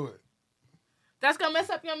 Don't do it. That's gonna mess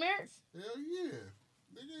up your marriage. Hell yeah.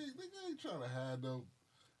 Nigga ain't trying to hide no.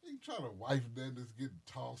 Ain't trying to wife that that's getting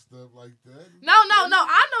tossed up like that. No.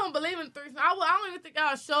 I don't believe in threesome. I don't even think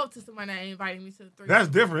I'll show up to somebody that ain't inviting me to the threesome. That's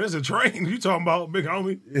different. It's a train. You talking about big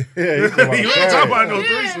homie? Yeah, you talking about no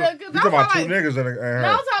threesome. You talking about two niggas in her. No,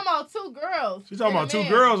 I'm talking about two girls. She talking about two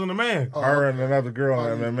girls and a man. Her and another girl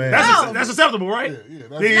and a man. That's acceptable, right? Yeah.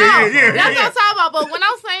 That's what I'm talking about. But when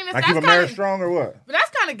I'm saying this, Like that's keep a kind marriage of. strong or what? But that's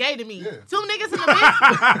kind of gay to me. Two niggas in a bitch.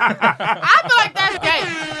 I feel like that's gay.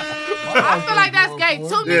 I feel like that's gay.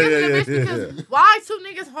 Two niggas in a bitch because why two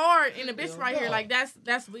niggas hard in a bitch right here? Like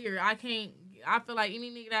that's weird. I can't. I feel like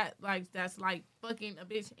any nigga that's like fucking a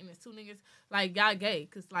bitch and it's two niggas like y'all gay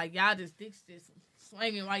because like y'all just dicks just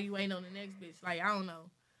swinging while you ain't on the next bitch. Like I don't know.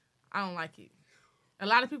 I don't like it. A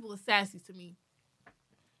lot of people are sassy to me.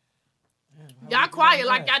 Y'all quiet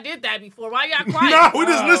like y'all did that before. Why y'all quiet? No, we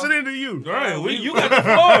just listening to you. All right, you got the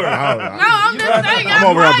floor. No, I'm just saying y'all I'm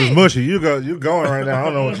over quiet. off this mushy. You going right now. I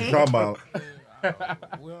don't know what you're talking about.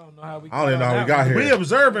 We don't know how we. I don't even know how we got here. We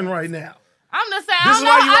observing right now. I'm just saying. This I is don't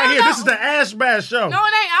why know, you I right don't here. know. This is the Ash Bash show. No, it ain't.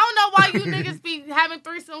 I don't know why you niggas be having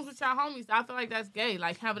threesomes with y'all homies. I feel like that's gay.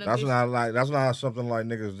 Like having a That's bitch. that's not something like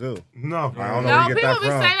niggas do. No. I don't know No, where you get people that be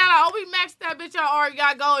from. saying that. Oh, we maxed that bitch out, or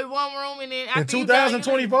y'all go in one room and then after In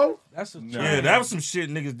 2024? That's a train. Yeah, that was some shit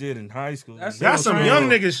niggas did in high school. That's some young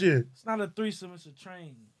nigga shit. It's not a threesome. It's a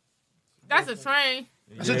train. That's a train.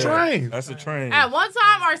 That's a train. That's a train. At one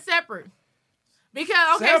time or separate?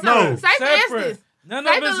 Because say Separate. for Separate. instance. None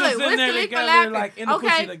of us is in there together, like in the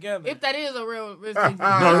pussy together. If that is a real risk. What the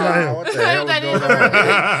hell is going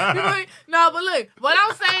on? No, but look, what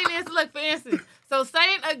I'm saying is, look, for instance, so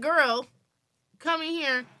say a girl come in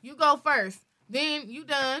here, you go first, then you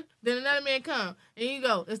done, then another man come, and you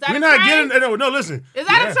go. Is that We're a not train? getting no. Listen, Is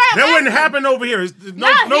that a train? that wouldn't happen over here.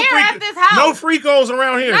 Not here at this house. No freakos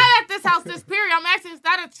around here. Not at this house, this period. I'm asking, is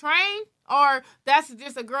that a train? Or that's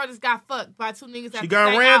just a girl just got fucked by two niggas at She the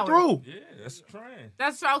got same ran hour. through. Yeah, that's a train.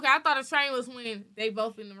 That's okay. I thought a train was when they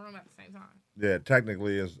both in the room at the same time. Yeah,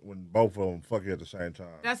 technically, it's when both of them fuck you at the same time.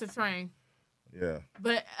 That's a train. Yeah.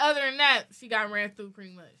 But other than that, she got ran through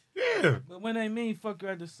pretty much. Yeah. But when they mean fuck you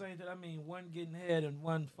at the same time, I mean one getting head and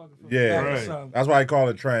one fucking from Yeah, the back or right. something. That's why I call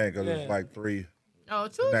it train, because Yeah. it's like three. Oh,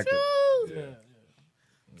 choo connected. choo.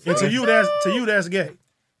 And to you, that's gay.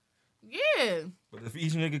 Yeah. But if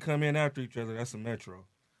each nigga come in after each other, that's a metro.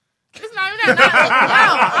 It's not even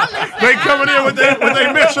that. No, I'm just They saying, coming in with their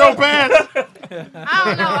metro pass. I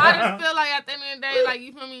don't know. I just feel like at the end of the day, like,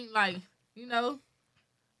 you feel me? Like, you know,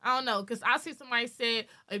 I don't know. Because I see somebody said,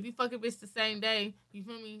 if you fuck a bitch the same day, you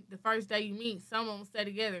feel me? The first day you meet, some of them stay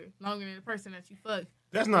together longer than the person that you fuck.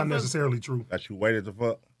 That's not necessarily true. That you waited to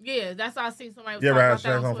fuck. Yeah, that's how I seen somebody was You ever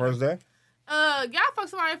talking had about that sex on Twitter. first day? Y'all fuck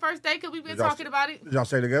somebody on first day because we've been Did y'all- talking about it. Did y'all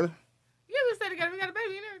stay together? Yeah, we stay together. We got a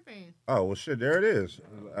baby and everything. Oh, well, shit, there it is.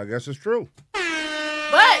 I guess it's true. But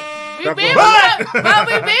we That's been what-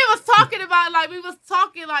 was talking about, like, we was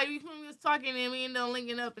talking and we ended up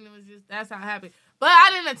linking up, and it was just, that's how it happened. But I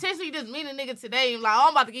didn't intentionally just meet a nigga today and like, oh,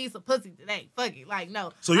 I'm about to give you some pussy today. Fuck it. Like,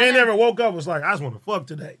 no. So you ain't never woke up and was like, I just want to fuck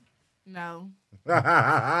today. No. That's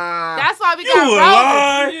That's why we You got a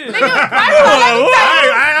lie. rolling. Nigga, first of all, let me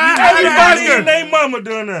tell you. Everybody and their mama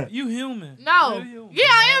doing that. You human. No. Yeah,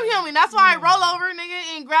 I am human. That's why I roll over,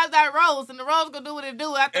 nigga, and grab that rose, and the rose gonna do what it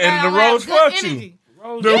do. After And that, the I'm gonna have rose good fucked you. energy. The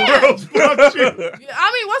rose fucked you. I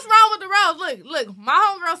mean, what's wrong with the rose? Look, my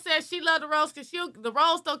homegirl said she loved the rose because the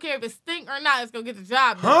rose don't care if it stink or not, it's gonna get the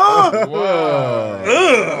job done. Huh?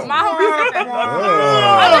 My homegirl said that.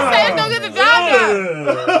 I'm just saying it's gonna get the job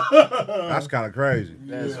done. That's kind of crazy.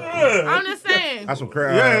 I'm just saying. That's some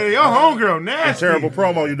crazy. Yeah, your homegirl nasty. That's terrible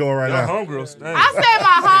promo you doing right Your now. homegirl stank. I said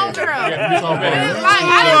my homegirl. Like, I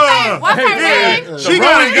didn't say, what's her name? She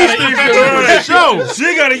got an Easter infection from the show.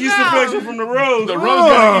 She got a yeast infection from the rose. The rose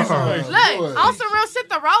got a yeast infection. Look, on some real shit,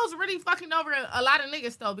 the rose really fucking over a lot of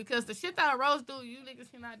niggas though, because the shit that a rose do, you niggas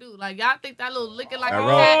cannot do. Like, y'all think that little licking like That a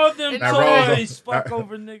rose- cat. All them and that the- rose- toys fuck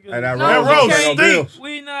over niggas. Hey, that No, rose rose ain't paying no stink. bills.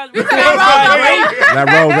 We not. That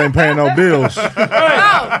rose ain't paying no bills.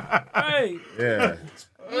 Hey. Yeah.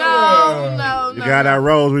 No. You got that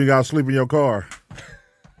rose when you got to sleep in your car.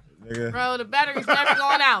 Nigga. Bro, the battery's never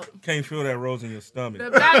going out. Can't feel that rose in your stomach.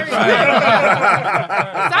 The battery's never going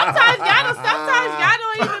out. Sometimes y'all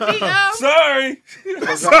don't even be Sorry.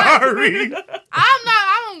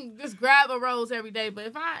 I don't just grab a rose every day, but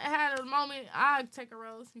if I had a moment, I'd take a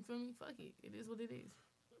rose. You feel me? Fuck it. It is what it is.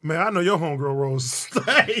 Man, I know your homegirl rose stink. I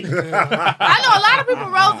know a lot of people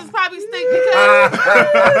roses probably stink because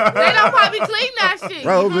they don't probably clean that shit.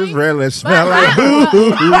 Roses really smell like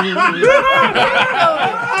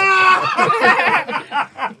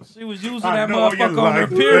She was using that motherfucker on her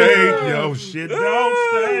period. Yo, shit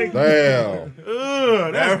don't stink. Damn.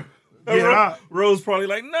 Ugh, that's... Yeah, Rose probably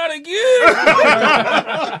like, not again.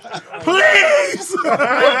 please.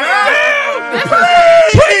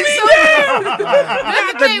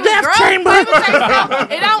 The death chamber.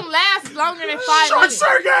 It don't last longer than 5 Short minutes.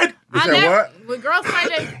 circuit. You said what? When girls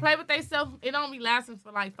play with themselves, it don't be lasting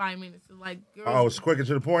for like 5 minutes. It's like girls, Oh, it's quick and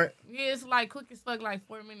to the point? yeah, it's like quick as fuck, like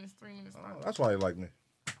 4 minutes, 3 minutes. That's why you like me.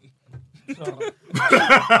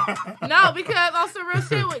 No, because on some real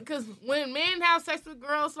shit, because when men have sex with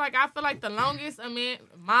girls, like I feel like the longest a man,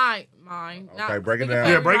 mine. Okay, break it down.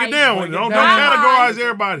 Yeah, break it down. Don't down. categorize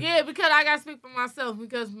everybody. Yeah, because I gotta speak for myself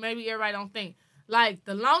because maybe everybody don't think. Like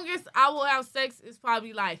the longest I will have sex is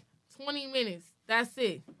probably like 20 minutes. That's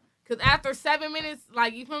it. Because after 7 minutes,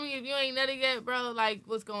 like, you feel me? If you ain't nutted yet, bro, like,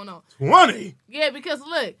 what's going on? 20? Yeah, because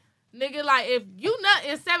look, nigga, like, if you nut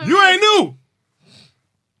in 7 You minutes. ain't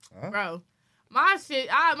new. Bro, my shit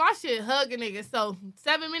hug a nigga. So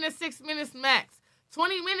 7 minutes, 6 minutes max.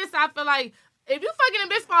 20 minutes, I feel like, if you fucking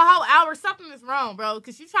a bitch for a whole hour, something is wrong, bro.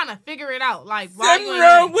 Because you trying to figure it out. Like, why Something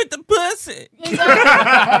wrong with the pussy.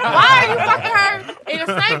 Why are you fucking her in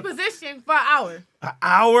the same position for an hour? An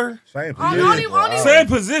hour? Same position. Same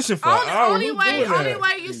position for an hour. Only Who's way doing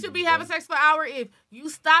that? you should be having sex for an hour if you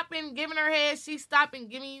stopping giving her head, she stopping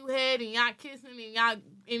giving you head, and y'all kissing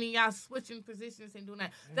and y'all switching positions and doing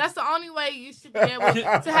that. That's the only way you should be able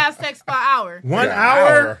to have sex for an hour. 1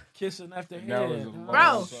 hour? Kissing after head.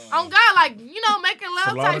 Bro, on God, like, you know, making It's a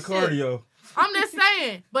love lot type of cardio. shit. I'm just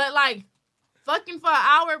saying, but like, fucking for an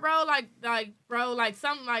hour, bro, like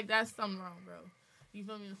something like that's something wrong, bro. You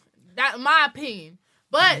feel me? That my opinion.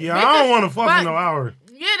 But Yeah, I don't want to fuck in no hour.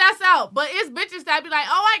 Yeah, that's out. But it's bitches that be like,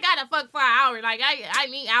 oh, I gotta fuck for an hour. Like I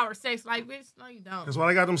need hour sex. Like, bitch, no, you don't. That's why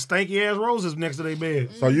they got them stanky ass roses next to their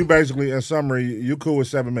bed. So you basically, in summary, you cool with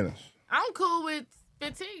 7 minutes? I'm cool with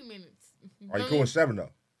 15 minutes. Are you cool with 7 though?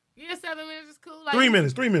 Yeah, 7 minutes is cool. Like 3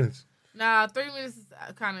 minutes. 3 minutes. Nah, 3 minutes is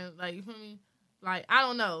kind of like, you feel me? Like, I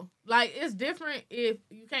don't know. Like, it's different if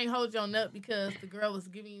you can't hold your nut because the girl was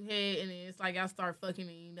giving you head and then it's like y'all start fucking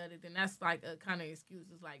and you nutted. Then that's like a kind of excuse.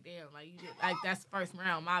 It's like, damn, like, you did, like that's first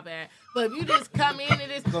round, my bad. But if you just come in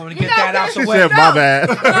and it's going to get that out the way. She said, my bad.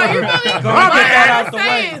 No, you feel me? My bad out the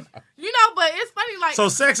way. You know, but it's funny, like. So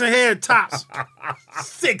sex and head tops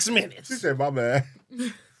 6 minutes. She said, my bad.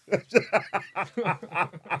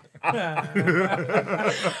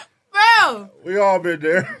 Bro. We all been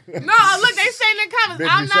there. No, look, they say in the comments, Bitch,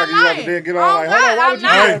 I'm you not sucking you up lying. and then get on like, hold on, why would you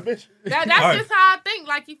do that, bitch? That's just how I think.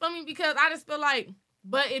 Like, you feel me? Because I just feel like,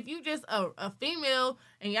 but if you just a female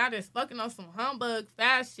and y'all just fucking on some humbug,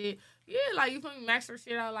 fast shit, yeah, like, you feel me? Max her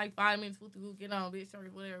shit out like 5 minutes, get on, bitch, or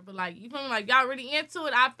whatever. But, like, you feel me? Like, y'all really into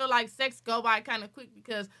it. I feel like sex go by kind of quick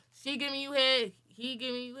because she giving you head, he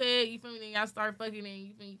giving you head, you feel me? Then y'all start fucking and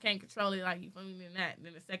you feel me? You can't control it, like, you feel me?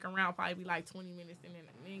 Then the second round probably be like 20 minutes and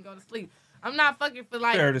then go to sleep. I'm not fucking for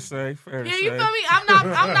like. Fair to say. Fair to say. Yeah, you feel me? I'm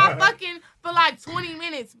not fucking for like 20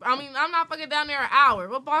 minutes. I mean, I'm not fucking down there an hour.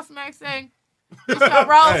 What Boss Mac say? Bitch, your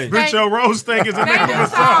rose Hey, bitch, your rose steak is a name of a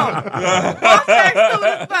song. Boss Mac stupid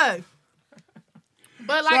as fuck.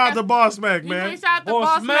 But like, shout out to Boss Mac, you man. shout out to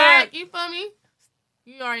Boss Mac. You feel me?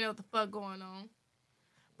 You already know what the fuck going on.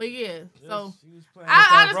 But yeah, so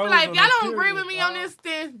I just feel like if y'all don't agree with me on this,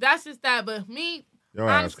 then that's just that. But me, Your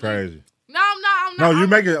ass crazy. No, I'm not. No,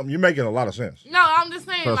 you making a lot of sense. No, I'm just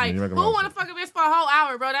saying, Trust me, like, you who make a lot of want to fuck a bitch for a whole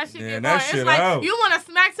hour, bro? That shit get that boring. shit It's like out. you want to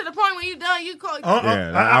smack to the point when you done, you call.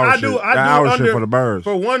 Yeah, that hour shit under, for the birds.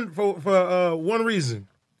 For one reason.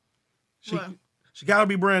 She gotta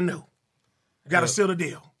be brand new. You gotta seal the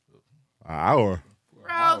deal. An hour.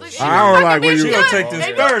 Bro, an hour like when you gonna take this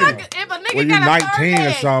 30. If a nigga when you got a 19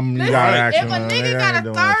 or something, you got action. If a nigga got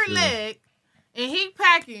a third leg and he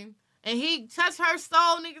packing and he touch her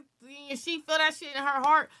soul, nigga, and she feel that shit in her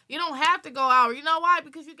heart, you don't have to go hour. You know why?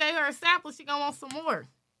 Because you gave her a sample, she gonna want some more.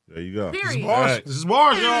 There you go. Period. This is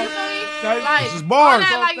bars, y'all. Like, This is bars. all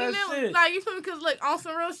that, like, Talk that shit. like, you feel me? Because, look, on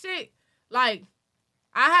some real shit, like,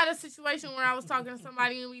 I had a situation where I was talking to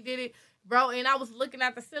somebody and we did it, bro, and I was looking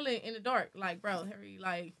at the ceiling in the dark. Like, bro, Harry,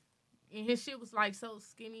 like, and his shit was, like, so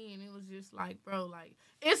skinny, and it was just, like, bro, like,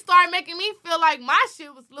 it started making me feel like my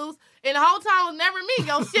shit was loose, and the whole time it was never me.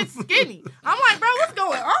 Yo, shit's skinny. I'm like, bro, what's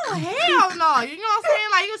going on? Hell no. You know what I'm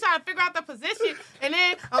saying? Like, he was trying to figure out the position, and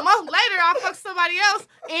then a month later, I fucked somebody else,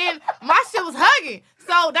 and my shit was hugging.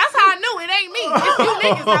 So that's how I knew it ain't me. It's you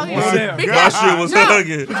niggas out here. My shit was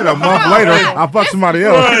hugging. A month later, I fucked somebody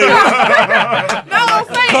else. No, I'm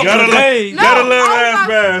saying. Gotta let ass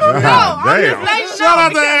bash. Shout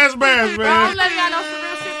out to ass bash, Bro, man. I'm letting y'all know some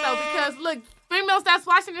real shit though, because look, females that's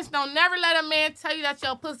watching this don't never let a man tell you that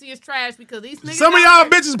your pussy is trash because these niggas. Some of y'all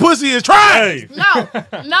bitches pussy is trash. No,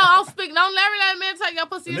 I'm speaking. Don't never let a man tell you your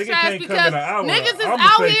pussy is trash can't come because in an hour. niggas is I'ma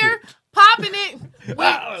out take here it. popping it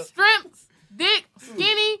with strips, dick,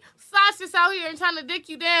 skinny. Sausages out here and trying to dick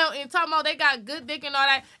you down and talking about they got good dick and all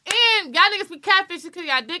that. And y'all niggas be catfishing because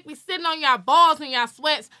y'all dick be sitting on y'all balls and y'all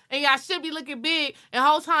sweats and y'all shit be looking big and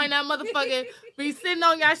whole time that motherfucker be sitting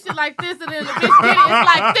on y'all shit like this and then the bitch get it, it's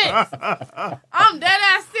like this. I'm dead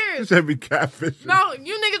ass You serious. said be catfish. No,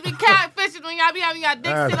 you niggas be catfishing when y'all be having y'all dick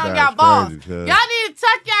That's sit on crazy, y'all balls. cuz. Y'all need to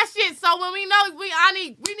tuck y'all shit so when we know we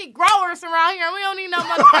need growers around here. We don't need no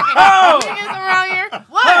motherfucking niggas around here.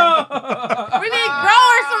 What? We need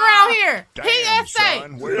growers around here. PSA. So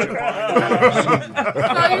you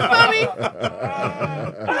feel me?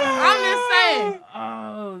 I'm just saying.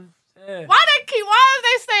 Why is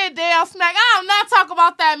they saying damn smack? I'm not talking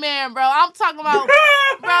about that man, bro. I'm talking about, bro.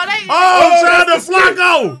 Shout out to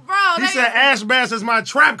Flacco. Bro, he said Ash Bass is my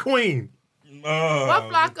trap queen. What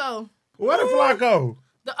Flacco? What a Flacco?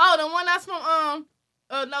 The one that's from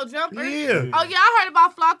No Jumper. Yeah. Oh yeah, I heard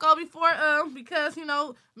about Flacco before because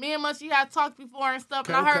me and Munchie had talked before and stuff.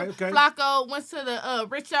 And I heard Flacco went to the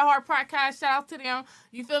Rich at Heart podcast. Shout out to them.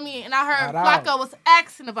 You feel me? And I heard Flacco was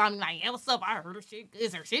asking about me like, yeah, what's up? I heard her shit.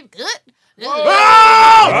 Is her shit good? Flacco,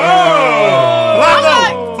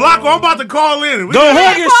 I'm about to call in. Go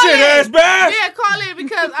hug his shit, Ash Bass. Yeah, call in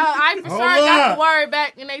because I for sure got the word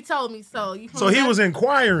back and they told me so. So he was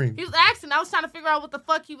inquiring. He was asking. I was trying to figure out what the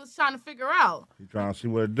fuck he was trying to figure out. He trying to see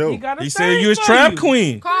what it do. He said you was trap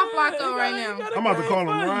queen. Call Flacco right now. I'm about to call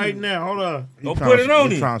him right now. Hold on. Don't put it on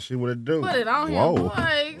him. He trying to see what it do. Put it on him,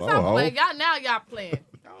 boy. Stop playing. Y'all playing.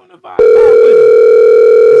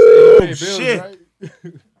 Oh shit.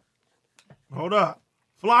 Hold up.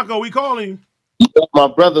 Flacco, we calling you. My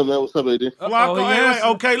brother, man. What's up, AD? Flacco, hey,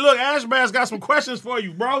 okay, look, Ash Bass got some questions for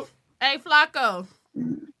you, bro. Hey, Flacco.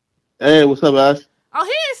 Hey, what's up, Ash? Oh, he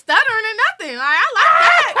ain't stuttering or nothing. Like, I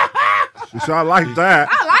like that. She said, I like that.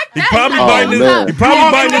 I like that. He probably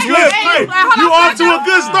biting his lip. Hey, you off to a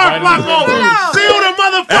good start, Flacco. Seal the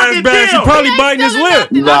motherfucking deal. He probably biting his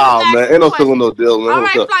lip. Nah, man. Ain't no still no deal, man. All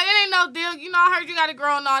right, What's up? Flacco, it ain't no deal. I heard you got a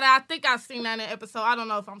girl and all that. I think I seen that in an episode. I don't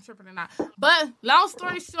know if I'm tripping or not. But long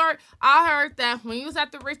story short, I heard that when you was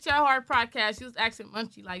at the Rich at Heart podcast, you was asking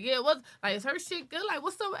Munchie, like, yeah, what's like, is her shit good? Like,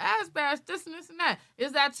 what's up with Ash Bash? This and this and that.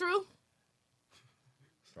 Is that true?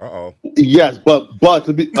 Uh-oh. Yes, but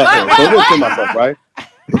to be so I'm gonna say myself, right?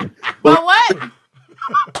 But what?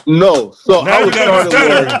 No, so now I was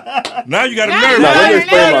starting. Now you got him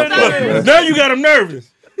nervous. Now you got him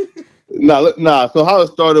nervous. Nah. So how it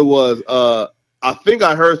started was, I think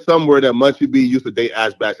I heard somewhere that Munchie B used to date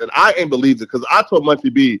Ash Bash, and I ain't believed it because I told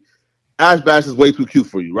Munchie B, Ash Bash is way too cute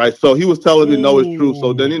for you, right? So he was telling me, no, it's true.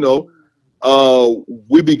 So then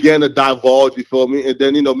we began to divulge. You feel me? And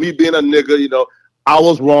then me being a nigga, I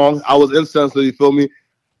was wrong. I was insensitive. You feel me?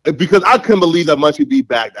 Because I couldn't believe that Munchie B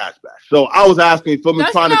bagged Ash Bash. So I was asking, you feel me,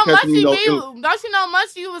 trying to catch him. Don't you know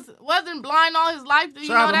Munchie wasn't blind all his life? Do you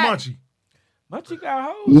know that? Munchie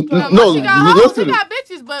got hoes. Munchie got hoes. He got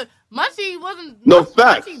bitches, but Munchie wasn't. No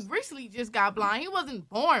facts. Munchie recently just got blind. He wasn't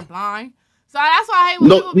born blind. So that's why I hate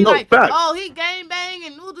when people be like, facts. "Oh, he gang bang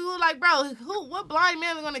and do." Like, bro, what blind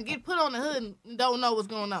man is gonna get put on the hood and don't know what's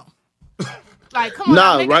going on? Like, come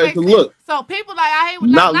on, right? So look. So people like I hate.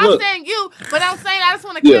 Not saying you, but I'm saying I just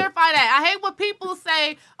want to clarify that. I hate when people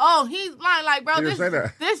say, "Oh, he's blind." Like, bro, this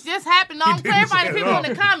just happened. No, I'm clarifying the people in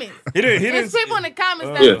the comments. He didn't. There's people in the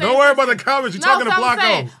comments. Don't worry about the comments. You're talking to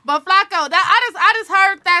Flacco. But Flacco, I just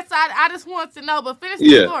heard that side. I just want to know. But finish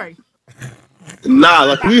the story. Nah,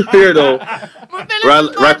 like to be fair though.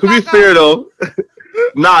 Right. To be fair though.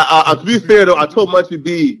 To be fair though, I told Munchie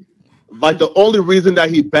B. Like, the only reason that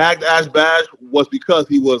he bagged Ash Bash was because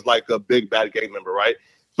he was, like, a big bad gang member, right?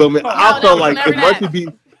 So, I felt like if Munchie B...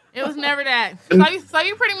 It was never that. So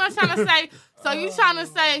you pretty much trying to say... So you trying to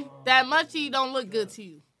say that Munchie don't look good to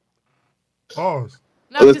you? Pause.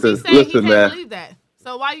 No, because he can't believe that.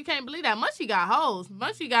 So why you can't believe that? Munchie got hoes.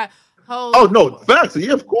 Munchie got hoes. Oh, no, facts.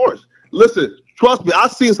 Yeah, of course. Listen, trust me,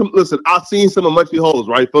 I've seen some of Munchie hoes,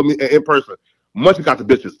 right, for me, in person. Munchie got the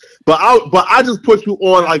bitches, but I just put you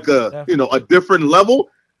on like a different level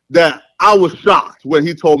that I was shocked when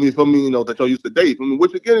he told me that y'all used to date.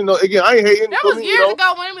 Which again I ain't hating. That was years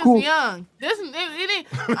ago when he was young.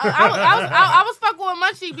 I was fucking with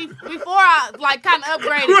Munchie before I like kind of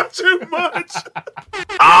upgraded. Too much.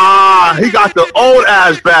 He got the old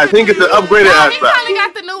Ash Bash. He didn't get the upgraded Ash Bash. He kind of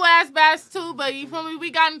got the new Ash Bash too, but you feel me?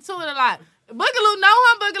 We got into it a lot. Boogaloo, know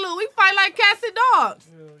him, Boogaloo. We fight like cats and dogs.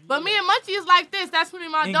 But me and Munchie is like this. That's really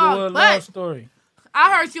my dog. But story.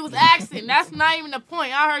 I heard you was asking. That's not even the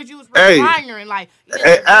point. I heard you was requiring. Like,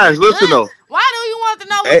 hey, Ash, listen though. Why do you want to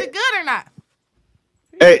know was it good or not?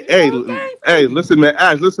 Hey, listen, man.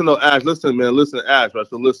 Ash, listen, Ash, right?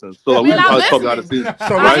 So listen. So we probably talking out of season. Ash,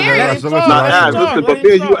 listen. But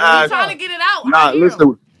me and you, Ash. I'm trying to get it out.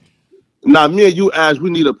 Listen. Me and you, Ash,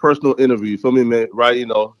 we need a personal interview. You feel me, man? Right? A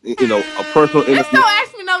personal interview. Just don't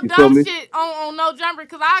ask me no dumb shit on No Jumper,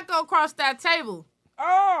 because I go across that table.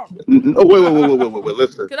 Oh. No, wait.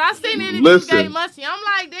 Listen. Because I seen it in you gave Munchie. I'm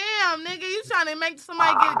like, damn, nigga, you trying to make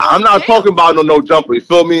somebody get I'm not talking about no Jumper. You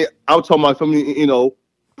feel me? I'm talking about,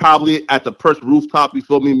 probably at the perch rooftop. You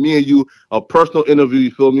feel me? Me and you, a personal interview.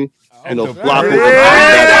 You feel me? Flacco.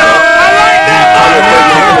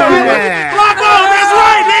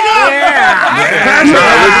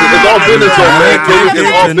 It's all business, man.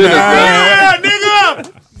 It's all business, man.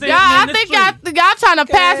 Yeah, I trying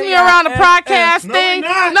to pass me around the podcast thing.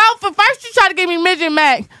 No, for first you tried to give me Midget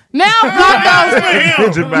Mac. Now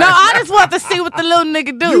Flacco. No, I just want to see what the little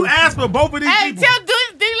nigga do. You asked for both of these people. Hey, tell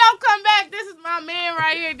D-Lo come back. This is my man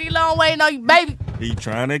right here. D-Lo waiting on you, baby. He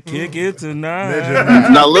trying to kick it tonight.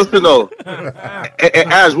 Now listen though,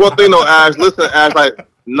 and Ash, one thing though, Ash, listen, Ash,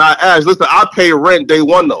 Ash, listen, I pay rent day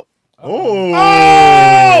one though.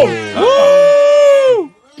 Oh!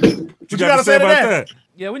 What you gotta say about that?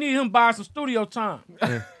 Yeah, we need him to buy some studio time.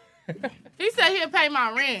 He said he'll pay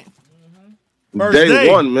my rent. Day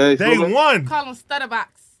one, man. Day one. Call him Stutterbox.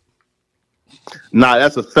 Nah,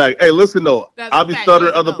 that's a fact. Hey, listen though, That's I'll a be fact.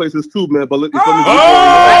 stuttering other places too, man. But look,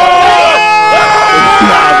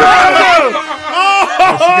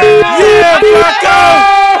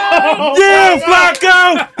 Yeah,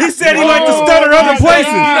 Flacco. He said he liked to stutter other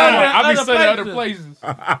places. I be stuttering other places.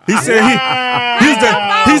 He said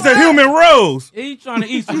he's the human rose. He trying to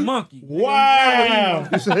eat some monkey. Wow.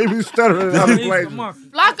 He said he be stuttering in other places.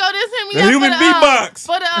 Flacco, this hit me The up human for the, beatbox.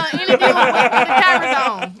 for the interview with the cameras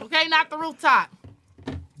on. Okay, not the rooftop.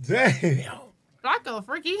 Damn. Flacco,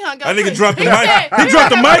 freaky, he hung up. That nigga quick. dropped the He mic. said- He dropped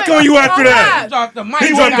the mic on you after that. He dropped the mic. He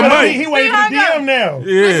dropped the mic. He waiting for the DM now.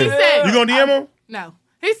 Yeah. He said, You gonna DM him? no.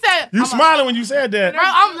 He said, You smiling when you said that. bro,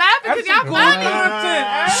 I'm laughing because y'all funny.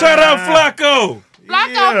 Shut up, Flacco.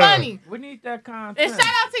 Flacco funny. We need that content. And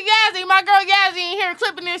shout out to Yazzie, my girl Yazzie in here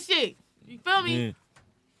clipping this shit. You feel me? Yeah.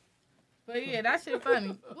 But yeah, that shit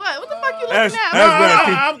funny. What the fuck you Ash- looking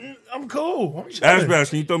Ash- at? I'm cool. I'm chilling. Ash Bash,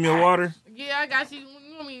 can you throw me a water? Yeah, I got you.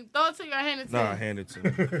 You want me to throw it to you or hand it to you? Nah, hand it to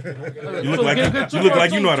me. You look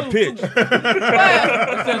like you know how to pitch.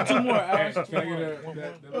 Two more. Ash.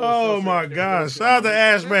 Oh my gosh. Shout out to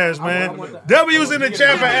Ash Bash, man. W's in the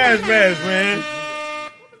chat for Ash Bash, man.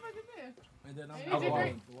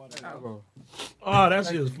 Oh, that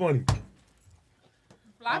shit was funny.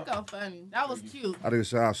 Flacco funny. That was cute. I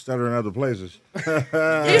think I stutter in other places. Hey,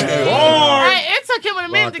 it took him a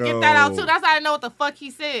minute to get that out too. That's how I know what the fuck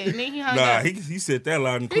he said. And then he hung Nah, up. he said that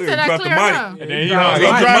loud and He clear. said He that dropped the clear, mic. huh? And then he dropped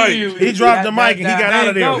the mic. He dropped the mic and he got out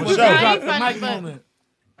of there for Nah, sure. he funny, but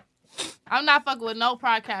I'm not fucking with no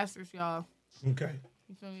podcasters, y'all. Okay.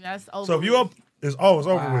 You feel me? That's over. So if you up, it's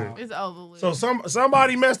over with. It's over with. So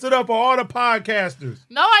somebody messed it up for all the podcasters.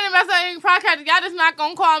 Nobody mess up any podcasters. Y'all just not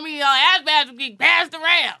gonna call me ass bad to get passed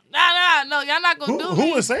around. Nah, no, y'all not gonna do Who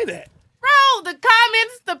me. would say that? Bro, the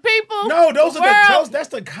comments, the people. No, those the are world. that's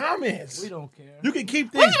the comments. We don't care. You can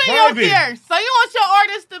keep What things you mean you private. don't care? So you want your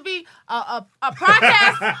artist to be a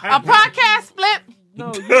podcast flip?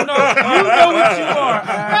 No, you know what you are.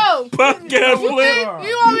 Bro, Podcast you flip. want me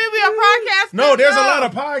to be a podcast flip? No, there's a lot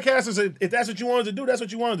of podcasters. If that's what you wanted to do, that's what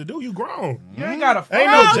you wanted to do. You grown. You ain't got to Ain't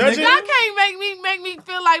Bro, no judging. y'all can't make me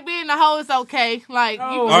feel like being a hoe is okay. Like,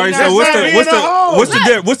 All right, so what's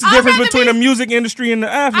the difference between the music industry and the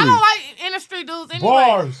athlete? I don't like industry dudes anyway.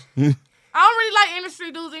 Bars. I don't really like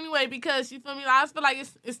industry dudes anyway because you feel me. I just feel like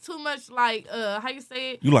it's too much like how you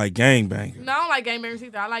say it. You like gangbangers. No, I don't like gangbangers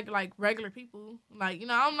either. I like regular people. Like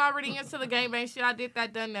I'm not really into the gangbang shit. I did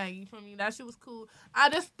that, done that. You feel me? That shit was cool.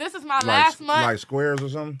 This is my last month. Like squares or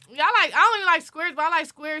something? Yeah, I don't really like squares, but I like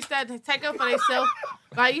squares that take up for themselves.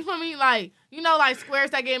 Like you feel me? Like like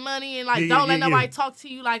squares that get money and don't let nobody talk to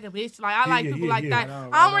you like a bitch. Like I like people like that.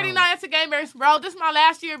 I'm really not into gangbangers, bro. This is my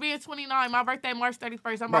last year being 29. My birthday March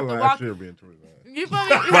 31st. I'm about to walk. Year being 29. You feel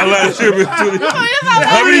me? My last year been 29.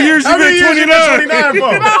 How many years you How many been years you 29? been 29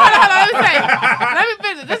 for? Bro, hold on, let me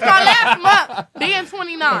finish. This is my last month being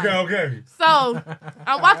 29. Okay. So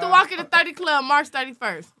I'm about to walk in the 30 Club March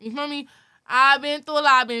 31st. You feel me? I've been through a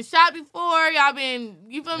lot. I've been shot before. Y'all been,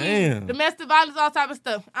 you feel me? Damn. Domestic violence, all type of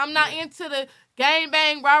stuff. I'm not into the gang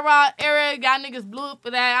bang, rah-rah era. Y'all niggas blew it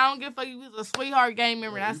for that. I don't give a fuck if you was a sweetheart gang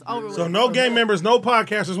member. That's over with. So no gang members, no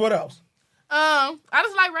podcasters. What else? I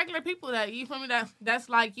just like regular people that, you feel me, that's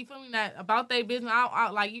like, you feel me, that about their business. I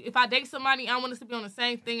like, if I date somebody, I want us to be on the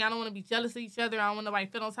same thing. I don't want to be jealous of each other. I don't want nobody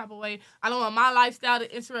to feel no type of way. I don't want my lifestyle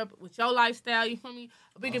to interrupt with your lifestyle. You feel me?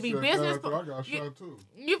 We could be business. I got shot too.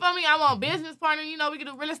 You feel me? I want a business partner. You know, we can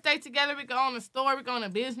do real estate together. We can own a store. We can own a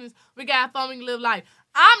business. We can have fun. We can live life.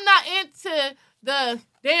 I'm not into the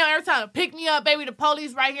damn every time pick me up, baby. The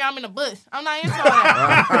police right here. I'm in the bush. I'm not into all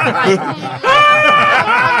that.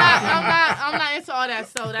 I'm not into all that.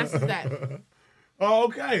 So that's that. Oh,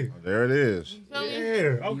 okay. There it is. Yeah.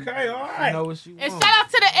 Okay. All right. Know what she And shout out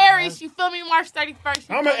to the Aries. You feel me? March 31st.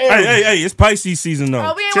 I'm an Aries. Hey, it's Pisces season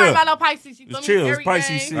though. Oh, we ain't Chill. worried about no Pisces. You feel It's me? chill. It's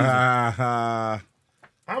Pisces season. I'm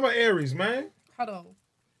an Aries, man. Hold on.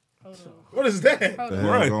 What is that? What the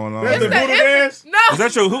hell going on? That's the voodoo dance? No. Is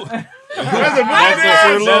that your who? That's the voodoo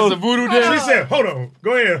dance? That's the voodoo dance. She said, hold on.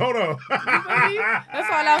 Go ahead. Hold on. That's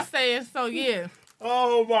all I was saying. So, yeah.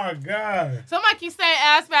 Oh my God. Somebody keep saying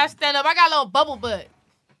ass bash stand up. I got a little bubble butt.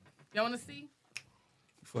 Y'all want to see?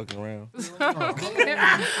 Fucking around. I'm playing.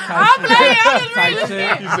 I'm just reading this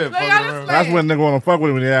shit. He said Like, I'm just That's playing. when nigga want to fuck with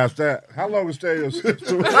him when they ask that. How long is stereo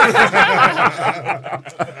system? It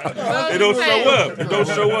don't show up. It don't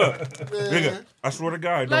show up. Nigga, I swear to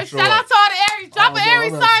God, it don't Like, show shout out up. to all the Aries. Drop an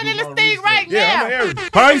Aries sign in this thing right now.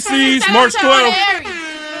 Pisces, Shout March out to all the 12th.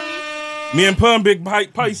 Aries. Me and Pun big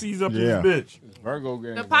Pisces up in Yeah. this bitch. Virgo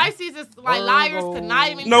gang. The Pisces is like liars,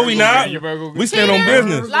 conniving. No, we not. Virgo We stand on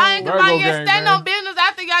business. Lying, Virgo because you gang, stand man. on business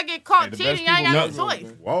after y'all get caught the cheating. best Y'all ain't got people- no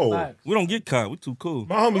choice. Whoa. We don't get caught. We too cool.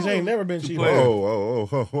 My homies ain't never been cheated. Whoa.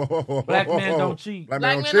 Black men don't cheat. Black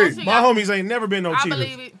Black man men don't don't cheat. cheat. My homies ain't never been no I cheaters.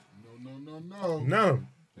 believe it. No.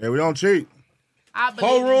 Yeah, we don't cheat. I believe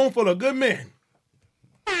Whole it. room full of good men.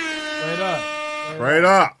 Straight up. Straight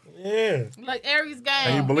up. Yeah. Like Aries gang.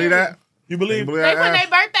 And you believe that? You believe? You believe They that? put Ash?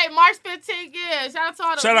 their birthday March 15th. Yeah. Shout out to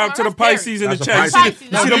all the Shout out to the that's Aries. Pisces in the That's a chat. Pisces. You Pisces. see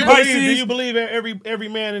Now, them Do Pisces? you believe that every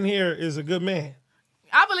man in here is a good man?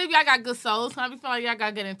 I believe y'all got good souls. I be feeling like y'all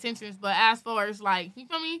got good intentions. But as far as like, you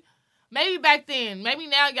feel me? Maybe back then. Maybe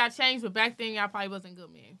now y'all changed, but back then y'all probably wasn't good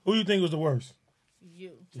men. Who you think was the worst?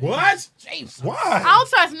 You. What? I Why? don't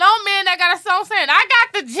trust no man that got a song saying, I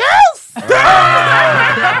got the juice.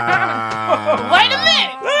 Wait a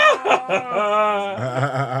minute.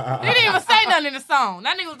 He didn't even say nothing in the song.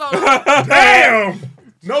 That nigga was on. Damn.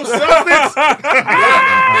 No substance.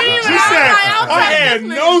 She said, I had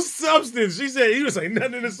no substance. She said, you didn't say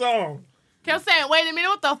nothing in the song. Kept saying, wait a minute,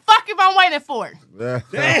 what the fuck am I waiting for? Damn.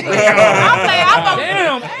 I'm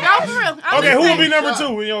Damn. No, for real. I'm Okay, just who would saying. be number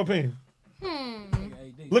 2 in your opinion?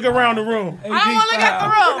 Look around the room. I don't want to look at the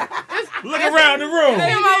room. Look around the room.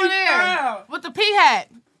 Him over there with the P hat.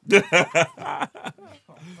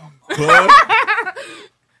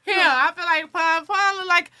 Yeah, I feel like Pun look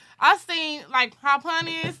like I seen like how Pun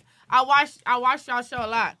is. I watched y'all show a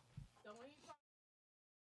lot.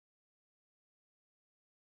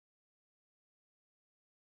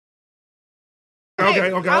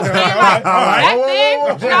 Okay. I'm saying, like, back then,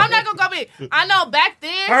 no, I'm not gonna go big. I know back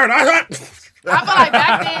then. I heard. I feel like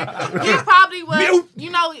back then he probably was,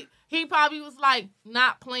 you know, he probably was like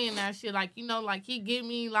not playing that shit. Like, you know, like he give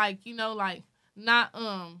me like, you know, like not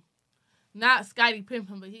Scotty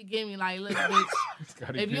Pimpin', but he give me like, look, bitch,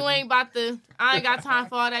 if you ain't about to, I ain't got time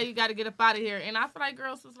for all that. You got to get up out of here. And I feel like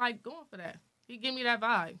girls was like going for that. He give me that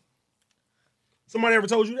vibe. Somebody ever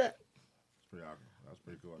told you that? That's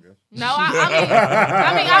pretty cool, I guess. No,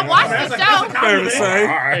 I mean, I watched the show. Fair to say. All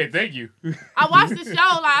right, thank you. I watched the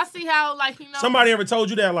show. Like, I see how, like, you know. Somebody ever told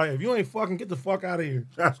you that? Like, if you ain't fucking, get the fuck out of here.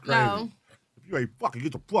 That's crazy. No. If you ain't fucking,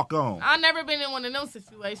 get the fuck on. I never been in one of those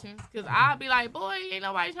situations because I'll be like, boy, ain't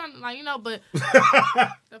nobody trying to, like, you know, but the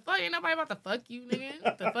fuck, ain't nobody about to fuck you,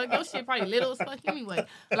 nigga. The fuck, your shit probably little as fuck anyway.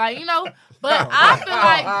 Like, you know, but I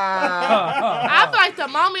feel like the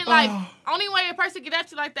moment, like, only way a person get at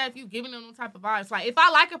you like that if you giving them no type of vibes. Like, if I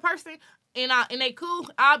like a person and they cool,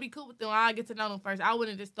 I'll be cool with them. I'll get to know them first. I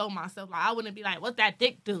wouldn't just throw myself. Like, I wouldn't be like, what's that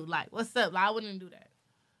dick do? Like, what's up? Like, I wouldn't do that.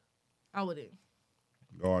 I wouldn't.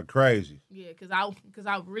 Going crazy. Yeah, because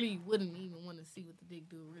I really wouldn't even want to see what the dick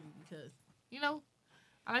do, really, because, you know,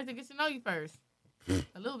 I like to get to know you first.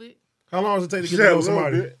 A little bit. How long does it take to get to know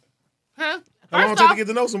somebody? Huh? How long does it take to get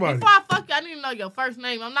to know somebody? Before I fuck you, I need to know your first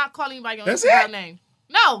name. I'm not calling you by your That's Instagram it? name.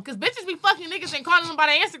 No, because bitches be fucking niggas and calling them by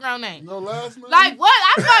their Instagram name. No last name? Like, what?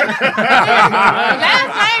 I fuck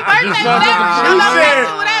last name, birthday,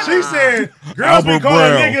 whatever. She said, girls be Albert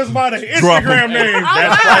calling Brown. niggas by their Drop Instagram 'em. name.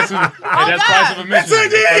 That's price of That's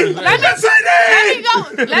admission. AD! That's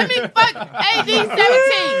AD! Let me fuck AD 17.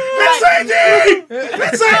 That's AD!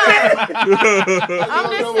 That's AD!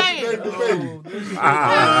 I'm just saying.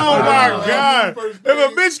 Oh my God. If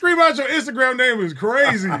a bitch scream out your Instagram name is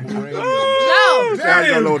crazy. No. That I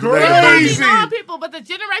don't know is what the name crazy. Be knowing people, but the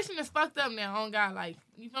generation is fucked up now. On God, like,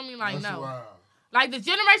 you feel me? Like, That's no. wild. Like, the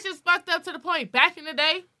generation is fucked up to the point. Back in the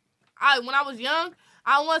day, when I was young,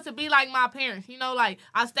 I wanted to be like my parents. You know, like,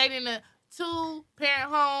 I stayed in a 2-parent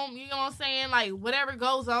home. You know what I'm saying? Like, whatever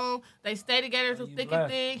goes on, they stay together through thick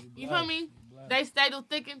and thin. You feel me? They stay through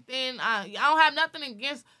thick and thin. I don't have nothing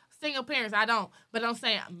against single parents. I don't. But I'm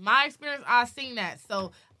saying, my experience, I've seen that.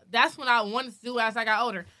 So that's what I wanted to do as I got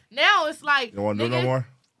older. Now it's like, You don't want to do no nigga, more?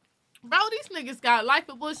 bro, these niggas got life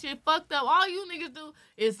of bullshit fucked up. All you niggas do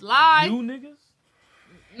is lie. You niggas?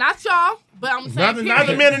 Not y'all, but I'm saying Not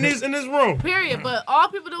the men in this room. Period. But all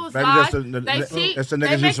people do is Maybe lie. that's They cheat. it's the they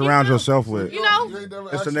niggas you make surround feel- yourself with. You know?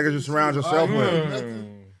 It's the niggas you surround yourself with.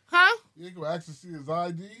 Huh? You ain't gonna actually see his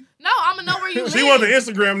ID? No, I'm gonna know where you live. She want the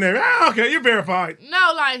Instagram name. Okay, you're verified.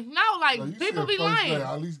 No, you said people be first lying. Name.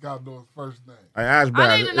 I at least gotta know his first name. Hey, Ashback,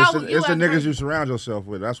 I need to know who you it's the as niggas first. you surround yourself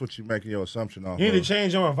with. That's what you making your assumption off. You need to of.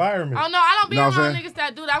 change your environment. Oh no, I don't be Know what I'm around saying? niggas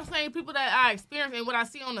that do that. I'm saying people that I experience and what I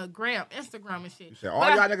see on the gram, Instagram and shit. You say all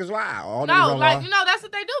y'all niggas lie. All niggas No, don't like lie. you know that's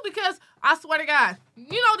what they do because I swear to God, you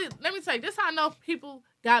know. Let me tell you, this how I know people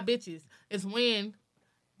got bitches. It's when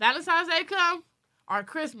Valentine's Day come or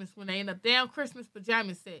Christmas when they in a damn Christmas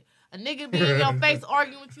pajamas set. A nigga be in your face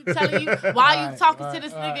arguing with you, telling you why you talking to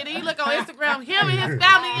this nigga. Then you look on Instagram, him and his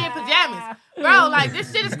family in pajamas. Bro, like this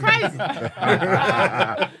shit is crazy.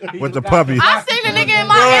 With the puppy. I seen the nigga in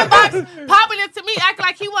my inbox popping into me, acting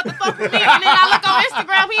like he want to fuck with me, and then I look on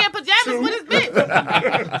Instagram, he in pajamas with his bitch.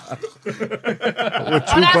 With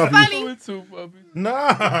two that's puppies. funny. With 2 puppies. Nah,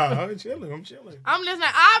 I'm chilling. I'm listening.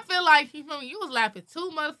 I feel like you was laughing too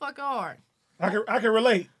motherfucking hard. I can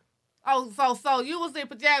relate. Oh, so you was in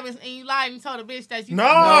pajamas and you lied and told a bitch that you. No,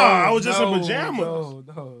 I was just in pajamas. Oh,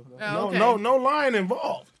 okay. No lying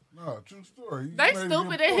involved. No, true story. They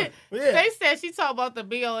stupid. They said she talking about the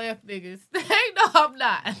BOF niggas. They know I'm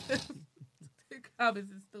not. The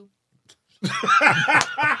comments is stupid.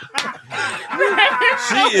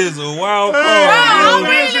 She is a wild I'm card.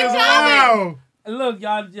 reading the comments. Look,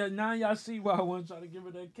 y'all, now y'all see why I want y'all to give her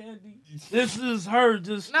that candy. This is her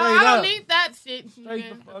just straight No, I don't up. need that shit. Straight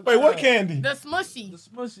the fuck Wait, what up. candy? The smushy. The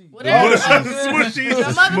smushy. Whatever. The The smushies.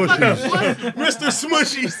 motherfucking smushy. Mr.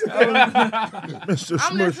 Smushies. Mr.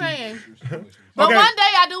 I'm just saying. But Okay. one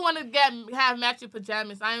day I do want to have matching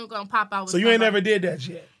pajamas. I ain't gonna pop out with So you ain't somebody. never did that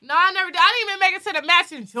yet? No, I never did. I didn't even make it to the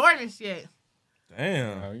matching Jordans yet.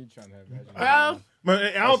 Damn. Oh, you trying to have magic. Bro. But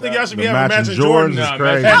I don't think y'all should be The having matching matching Jordans. Jordans is Nah,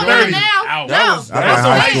 crazy. matching No, Jordans. now. Out. No. That was That's That's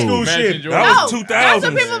some high high school. school Matching shit. Jordans. That No, was 2000s. that's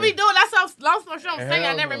what people be doing. That's how long story short I'm saying I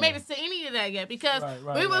Hell never no. made it to any of that yet because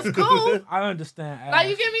Right, we was right. cool. I understand. Like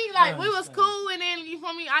you get me? Like I we was understand. cool and then you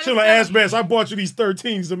feel me? I She's didn't like, feel- ass best. I bought you these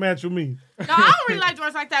 13s to match with me. No, I don't really like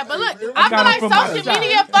Jordans like that. But look, I got feel them like from my social shop.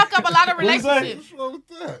 media fuck up a lot of What's that? relationships. What's wrong with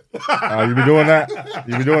that? You be doing that?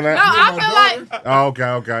 You be doing No, that? I feel like Oh, okay.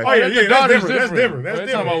 Oh, yeah, The that's daughter's different. That's different. That's We're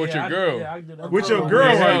talking about different. with your girl. Yeah, I can do that. With your girl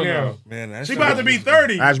Yeah, right hell now. no. Man, that She shit about to be was-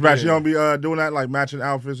 30. Ashback, you don't be doing that, like matching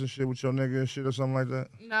outfits and shit with your nigga and shit or something like that?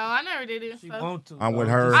 no, I never did it. She So. want to. I'm with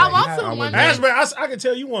though. her. I want to I'm one with day. her. Ashback, I can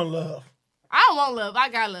tell you want love. I don't want love. I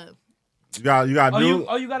got love. You got Oh, do?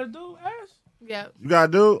 you gotta do, Ash? Yeah. You got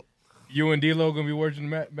do? You and D-Lo gonna be working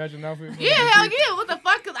matching outfits? Yeah, hell yeah. What the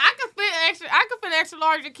fuck? Cause I could fit extra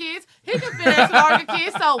larger kids. He could fit extra larger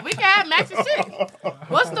kids, so we can have matching shit.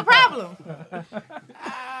 What's the problem?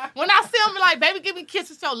 When I see him, be like, baby, give me a kiss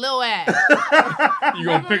with your little ass. You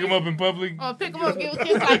gonna pick him up in public? I'm gonna pick him up, give him a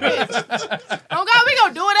kiss like this. Oh God, we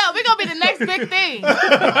gonna do it up. We gonna be the next big thing.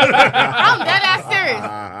 I'm dead ass serious.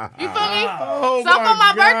 You feel me? Oh, So for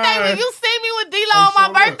my birthday, when you see me with D-Lo on my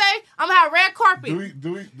birthday, I'm gonna have red carpet.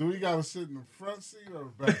 Do we gotta sit in the front seat or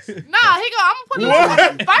the back seat? Nah, I'm gonna put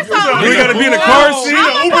him. First off, We gotta be in a car seat.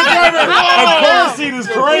 Uber driver. A car seat is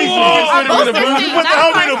crazy. A booster seat. Put the That's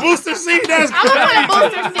homie in a like- booster seat. That's I'm gonna put a crazy.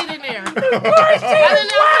 booster seat in there. Put a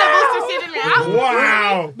booster seat in there.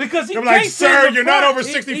 Wow. Because he I'm like, can't sit in sir, the you're not front. over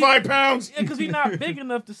 65 pounds. Yeah, because he's not big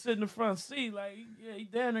enough to sit in the front seat. Like, yeah, he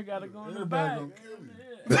damn near gotta go in the back.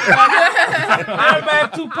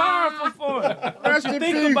 Airbag too powerful for him. If you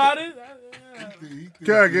think about it.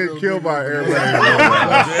 Can't get killed by everybody.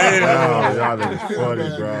 Y'all niggas funny,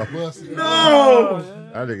 bro. No.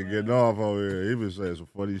 That nigga getting off over here. He been saying some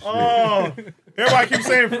funny shit. Oh, everybody keeps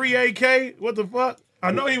saying free AK. What the fuck?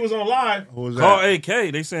 I know he was on live. Who was Call that?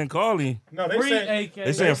 AK. They saying call him. No, they Free saying AK.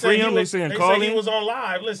 They saying free him. They saying call he him. was on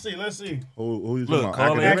live. Let's see. Who you talking Look, about?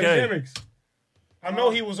 call AK. Academics? Academics. I know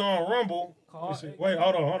he was on Rumble. Let's see. Wait,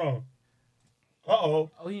 hold on. Uh-oh.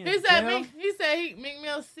 Oh, he in He said jail? Meek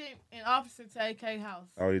Mill sent an officer to AK house.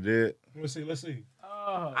 Oh, he did? Let's see.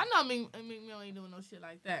 I know Meek Mill ain't doing no shit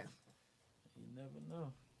like that. You never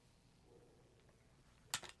know.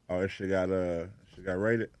 Oh, that shit got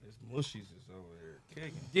raided? This mushies is over there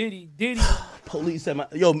kicking. Diddy. Police at my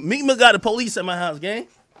Meek Mill got the police at my house, gang.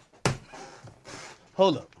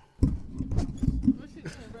 Hold up.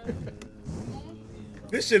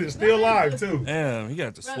 This shit is still live too. Damn, he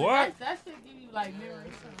got the Brother, SWAT. that shit give you like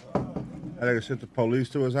memories. That nigga sent the police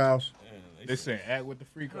to his house? They saying act with the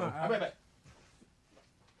freak on. Only thing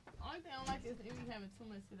I don't like is Emmy having too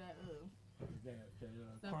much of that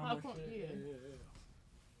that popcorn. Yeah.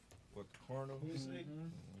 What corner?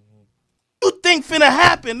 You think finna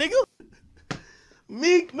happen, nigga?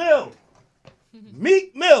 Meek Mill.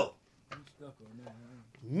 Meek Mill.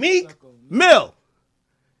 Meek Mill.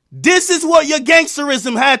 This is what your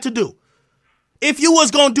gangsterism had to do. If you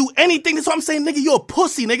was gonna do anything, that's what I'm saying, nigga, you a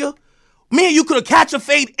pussy, nigga. Me and you could have catch a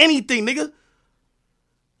fade anything, nigga.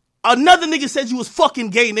 Another nigga said you was fucking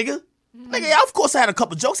gay, nigga. Nigga, yeah, of course I had a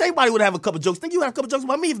couple jokes. Everybody would have a couple jokes. Think you had a couple jokes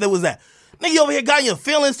about me if there was that. Nigga, you over here got in your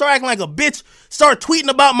feelings, start acting like a bitch, start tweeting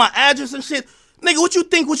about my address and shit. Nigga, what you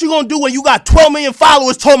think what you gonna do when you got 12 million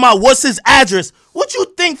followers talking about what's his address? What you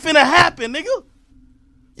think finna happen, nigga?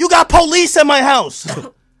 You got police at my house.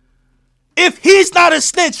 If he's not a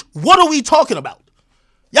snitch, what are we talking about?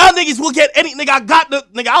 Y'all niggas will get any,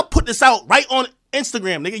 nigga, I'll put this out right on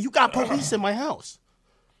Instagram, nigga. You got police in my house.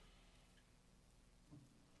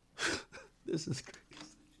 This is crazy.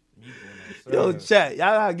 Yo, chat,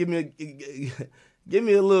 y'all gotta give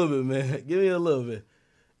me a little bit, man. Give me a little bit.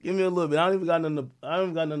 I don't even got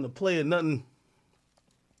nothing to play or nothing.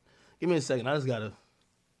 Give me a second. I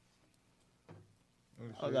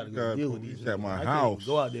gotta deal with these. At my I house. can't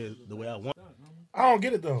go out there the way I want. I don't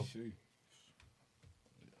get it though.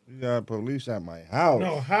 You got police at my house.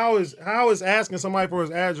 No, how is asking somebody for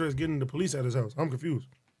his address getting the police at his house? I'm confused.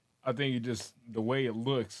 I think it just the way it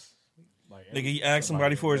looks. Like nigga, he asked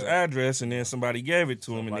somebody for his address, and then somebody gave it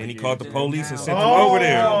to him, and then he called the police and sent him over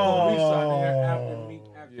there.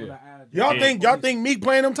 Y'all think Meek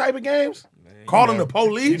playing them type of games? Calling the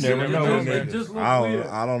police? You never know.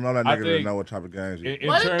 I don't know that nigga to know what type of games.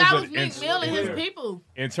 What if that was Meek Mill and his people?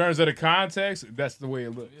 In terms of the context, that's the way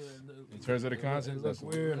it looks. In terms of the context, that's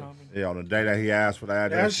weird. Yeah, on the day that he asked for the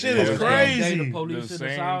address. That shit is crazy. The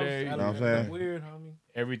same day. You know what I'm saying? Weird, homie.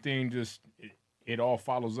 Everything just it all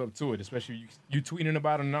follows up to it. Especially you tweeting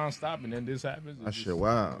about it nonstop, and then this happens. That shit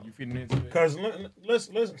wild. You feeding into it. Because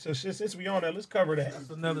listen. So since we on that, let's cover that. That's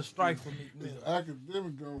another strike for Meek Mill. Is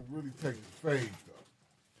Academic gonna really take the fade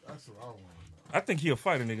though? That's what I want to know. I think he'll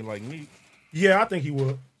fight a nigga like me. Yeah, I think he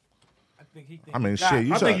would. I mean, shit.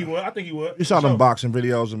 You I saw, think he would. You saw them boxing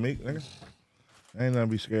videos of Meek, nigga. Ain't nothing to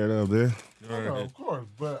be scared of there. No, of course,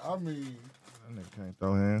 but I mean, That nigga can't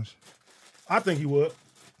throw hands. I think he would.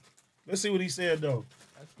 Let's see what he said though.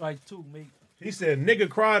 That's strike two, Meek. He said, nigga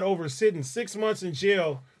cried over sitting 6 months in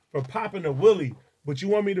jail for popping a willy. But you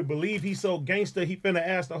want me to believe he's so gangster he finna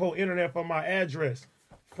ask the whole internet for my address.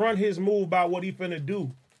 Front his move about what he finna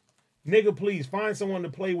do. Nigga, please find someone to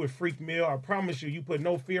play with, Freak Mill. I promise you put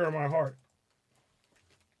no fear in my heart.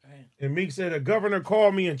 Damn. And Meek said, the governor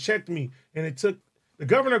called me and checked me. The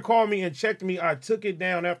governor called me and checked me. I took it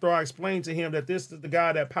down after I explained to him that this is the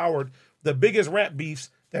guy that powered the biggest rap beefs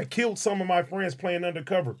that killed some of my friends playing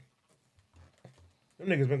undercover. Them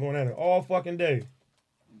niggas been going at it all fucking day.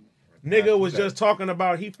 Nigga was just talking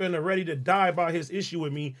about he finna ready to die about his issue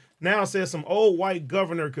with me. Now says some old white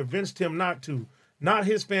governor convinced him not to. Not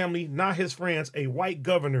his family, not his friends, a white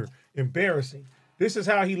governor. Embarrassing. This is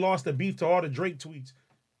how he lost the beef to all the Drake tweets.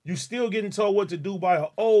 You still getting told what to do by an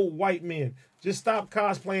old white man. Just stop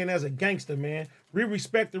cosplaying as a gangster, man. We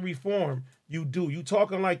respect the reform you do. You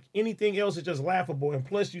talking like anything else is just laughable. And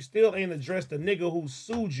plus, you still ain't addressed the nigga who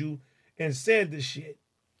sued you and said this shit.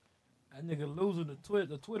 That nigga losing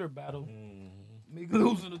the Twitter battle. Nigga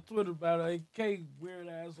losing the Twitter battle. AK weird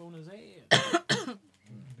ass on his head.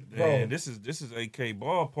 Man, this is AK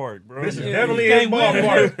ballpark, bro. This is definitely his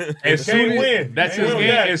ballpark. As soon win. That's his game.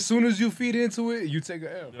 As soon as you feed into it, you take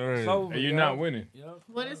a L. Right. So, And you're not winning.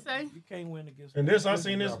 What it say? You can't win against. And this, I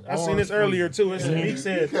seen this earlier too. He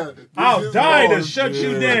said, "I'll die to shut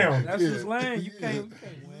you down." That's his lane. You can't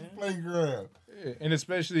win. Playground. Yeah. And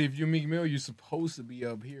especially if you're Meek Mill, you're supposed to be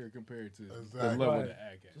up here compared to the level of the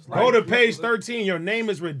act. Go to page 13. Your name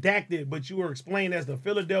is redacted, but you were explained as the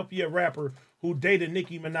Philadelphia rapper who dated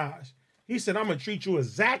Nicki Minaj. He said, I'm going to treat you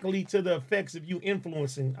exactly to the effects of you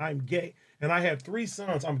influencing. I'm gay. And I have 3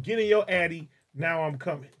 sons. I'm getting your addy. Now I'm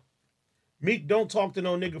coming. Meek don't talk to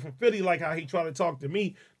no nigga from Philly like how he try to talk to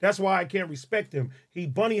me. That's why I can't respect him. He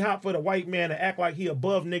bunny hop for the white man to act like he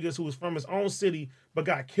above niggas who is from his own city but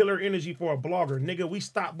got killer energy for a blogger. Nigga, we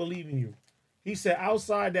stop believing you. He said,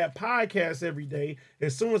 outside that podcast every day,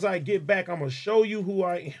 as soon as I get back, I'm going to show you who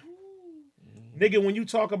I am. Nigga, when you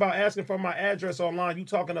talk about asking for my address online, you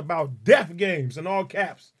talking about death games in all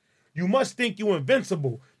caps. You must think you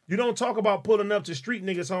invincible. You don't talk about pulling up to street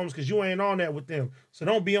niggas' homes because you ain't on that with them. So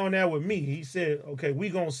don't be on that with me. He said, okay, we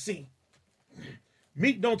gonna see.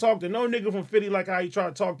 Meek don't talk to no nigga from Philly like how he try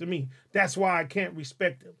to talk to me. That's why I can't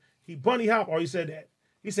respect him. He bunny hop, or he said that.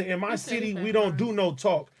 He said, in my city, we don't do no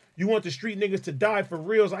talk. You want the street niggas to die for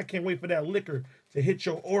reals? I can't wait for that liquor to hit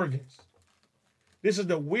your organs. This is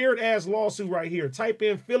the weird-ass lawsuit right here. Type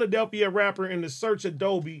in Philadelphia rapper in the search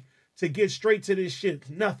Adobe to get straight to this shit.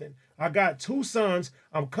 Nothing. I got 2 sons.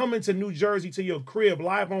 I'm coming to New Jersey to your crib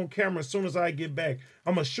live on camera as soon as I get back.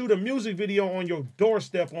 I'm going to shoot a music video on your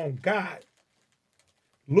doorstep on God.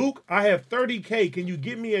 Luke, I have 30K. Can you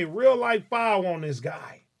give me a real life file on this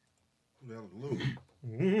guy? That was Luke.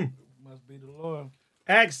 Must be the Lord.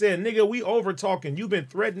 Axe said, nigga, we over talking. You've been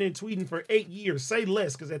threatening, tweeting for 8 years. Say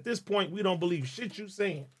less, because at this point, we don't believe shit you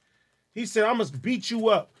saying. He said, I must beat you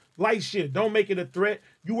up. Light shit. Don't make it a threat.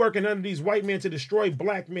 You working under these white men to destroy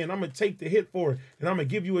black men. I'm going to take the hit for it, and I'm going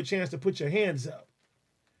to give you a chance to put your hands up.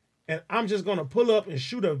 And I'm just going to pull up and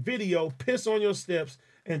shoot a video, piss on your steps,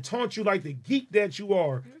 and taunt you like the geek that you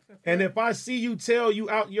are. And if I see you, tell you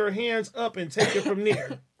out your hands up and take it from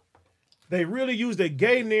there. They really use the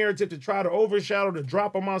gay narrative to try to overshadow the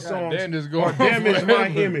drop of my songs or damage my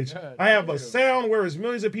image. I have a sound where there's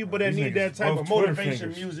millions of people that need that type of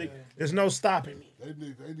motivation music. There's no stopping me. They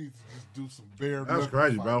need to just do some bare. That's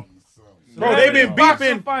crazy, bro. Bro, they've been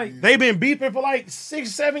beefing. They've been beefing for like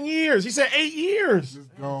 6-7 years. He said 8 years.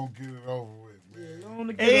 Just go and get it over with,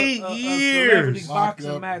 man. 8 years.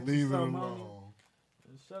 Boxing match or leave it something. alone.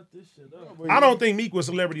 Shut this shit up. I don't think Meek was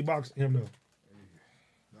celebrity boxing him though.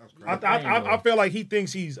 I feel like he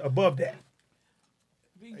thinks he's above that.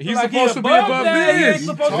 He's supposed to be above this.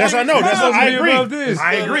 That's I know. That's I agree. I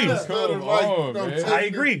agree. I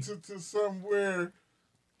agree. To somewhere,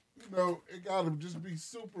 it got to just be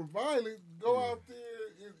super violent. Go out there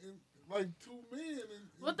and like 2 men.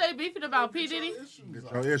 What they beefing about, P. Diddy?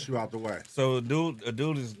 Get your issue out the way. So a dude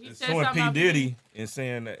is suing P. Diddy and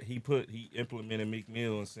saying that he implemented Meek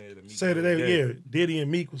Mill and said that Meek Said that Diddy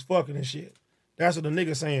and Meek was fucking and shit. That's what the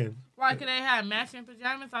nigga saying. Why could they have matching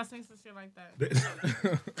pajamas? I seen some shit like that.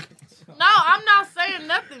 No, I'm not saying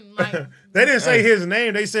nothing. Like they didn't say his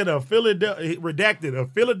name. They said a Philadelphia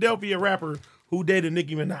rapper who dated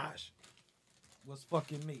Nicki Minaj. Was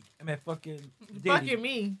fucking Meek. I mean, fucking Diddy. Fucking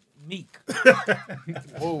me. Meek.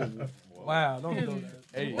 Whoa. Wow, don't do that.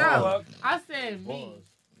 Hey, no, I said me.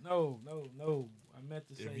 No. I meant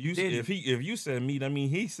to say if you said me, that mean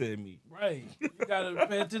he said me. Right. You gotta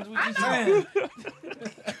pay attention to what you're saying.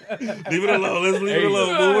 Leave it alone. Let's leave it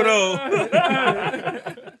alone. Move it on.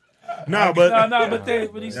 No, but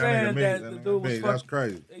he's saying that the dude was fucking. That's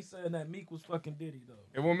crazy. They saying that Meek was fucking Diddy though.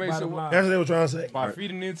 It won't make sense. That's what they were trying to say. By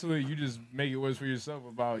feeding into it, you just make it worse for yourself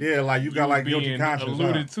about like you got like guilty conscience.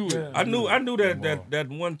 Alluded to it. I knew that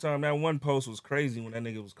one time that one post was crazy when that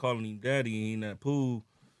nigga was calling him daddy in that pool.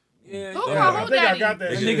 Yeah, I think I got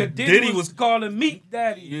that. The nigga Diddy was calling Meek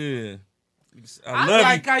daddy. Yeah. I love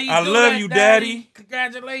you. I love you, daddy.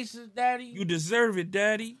 Congratulations, daddy. You deserve it,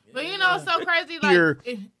 daddy. But you know, it's so crazy. Like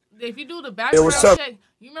if you do the background check,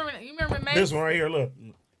 you remember Mace? This one right here, look.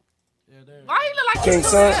 Why he look like King he was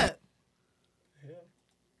Son? up?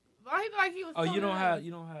 Why he look like he was? Oh, you don't have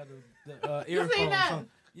the earphones.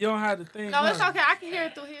 You don't have the thing. No, it's okay. I can hear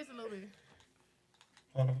it through his a little bit.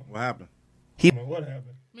 What happened? What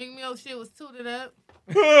happened? Meek Mill shit was tooted up.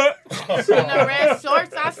 In the red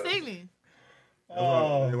shorts, I seen it.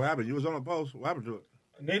 What happened? You was on the post. What happened to it?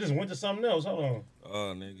 They just went to something else. Hold on.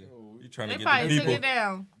 Oh, nigga. You trying to They get the probably took people. it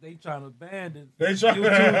down. They trying to ban it. They trying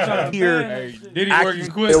to Here. ban it. Diddy working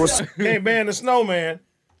quick. Can't ban the snowman.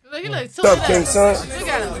 Look, he look tooted What's up, up. King Son? Look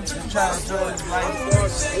at him.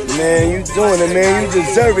 Man, you doing it, man. You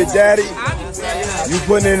deserve it, daddy. You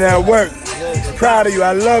putting in that work. Proud of you.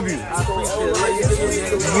 I love you.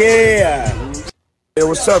 Yeah. Hey,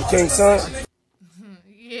 what's up, King Son?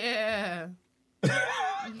 Yeah.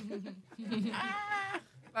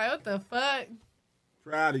 Like, what the fuck?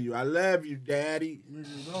 Proud of you. I love you, daddy.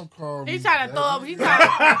 Nigga, don't call me. He trying to throw up. He trying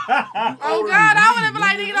oh, God. I would have been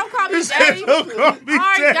like, nigga, don't call me daddy. Don't call me I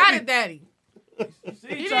already got daddy. it, daddy.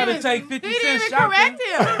 He trying to take 50 He didn't cents even correct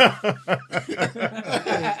him.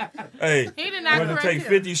 Hey, He did not to correct take him.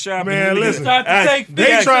 50 shopping. Man, listen. They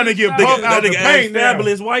They trying to get both out the paint now.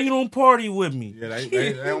 Fabulous. Why you don't party with me? Yeah,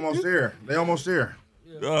 they almost there. They almost there.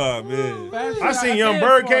 Oh, man. I seen Young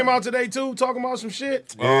Bird came out today, too, talking about some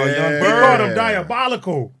shit. Oh, Young He Bird. called him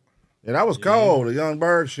diabolical. Yeah, that was cold. The Young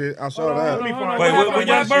Bird shit. I saw that. Wait, What what happened with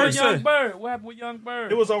Young Bird Young say? Bird? What happened with Young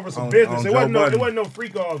Bird? It was over some On- business. on It Joe wasn't Budden. no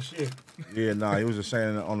freak off shit. Yeah, nah, he was just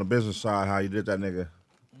saying on the business side how you did that nigga.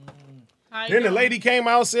 Then the lady came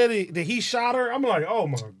out said that he shot her. I'm like, oh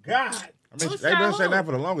my God. I mean, they been saying that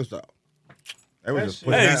for the longest though. They was That just shit-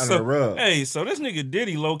 putting Hey, that under the rug. so this nigga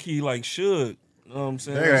Diddy low key like should. You know what I'm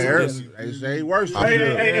saying? They say he worse. Hey,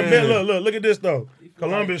 Ben, look at this though.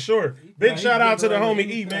 Columbus Short. Big shout out to the homie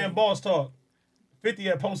E, man. Boss Talk. 50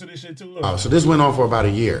 had posted this shit too. Look. So this went on for about a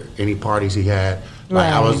year. Any parties he had,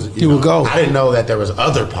 like Right. I was, You would go. I didn't know that there was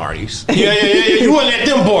other parties. Yeah. You wasn't at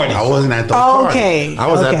them parties. I wasn't at those Okay, parties. I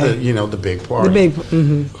was at okay. the big party. The big.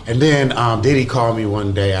 Mm-hmm. And then Diddy called me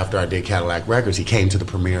one day after I did Cadillac Records. He came to the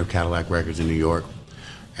premiere of Cadillac Records in New York.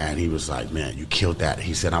 And he was like, man, you killed that.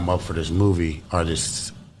 He said, I'm up for this movie or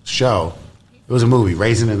this show. It was a movie,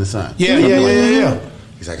 Raisin in the Sun. Yeah.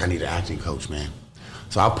 He's like, I need an acting coach, man.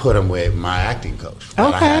 So I put him with my acting coach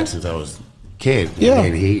that I had since I was a kid. Yeah.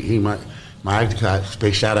 And he my acting coach,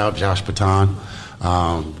 big shout out, Josh Patan,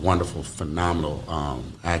 wonderful, phenomenal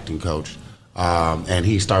acting coach. And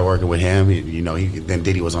he started working with him. Then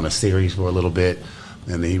Diddy was on a series for a little bit,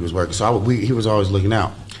 and then he was working. So he was always looking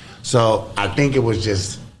out. So I think it was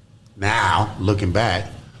just now looking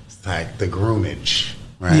back, it's like the groomage,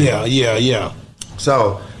 right? Yeah.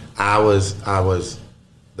 So I was.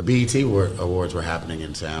 The BET Awards were happening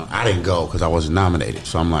in town. I didn't go because I wasn't nominated.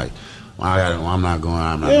 So I'm like, I'm not going.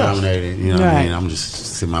 I'm not nominated. You know what I mean? I'm just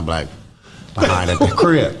sitting my black behind at the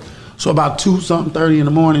crib. So about 2:30 in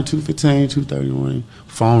the morning, 2:15, 2:30 in the morning,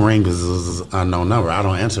 phone rings, is unknown number. I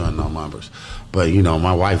don't answer unknown numbers. But,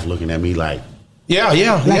 my wife looking at me like,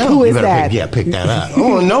 Yeah. Who is that? Pick that up. I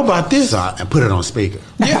want to know about this. So and put it on speaker.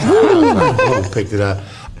 Yeah. I picked it up.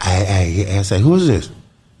 I say, who is this?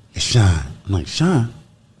 It's Sean. I'm like, Sean?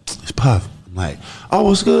 It's Puff. I'm like, oh,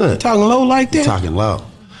 what's good? Talking low like that? Talking low.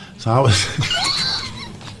 So I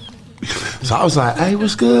was like, hey,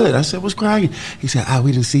 what's good? I said, what's cracking? He said,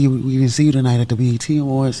 we didn't see you tonight at the BET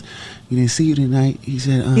Awards. We didn't see you tonight. He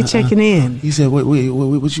said, He checking in. He said, what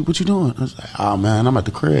you doing? I was like, oh man, I'm at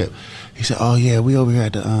the crib. He said, oh yeah, we over here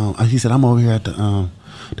at the he said, I'm over here at the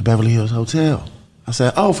Beverly Hills Hotel. I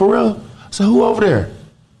said, oh, for real? So who over there?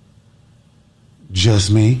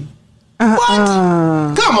 Just me.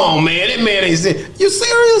 What? Come on, man. That man ain't saying. You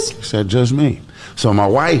serious? He said, just me. So my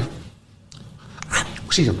wife,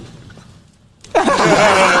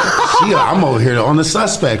 I'm over here on the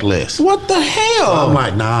suspect list. What the hell? So I'm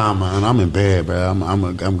like, nah, man, I'm in bed, bro.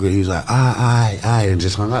 I'm good. He's like, and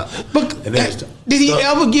just hung up. But did he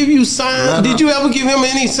ever give you sign? Did you ever give him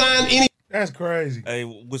any sign? That's crazy. Hey,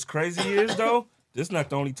 what's crazy is though, this is not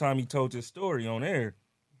the only time he told this story on air.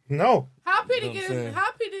 No. How did he get his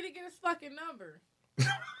fucking number?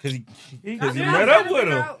 Because he met up with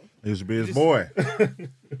him. He used to be his boy.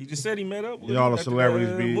 He just said he met up with him. All the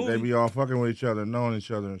celebrities they be all fucking with each other, knowing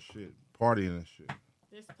each other and shit, partying and shit.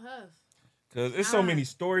 It's Puff. Because there's so many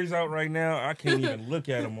stories out right now, I can't even look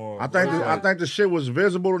at them all. I think the shit was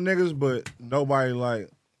visible to niggas, but nobody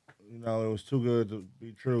it was too good to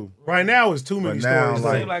be true. Right now, it's too many stories.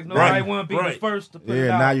 Like nobody want to be the first to put it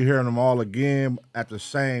out. Now you're hearing them all again at the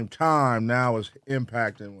same time. Now it's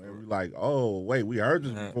impacting. And we're like, oh, wait, we heard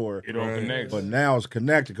this before. It all connects. But now it's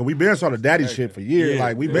connected. Because we've been saw the daddy shit for years. Yeah.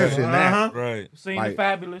 Like, we've been seeing that. Right. Seen the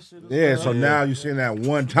fabulous shit. Yeah, so now you're seeing that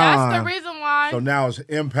one time. That's the reason why. So now it's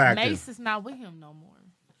impacting. Mace is not with him no more.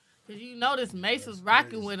 Because you notice Mace was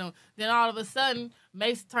rocking with him. Then all of a sudden,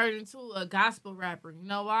 Mace turned into a gospel rapper. You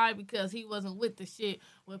know why? Because he wasn't with the shit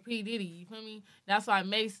with P. Diddy. You feel me? That's why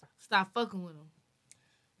Mace stopped fucking with him.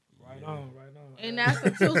 Right on. And that's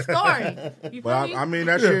a true story. You feel me? I mean,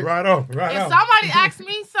 that shit. Right on. If somebody asks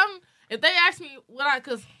me something, if they ask me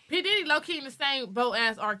because P. Diddy low-key in the same boat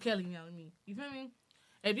as R. Kelly, you know what I mean? You feel me?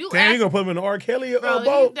 If you Damn, you gonna put him in the R. Kelly bro,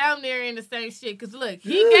 boat? He's down there in the same shit. Because look,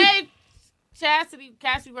 he gave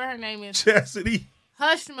Cassie, what her name is? Chastity.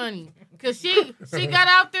 Hush money. Because she got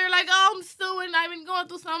out there like, oh, I'm suing. I've been going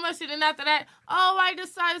through so much shit. And after that, I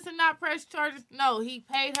decided to not press charges. No, he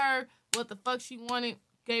paid her what the fuck she wanted,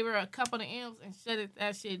 gave her a couple of M's, and shut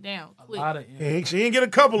that shit down quick. A lot of M's. She didn't get a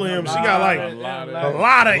couple of M's. She got like a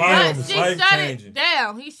lot of M's. She shut it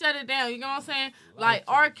down. He shut it down. You know what I'm saying? Like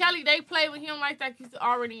R. Kelly, they play with him like that. He's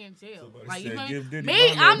already in jail. Like you feel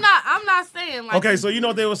me? I'm not saying like. Okay, so you know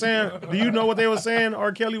what they were saying? Do you know what they were saying?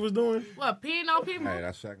 R. Kelly was doing? What, peeing on people? Hey,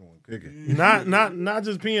 that second one kicking. Not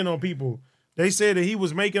just peeing on people. They said that he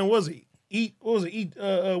was making was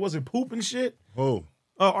it poop and shit? Who?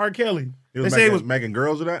 R. Kelly. He was making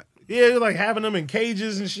girls of that? Yeah, he was like having them in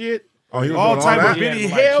cages and shit. Oh, he was all doing type all of that? video.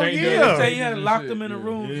 Yeah, Hell They yeah. say he had locked them in a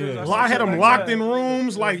room. I had them locked in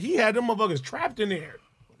rooms. Like he had them motherfuckers trapped in there.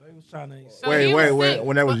 They was trying to. Wait.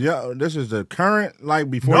 When that was young, this is the current,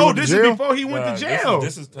 like before. No, he went to this jail? is before he went to jail. So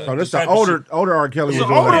this is the older R. Kelly. This is was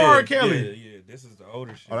doing older that. R. Kelly. Yeah, this is the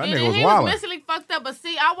older shit. Oh, that And nigga was he wilding. was mentally fucked up. But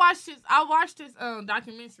see, I watched his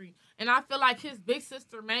documentary, and I feel like his big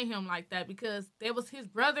sister made him like that because his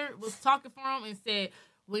brother was talking for him and said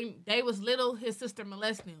when they was little, his sister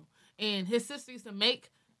molested him, and his sister used to make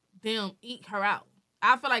them eat her out.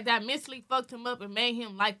 I feel like that mentally fucked him up and made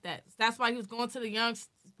him like that. That's why he was going to the young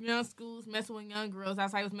schools, messing with young girls.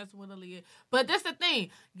 That's how he was messing with Aaliyah. But this the thing.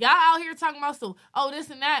 Y'all out here talking about this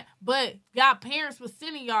and that, but y'all parents was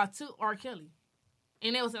sending y'all to R. Kelly.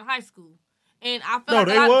 And it was in high school. And I feel No, like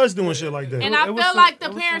they was doing shit like that. And I feel like the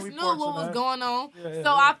parents knew what was going on. So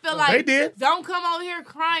I feel like They did. Don't come over here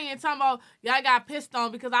crying and talking about y'all got pissed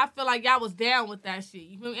on because I feel like y'all was down with that shit.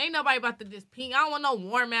 You feel me? Ain't nobody about to just pee. I don't want no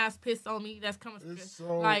warm ass piss on me. That's coming.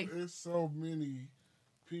 It's so many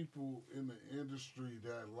people in the industry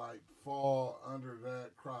that like fall under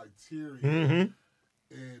that criteria, Mhm.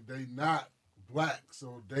 and they not black,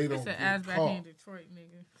 so they don't It's an get ass back caught. here in Detroit,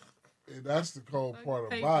 nigga. And that's the cold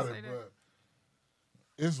part hate about to it, say that. but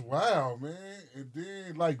it's wild, man. And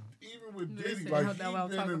then, like, even with Diddy, Listen, like, hold he on, what I'm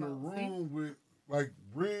been talking in the about. See? room with, like,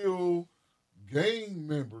 real gang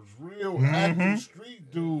members, real Mhm. active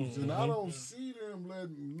street dudes, and I don't see them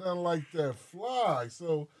letting nothing like that fly.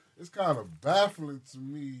 So it's kind of baffling to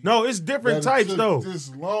me. No, it's different that it types, took though. this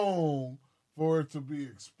long for it to be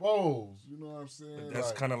exposed. You know what I'm saying? But that's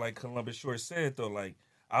Like, kind of like Columbus Short said though. Like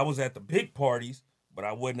I was at the big parties, but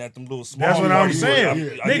I wasn't at them little small. That's what I'm parties. saying. I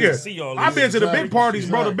didn't Nigga, see all I've this. been to the big parties,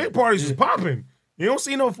 bro. The big parties is popping. You don't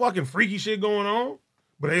see no fucking freaky shit going on.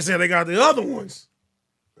 But they say they got the other ones.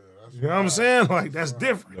 You know what I'm saying? Like, that's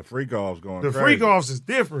different. The freak offs going The crazy. freak offs is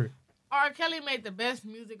different. R. Kelly made the best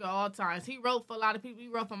music of all times. He wrote for a lot of people. He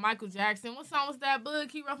wrote for Michael Jackson. What song was that, Bug?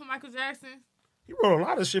 He wrote for Michael Jackson. He wrote a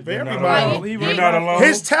lot of shit for You're not everybody. alone. You're not alone.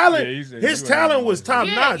 His talent, Yeah, he said his you talent ain't was top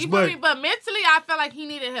Yeah, notch, you feel but me? But mentally, I felt like he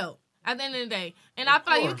needed help at the end of the day. And I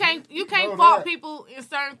feel like you can't know fault that. people in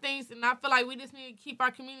certain things. And I feel like we just need to keep our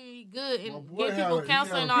community good and boy give had people a- he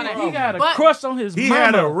counseling had and all a that. problem. He had a But- crush on his he mama.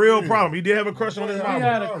 had a real problem. He did have a crush on his He mama.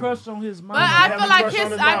 had a crush on his mama. But I Having feel a like crush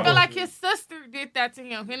on his I mama. feel like his sister did that to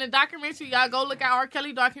him. In the documentary, y'all go look at R.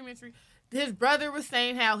 Kelly documentary. His brother was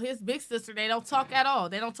saying how his big sister, they don't talk at all.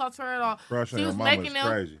 They don't talk to her at all. Crush on She her was mama making is them,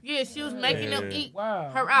 crazy. yeah, she was making them eat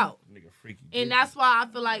Wow. her out, Nigga freaky. and that's why I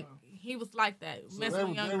feel like he was like that, So messing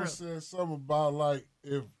with young they were girls. saying something about, like,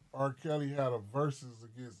 if R. Kelly had a versus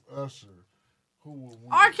against Usher, who would win?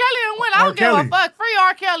 R. Kelly and win. I R. don't give Kelly. a fuck. Free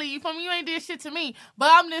R. Kelly. You feel me? You ain't did shit to me. But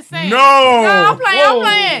I'm just saying. No. I'm playing. Whoa. I'm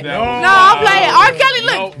playing. No. No, I'm playing. R. Kelly,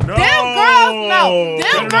 look. No. Them girls, no.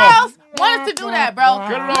 Cut Them it girls wanted to do that, bro.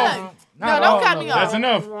 Cut it off. Look. No, don't cut me off. That's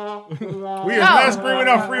enough. We is not screaming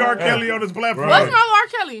out free R. Kelly on this platform. What's wrong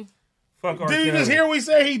with R. Kelly? Fuck R. Did you Kelly. just hear what we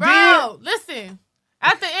say he did? Bro, listen.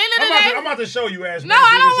 At the end of the day, I'm about to show you, Ash. no, I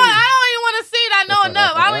don't even want to see it. I know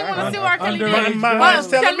enough. I don't even want to see what R. Kelly did. My But mind's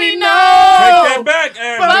telling tell me me no. no. Take that back,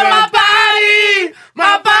 Ash. But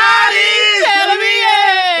my body telling me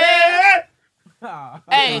yeah.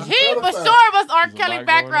 Hey, he for sure was R. Kelly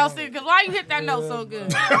background singer. Cause why you hit that note so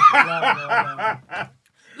good?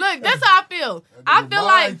 Look, that's how I feel. I feel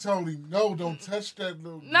like told him, no, don't touch that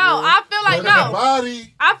little no. I feel like But no.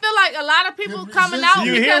 body, I feel like a lot of people coming out.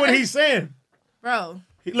 You hear because what they- he's saying? bro?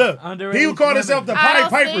 Look, Underage he called himself the I Pied don't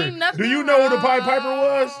Piper. see nothing Do you know who the Pied Piper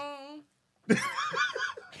was?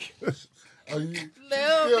 are you,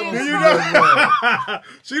 Little Do bit you wrong. know?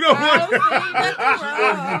 She don't I want. don't see nothing you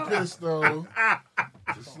wrong. get pissed though.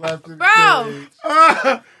 Just slapped in the Bro. cage.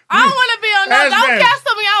 I don't want to be on that. That's Don't bad.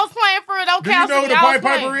 cancel me. I was playing for it. Don't Do you cancel know who me. the I was Pied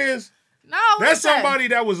Piper playing. is? No, That's what's that? somebody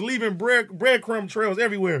that was leaving breadcrumb trails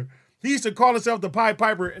everywhere. He used to call himself the Pied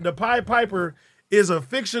Piper. And the Pied Piper is a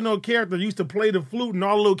fictional character. He used to play the flute, and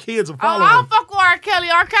all the little kids would Oh, follow I him. don't fuck with R. Kelly.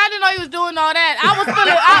 R. Kelly, I didn't know he was doing all that. I was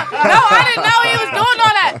feeling. I didn't know he was doing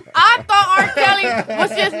all that. I thought R. Kelly was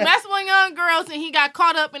just messing with young girls, and he got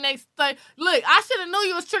caught up in they stuff. Look, I should have knew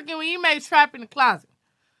you was tricking when you made Trap in the Closet.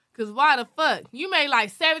 Cause why the fuck? You made like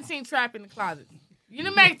 17 Trap in the Closet. You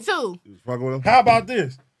didn't make 2. Fuck with him. How about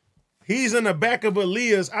this? He's in the back of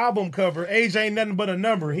Aaliyah's album cover. Age ain't nothing but a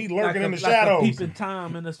number. He lurking in the shadows. Peeping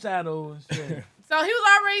Tom in the shadow and shit. So he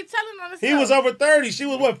was already telling on himself. He was over 30. She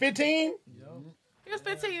was what, 15? He was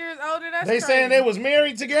 15 years older. That's They crazy. saying they was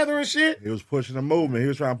married together and shit. He was pushing the movement. He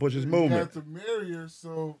was trying to push his He movement. had to marry her,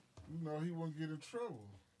 so you know he wouldn't get in trouble.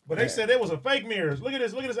 But they said there was a fake mirrors. Look at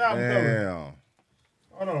this. Look at this album cover. Damn.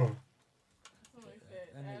 Hold on.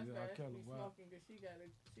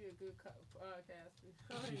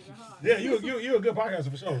 Yeah, you a good podcaster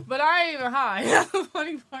for sure. But I ain't even high. That's the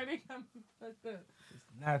funny part. They got me fucked up.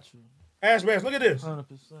 Natural. Ash Bass, look at this. 100%.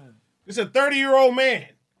 It's a 30-year-old man.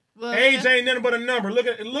 Well, Age yeah. ain't nothing but a number.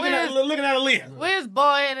 Looking at Aaliyah. Where's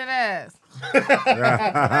boy-headed ass?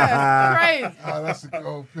 That's crazy. That's a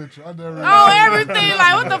cold picture. I never. Oh, everything.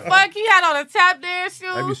 Like, what the fuck? He had on a tap dance They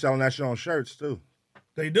be shoes. selling that shit on shirts too.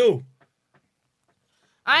 They do.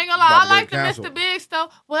 I ain't gonna lie. About I to like get the canceled. Mr. Big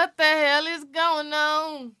stuff. What the hell is going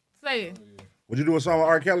on? Say it. Would you do a song with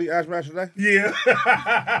R. Kelly, Ash Bash today? Yeah.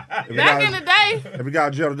 Back in the day. If he got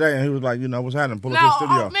in jail today and he was like, you know, what's happening? Pull No, up to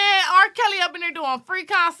the studio. oh, man, R. Kelly up in there doing free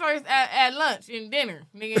concerts at lunch and dinner,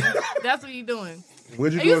 nigga. That's what he doing.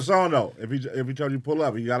 Would you Are do you- a song though? If he told you pull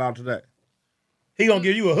up, and you got out today. He gonna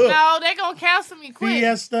give you a hook. No, they gonna cancel me quick.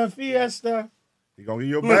 Fiesta. He gonna give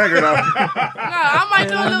you a bagger though. No, I might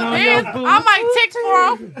do a little dance. I might tick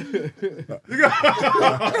for him. You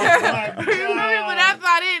feel me? But that's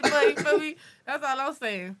not it. But you feel me? That's all I'm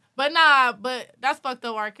saying. But nah, that's fucked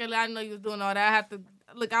up, R. Kelly. I know you was doing all that. I have to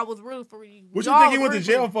look. I was rooting for you. What you think he went to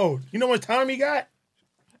jail for? You know what time he got?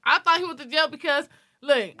 I thought he went to jail because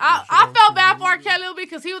look, I felt bad for R. Kelly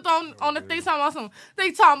because he was on the thing talking about something.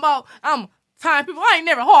 They talking about time people. I ain't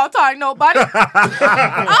never hard time nobody.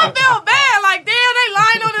 I felt bad. Like damn, they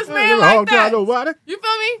lying on this man like that. Nobody. You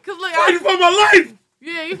feel me? Cause look, fighting for my life.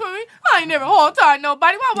 Yeah, you feel me? I ain't never hard time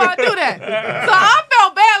nobody. Why would I do that? So I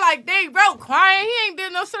felt bad. Like dang, bro, crying. He ain't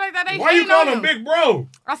did no shit like that. They Why you call him big bro?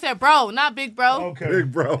 I said bro, not big bro. Okay,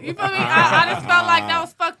 big bro. You feel me? I just felt like that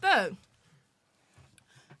was fucked up.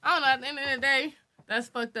 I don't know. At the end of the day, that's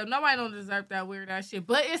fucked up. Nobody don't deserve that weird ass shit.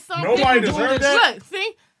 But it's something. Nobody deserves that. Look,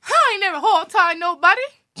 see, I ain't never hard time nobody.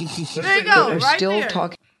 There you go. They're right still there.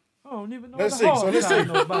 talking. I don't even know Let's what see.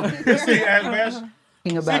 the Let's see, Ash.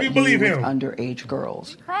 About you you believe with him. underage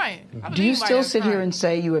girls. Crying. Do you still sit here and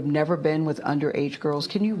say you have never been with underage girls?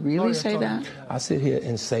 Can you really say that? I sit here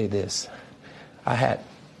and say this. I had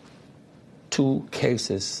 2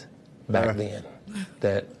 cases back then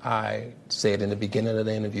that I said in the beginning of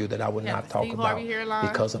the interview that I would not talk Steve about Harvey hairline.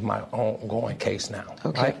 because of my ongoing case now.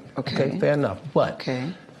 Okay, Right? okay. Fair enough. But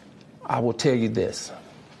I will tell you this.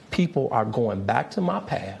 People are going back to my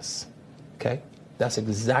past, okay? That's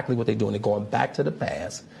exactly what they're doing. They're going back to the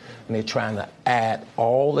past, and they're trying to add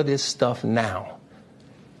all of this stuff now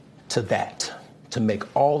to that, to make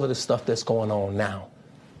all of the stuff that's going on now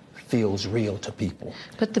feels real to people.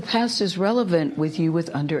 But the past is relevant with you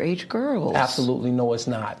with underage girls. Absolutely no, it's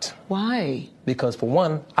not. Why? Because for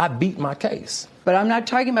one, I beat my case. But I'm not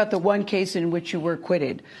talking about the one case in which you were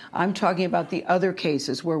acquitted. I'm talking about the other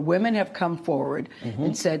cases where women have come forward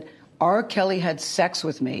and said, R. Kelly had sex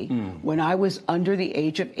with me when I was under the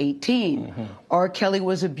age of 18. R. Kelly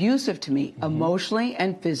was abusive to me emotionally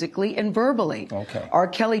and physically and verbally. Okay. R.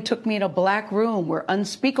 Kelly took me in a black room where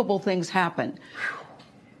unspeakable things happened.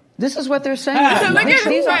 This is what they're saying.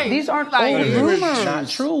 These aren't old rumors. Not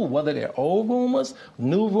true. Whether they're old rumors,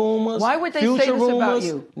 new rumors, Why would they future say this rumors, about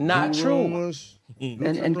you? Not true.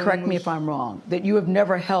 And correct me if I'm wrong, that you have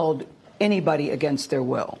never held anybody against their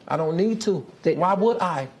will. I don't need to. Why would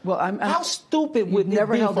I? Well, How stupid would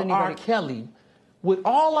never it be held for anybody. R. Kelly, with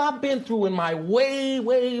all I've been through in my way,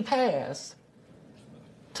 way past,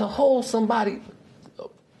 to hold somebody,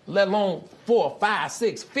 let alone 4, 5,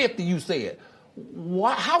 6, 50, you said.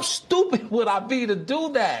 Why, how stupid would I be to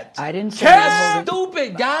do that? I didn't say That's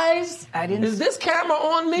stupid, guys. I didn't. Is this camera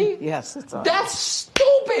on me? Yes, it's on. That's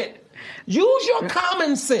stupid. Use your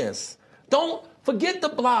common sense. Don't forget the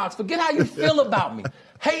blogs. Forget how you feel about me.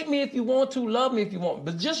 Hate me if you want to, love me if you want,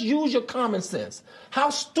 but just use your common sense. How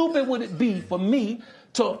stupid would it be for me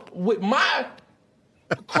to, with my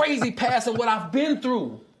crazy past and what I've been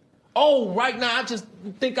through, right now I just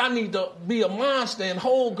think I need to be a monster and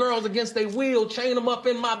hold girls against their will, chain them up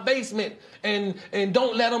in my basement, and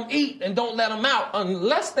don't let them eat and don't let them out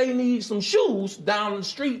unless they need some shoes down the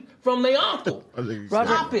street from their uncle.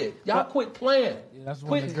 Stop it. Y'all quit playing.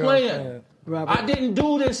 Quit playing. I didn't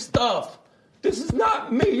do this stuff. This is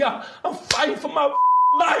not me. I'm fighting for my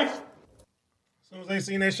life. As soon as they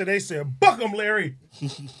seen that shit, they said, "Buck him, Larry."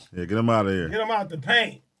 Yeah, get him out of here. Get him out the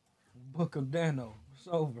paint. Book of Dano. It's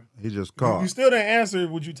over. He just caught. You still didn't answer.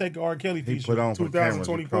 Would you take an R. Kelly feature? put on for the cameras,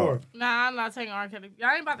 he 2024. caught. Nah, I'm not taking R. Kelly. Y'all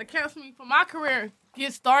ain't about to cancel me for my career.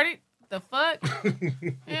 Get started. The fuck?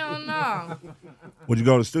 Hell no. Would you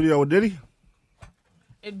go to the studio with Diddy?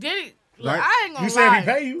 It did it. Look, Like, I ain't gonna You lie. said he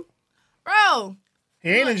pay you. Bro, He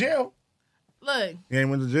ain't in jail. look. He ain't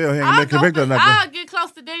went to jail. He ain't been convicted or nothing. I'll get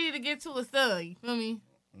close to Diddy to get to his son. You feel me?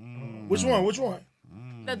 Which one? Which one?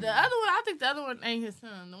 The other one, I think the other one ain't his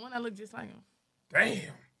son. The one that looked just like him.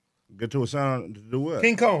 Damn. Get to his son to do what?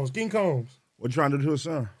 King Combs. King Combs. What you trying to do to his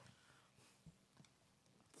son?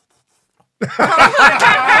 I'm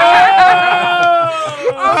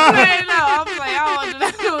playing no. I'm playing. I don't want to do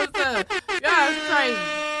that to his son. Y'all is crazy.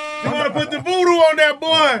 You want to put the voodoo on that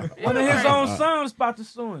boy? One of his own sons about to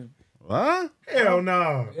sue him. What? Hell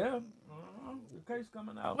no. Yeah. The case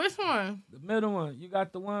coming out. Which one? The middle one. You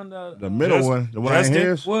got the one that... The middle one. The one ain't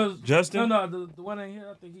his? Was, Justin? No, the one ain't here.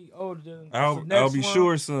 I think he older than... I'll be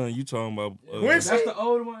sure, son. You talking about... That's the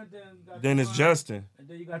older one. Then it's Justin. And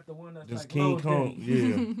then you got the one that's Just like King Lil Kong.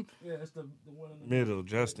 Diddy. Yeah. Yeah, it's the one in the Middle,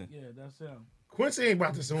 Justin. Yeah, that's him. Quincy ain't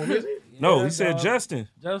about to sue him, is he? No, he said Justin.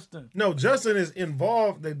 Justin. No, Justin is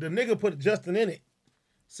involved. The nigga put Justin in it.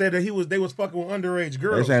 said that they was fucking with underage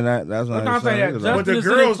girls. They saying that's not. But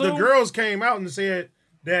the girls came out and said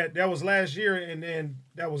that was last year, and then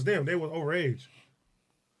that was them. They were overage.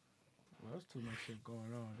 That's too much shit going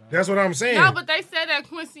on. That's what I'm saying. No, but they said that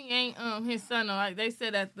Quincy ain't his son. Like they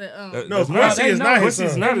said that the no, Quincy is not his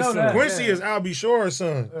son. Not his son. Quincy is Albie Shore's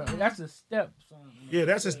son. That's a stepson. Yeah,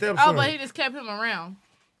 that's his stepson. Oh, but he just kept him around.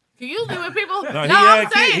 Usually when people, No, I'm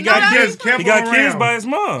saying he got kids by his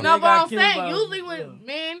mom. No, but I'm saying usually when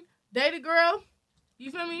men date a girl,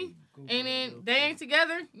 you feel me, and then they ain't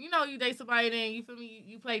together, you date somebody, then you feel me,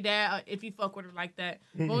 you play dad if you fuck with her like that.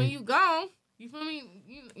 But when you gone, you feel me,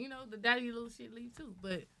 you know the daddy little shit leave too.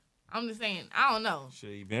 But I'm just saying, I don't know.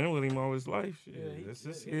 Shit, he been with him all his life. Shit, that's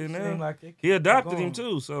his kid now. Like he adopted him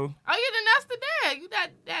too, so. Oh yeah, then that's the dad. You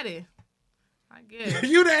that daddy. I guess.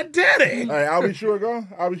 You that daddy. Hey, I'll be sure go.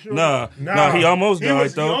 I'll be sure. Nah, he almost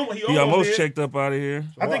died though. He almost checked up out of here.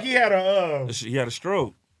 I think he had he had a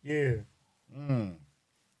stroke. Yeah.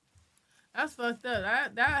 That's fucked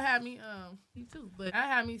up. That had me me too. But that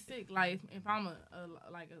had me sick. Like if I'm a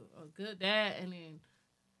good dad and then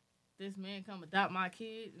this man come adopt my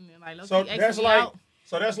kid and then like so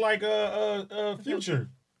that's like Future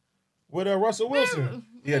with Russell Wilson.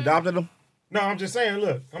 He adopted him. No, I'm just saying.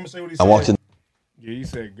 Look, I'm gonna say what he said. I walked in Yeah, you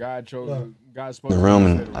said God chose. God spoke the room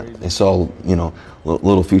and they saw,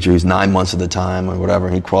 little Future. He's 9 months at the time or whatever,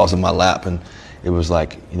 and he crawls in my lap, and it was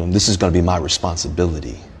like, this is going to be my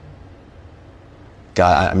responsibility.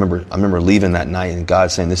 God, I remember leaving that night, and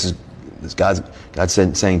God saying, God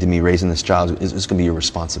saying to me, raising this child, it's going to be your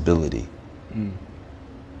responsibility.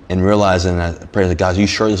 And realizing that, I pray to God, are you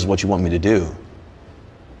sure this is what you want me to do?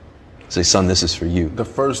 Say, son, this is for you. The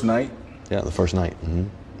first night? Yeah, the first night. Mm-hmm.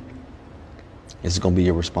 It's going to be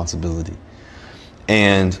your responsibility.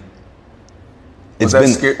 And was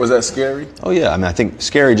that scary? Oh yeah, I mean, I think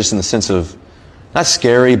scary just in the sense of, not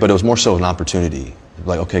scary, but it was more so an opportunity.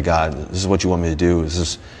 Like, okay, God, this is what you want me to do. This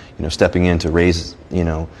is, stepping in to raise,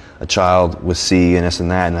 a child with C and this and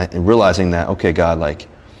that, and realizing that, okay, God, like,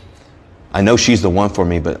 I know she's the one for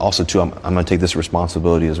me, but also too, I'm going to take this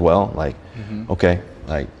responsibility as well. Like, okay,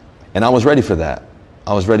 like, and I was ready for that.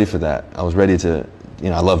 I was ready to,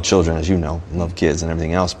 I love children, as you know, I love kids and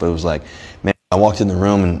everything else, but it was like, man, I walked in the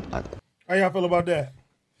room and how y'all feel about that?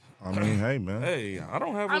 I mean, hey, man. Hey, I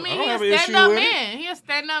don't have an he issue a stand-up with man. He a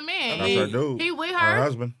stand-up man. That's her dude. He with her. Her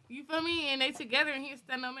husband. You feel me? And they together and he a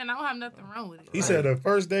stand-up man. I don't have nothing wrong with it. He said the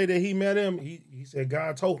first day that he met him, he said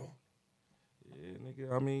God told him. Yeah,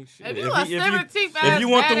 nigga, I mean, shit. If you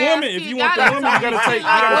want the woman, you gotta take.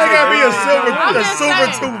 Why gotta be a silver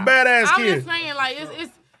tooth badass I'm kid? just saying, like,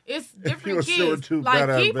 it's different He was kids. too Like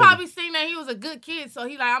badass, he baby. probably seen that he was a good kid, so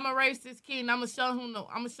he like, I'm gonna raise this kid and I'm gonna show him the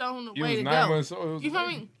way to 9 go. months old. You feel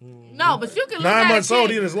me? No, but you can look 9 at months a kid.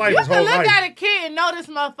 old in his life, You his can whole look life. at a kid and know this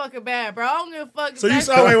motherfucker bad, bro. I don't give a fuck. So you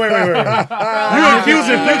saw? Wait. You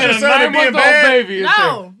accusing Future son of being bad? Baby,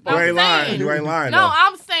 No, You ain't lying. saying. You ain't lying. No, though.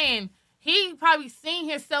 I'm saying he probably seen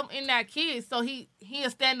himself in that kid, so he a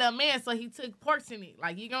stand-up man, so he took parts in it.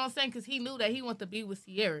 Like, you know what I'm saying? Because he knew that he wanted to be with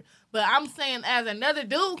Sierra. But I'm saying, as another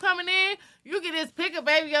dude coming in, you can just pick a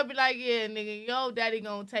baby up and be like, yeah, nigga, yo, daddy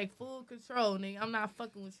gonna take full control, nigga. I'm not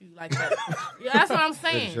fucking with you like that. Yeah, that's what I'm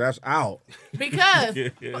saying. That's out. Because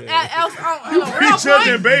else on You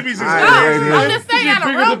prejudging babies is I'm just saying, at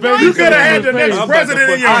a real point, You could have had the next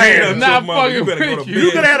president in your hands. Not fucking with you.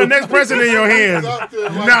 You could have had the next president in your hands. Nah,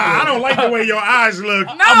 I don't like the way your eyes look.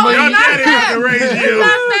 No, Your not daddy had to raise you.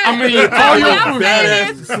 I mean, all your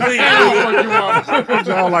badass sleep. I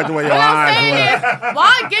don't like the way your eyes look.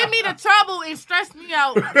 why give me the trouble and stress me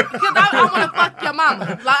out? Because I want to fuck your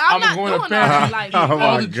mama. Like, I'm not doing that. Like, Oh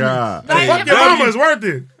my God. Like, Fuck your mama's worth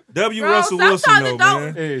it. W. Bro, Russell Wilson, sometimes though, it don't.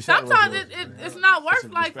 man. Hey, Sometimes it's not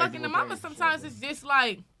worth like fucking the mama. Sometimes it's just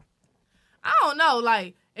like, I don't know.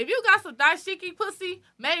 Like, if you got some dashiki pussy,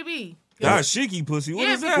 maybe. Dashiki pussy. What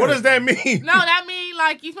is that? What does that mean? No, that mean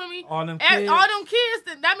like, you feel me? All them kids.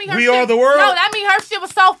 That mean her We shit, are the world? No, that mean her shit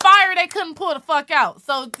was so fire they couldn't pull the fuck out.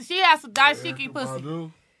 So she has some dashiki pussy.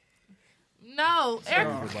 No,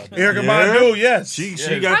 Erykah Badu, yes. She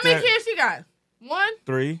How got many that. kids she got? 1?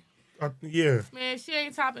 3. Yeah. Man, she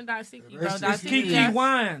ain't topping dashiki, bro. It's Dashiki, Kiki yes.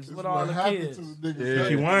 Wines with all the kids.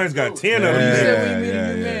 Kiki Wine's got 10 of them. You said we Yeah,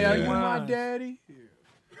 meeting you, man. Are you yeah. my daddy?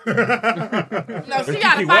 No, she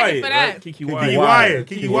got Kiki a pocket Wyatt, for that. right? Kiki Kiki Wyatt. Wyatt.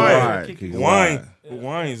 Kiki Wyatt. Kiki Wine.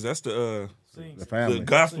 Wines. That's the family.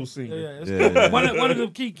 gospel singer. Yeah, one of them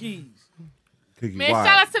Kikis. Kiki Man, Wyatt.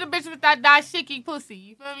 shout out to the bitch with that dashiki pussy.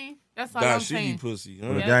 You feel me? That's all I'm saying. Dashiki pussy. With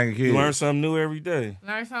a Yeah. gang of You kids. learn something new every day.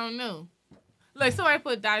 Learn something new. Look, somebody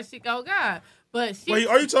put dashiki. Oh God, But she, Wait,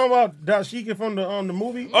 are you talking about Dashiki from the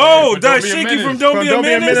movie? Oh, Dashiki from Don't Be a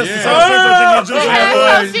Menace. she had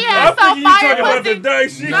some fire pussy.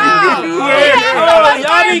 Dashiki.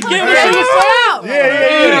 Y'all didn't get what she was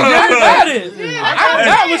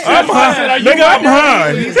saying? I'm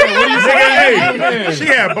high. She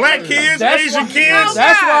had black kids, Asian kids.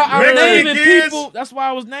 That's why I was Mexican naming kids. people. That's why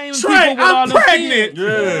I was naming Trey, people with all I'm them pregnant.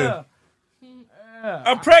 kids.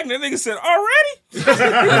 I'm pregnant. Nigga said, already?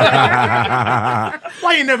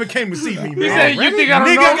 Why you never came to see me, man? He said, you think I don't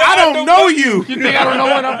Nigga, know? I don't know you. You think I don't know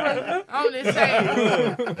when I'm pregnant? I'm just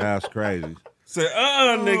saying. That's crazy. Said,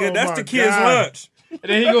 nigga, that's my the kid's God. lunch. And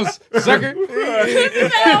then he goes, sucker.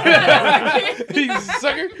 He's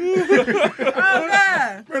sucker. Oh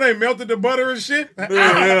God. Where they melted the butter and shit.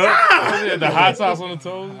 The hot sauce on the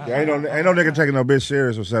toes. Ain't no nigga taking no bitch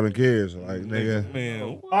serious with 7 kids. Like, nigga. Man.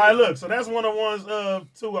 All right, look. So that's one of the ones,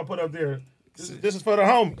 two I put up there. This is for the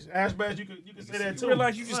homies. Ash Bash, you can say that too. You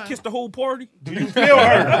realize you just kissed the whole party? Do you feel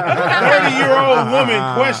her? 30-year-old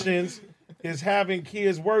woman questions, is having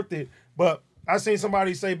kids worth it? But I seen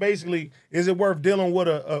somebody say basically, is it worth dealing with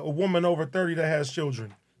a woman over 30 that has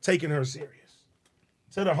children, taking her serious?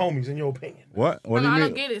 To the homies, in your opinion. What? What do you I mean?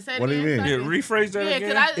 don't get it. Say it What do you again. mean? Yeah, rephrase that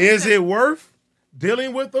again. Is it worth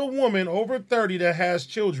dealing with a woman over 30 that has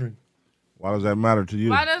children? Why does that matter to you?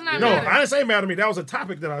 Why doesn't that No, matter? I didn't say matter to me. That was a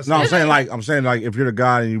topic that I said. No, I'm saying like if you're the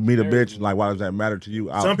guy and you meet a bitch, like why does that matter to you?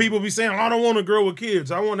 Some people be saying, I don't want a girl with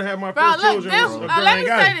kids. I want to have my Bro, first look, children. this, with a girl let ain't me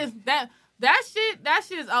got say it. this. That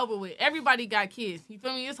shit is over with. Everybody got kids. You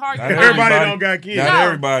feel me? It's hard to Not find. Everybody don't got kids. Not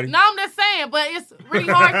everybody. No, I'm just saying, but it's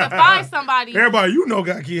really hard to find somebody. Everybody you know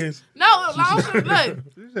got kids. No, look,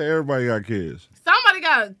 You say everybody got kids. somebody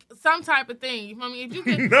got some type of thing. You feel me? If you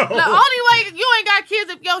can, No. the only way you ain't got kids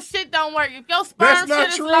if your shit don't work. If your sperm That's not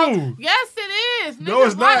shit true. is low. Yes, it is. No, Nigga,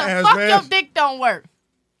 it's why not, the Ass fuck Bash. your dick don't work?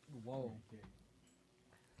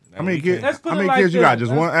 How many kids? Let's put How it many like kids you this. got?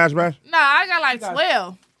 Just one, Ash Bash? Nah, I got like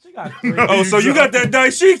 12. She got Oh, so you got that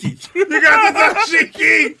Daishiki. You got the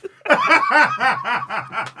Dashiki.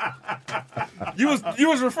 You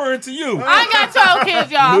was referring to you. I ain't got 12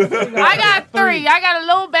 kids, y'all. I got 3. I got a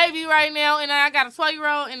little baby right now, and then I got a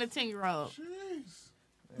 12-year-old and a 10-year-old.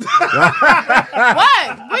 What?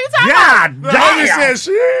 What are you talking about? The homie said,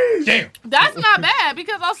 sheesh. Damn. That's not bad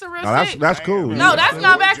because on some real No, shit. that's cool. No, that's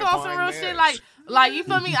not bad because on some real shit. Like you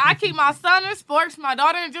feel me? I keep my son in sports, my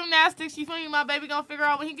daughter in gymnastics. You feel me? My baby gonna figure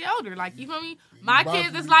out when he get older. Like you feel me? My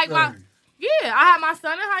kids is like my. Yeah, I had my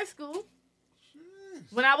son in high school.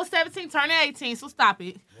 When I was 17, turning 18, so stop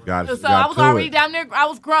it. Got it. So I was already down there. I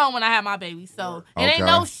was grown when I had my baby. So it ain't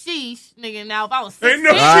Okay. no sheesh, nigga. Now if I was 16, Ain't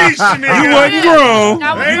no sheesh, nigga. You wasn't grown.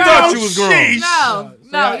 I was Ain't grown. thought you was grown. Sheesh. No,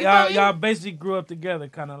 no. You feel me? y'all basically grew up together,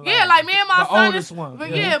 kind of like. Yeah, like me and my the son oldest is, one. but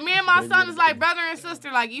yeah, me and my son is like brother and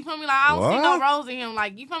sister. Like you feel me? Like I don't see no roles in him.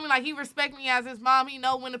 Like you feel me? Like he respect me as his mom. He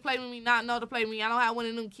know when to play with me, not know to play with me. I don't have one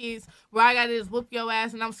of them kids where I got to just whoop your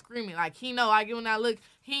ass and I'm screaming. Like he know I give him that look.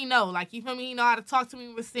 He know. Like you feel me? He know how to talk to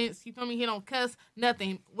me with sense. You feel me? He don't cuss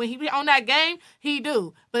nothing. When he be on that game, he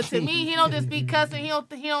do. But to me, he don't just be cussing. He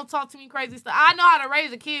don't talk to me crazy stuff. I know how to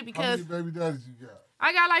raise a kid because How many baby daddies you got?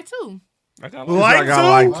 I got like 2. I got Like I got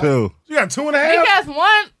two? like 2. You got 2.5? Because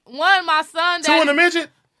one my son. 2 and a midget?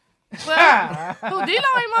 Well, who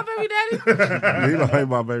D-Lo ain't my baby daddy? You know, ain't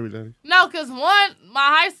my baby daddy. No, because one,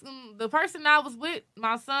 my high school, the person I was with,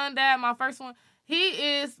 my son, dad, my first one, he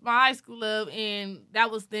is my high school love, and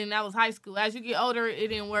that was high school. As you get older, it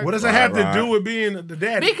didn't work. What does it have to do with being the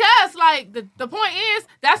daddy? Because, like, the point is,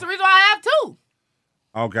 that's the reason why I have 2.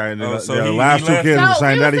 Okay, and Oh, then so the he last 2 left. kids So were the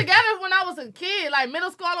same we was daddy. together when I was a kid, like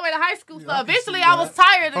middle school all the way to high school. So eventually I was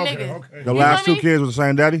tired of the nigga. Okay. The You last feel 2 me? kids were the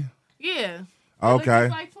same daddy. Yeah. Okay. They look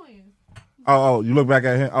just like twins. Oh, you look back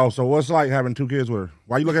at him. Oh, so what's it like having 2 kids with her?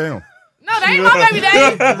 Why you look at him? No, they ain't my baby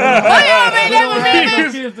daddy. Why you my baby daddy with me?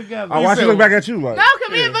 Two kids together. Oh, why she look back at you? Like? No, cause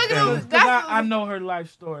me and Boogaloo, that's I know her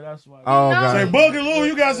life story. That's why. Oh, Say, okay. Boogaloo,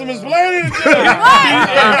 you got some explaining to do.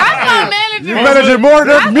 that's my manager. You managing more than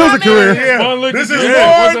That's their music my career. Yeah. This is Yeah.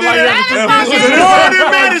 more What's it than like That is my This is manager. more than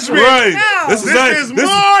management. Right. No. This This is more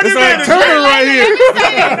than this like management. Turner right here.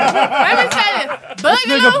 Let me tell you.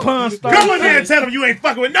 Nigga Boogaloo, pun star. Come in here and tell them you ain't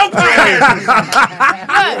fucking with no players.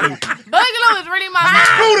 Boogaloo is really my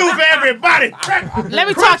manager. Voodoo for everybody. Let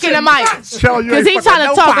me talk in the mic. Tell you Because ain't he fucking trying to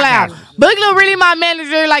with talk no loud. podcast. Boogaloo really my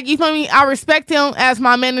manager. Like, you feel me? I respect him as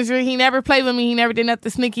my manager. He never played with me. He never did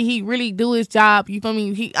nothing sneaky. He really do his job. You feel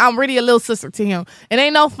me? I'm really a little sister to him. It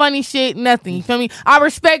ain't no funny shit, nothing. You feel me? I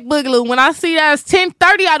respect Boogaloo. When I see that it's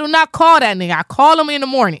 10:30, I do not call that nigga. I call him in the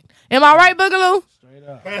morning. Am I right, Boogaloo?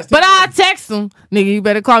 But I text him, nigga, you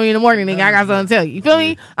better call me in the morning, nigga. I got something to tell you. You feel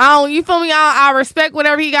me? You feel me? I respect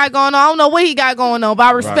whatever he got going on. I don't know what he got going on, but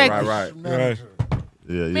I respect it. Right.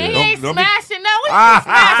 Yeah. Man, he ain't smashing. No, he ain't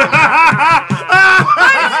smashing.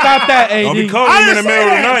 Stop that, AD. I'll be calling him in the middle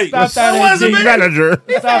of the night. Stop that, What's AD. the manager?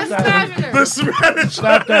 Stop that. The manager.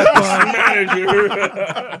 Stop that.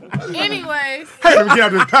 Anyways. Hey, let me get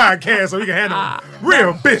out this podcast so we can handle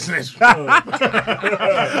real business.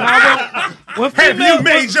 Have you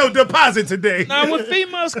made your deposit today? Now, when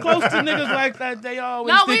females close to niggas like that, they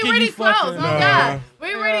always No, we thinking really you close. fucking. Oh God,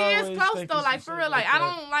 we really always is close think though. it's Like for real, like I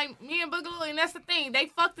don't like me and Boogaloo, and that's the thing. They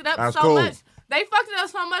fucked it up That's so cool. much. They fucked it up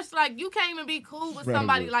so much. Like you can't even be cool with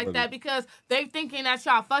somebody like that because they thinking that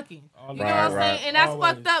y'all fucking. You know what I'm saying? And that's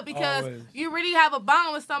fucked up because you really have a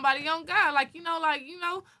bond with somebody. On God, like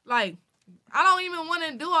I don't even want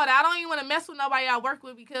to do all that. I don't even want to mess with nobody I work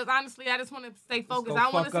with because honestly, I just want to stay focused. I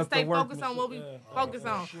want us to stay focused on what we focus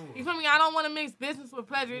on. You feel me? I don't want to mix business with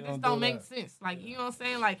pleasure. It just don't make sense. Like, you know what I'm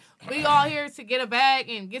saying? Like, we all here to get a bag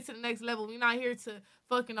and get to the next level. We're not here to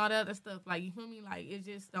fucking all the other stuff. Like, you feel me? Like, it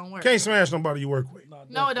just don't work. Can't smash nobody you work with.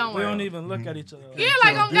 No, it don't work. We don't even look at each other. Yeah,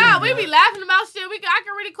 like on God, we be laughing about shit. I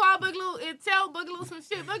can really call Boogaloo and tell Boogaloo some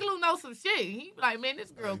shit. Boogaloo knows some shit. He be like, man,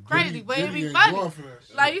 this girl crazy, but it be funny.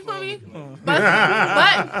 Like, you feel me? But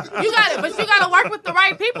you gotta work with the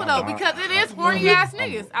right people though, because it is horny ass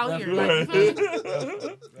niggas out here. Like, you feel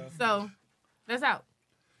me? So that's out.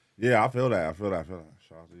 Yeah, I feel that. Shout out to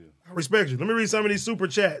you. I respect you. Let me read some of these super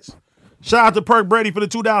chats. Shout out to Perk Brady for the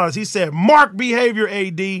 $2. He said, "Mark behavior,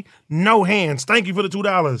 AD, no hands. Thank you for the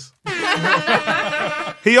 $2."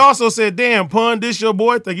 He also said, "Damn, pun, this your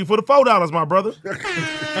boy. Thank you for the $4, my brother."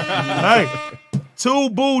 Hey,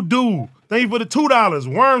 Two Boo Doo. Thank you for the $2.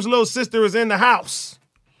 Worm's little sister is in the house.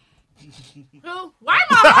 Who? Why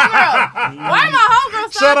my homegirl? Why my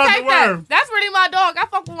homegirl? So Shout I out take to that. Worm. That's really my dog. I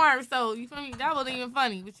fuck with Worm, so you feel me? That wasn't even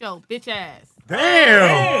funny with your bitch ass.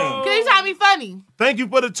 Damn. Cause he trying to be funny. Thank you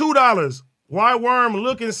for the $2. Why Worm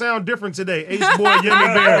look and sound different today? Ace Boy Yummy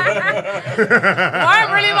Bear.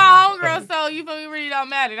 Worm really my homegirl, so you feel me? Really don't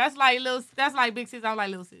matter. That's like big sis. I'm like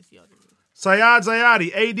little sis. Yo. Sayad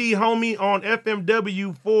Zayadi, AD homie on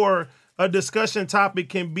FMW for a discussion topic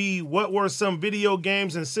can be what were some video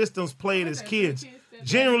games and systems played as kids.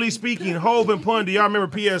 Generally speaking, Hove and Pun, do y'all remember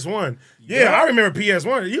PS1? Yeah, I remember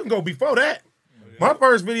PS1. You can go before that. My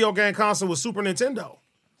first video game console was Super Nintendo.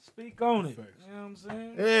 Speak on it. You know what I'm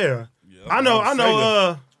saying? Yeah. I know,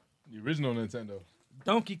 the original Nintendo.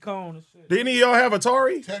 Donkey Kong and shit. Did any of y'all have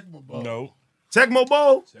Atari? Tecmo Bowl. No. Tecmo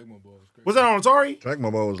Bowl? Tecmo Bowl was crazy. Was that on Atari?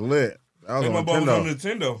 Tecmo Bowl was lit. That was Tecmo on Bowl was on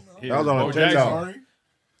Nintendo. Nintendo. That was on Bo Nintendo. Jackson.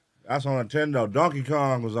 That's on Nintendo. Donkey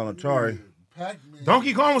Kong was on Atari.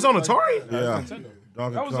 Donkey Kong was on Atari? Yeah.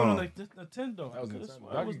 That was Kong. on the Nintendo.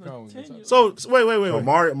 That was Nintendo. So wait. So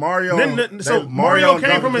Mario. Mario came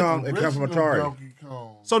Donkey from Kong, it came from Atari.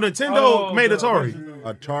 So Nintendo made Atari.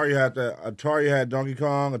 Atari had Donkey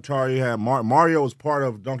Kong. Atari had Mario was part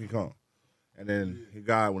of Donkey Kong, and then when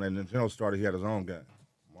Nintendo started, he had his own game,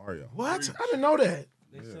 Mario. What? I didn't know that.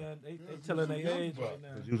 They said they telling their age right now.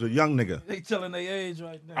 He was a young nigga. They telling their age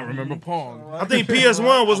right now. I remember Pong. I think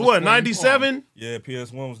PS1 was what, 97? Yeah,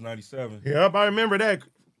 PS1 was 97. Yep, I remember that.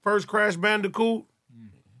 First Crash Bandicoot.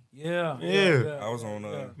 Yeah. I was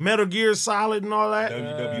on Metal Gear Solid and all that.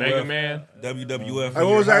 WWF. Mega Man. WWF. Hey,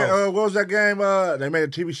 what was that game? They made a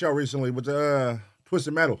TV show recently with the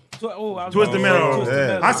Twisted Metal. Twisted Metal.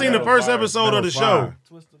 I seen the first episode of the show.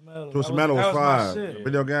 Twisted Metal was fire.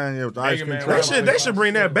 Video game, with the ice cream. They should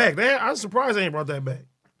bring that back. I'm surprised they ain't brought that back.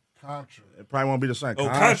 Contra. It probably won't be the same.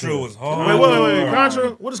 Contra was hard. Wait. Contra?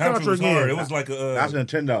 What is Contra again? Hard. It was like a... that's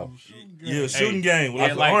Nintendo. Yeah, shooting game.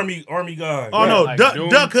 Like an army guy. Oh, no.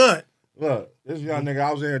 Duck Hunt. Look, this young nigga,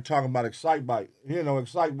 I was in here talking about Excite Bike. He didn't know what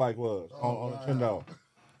Excite Bike was on Nintendo.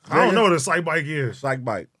 I don't know what a Excite Bike is. Excite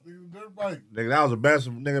Bike. Dirt bike. Nigga, that was the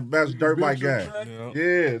best dirt bike game.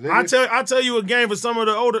 Yeah. I tell you a game for some of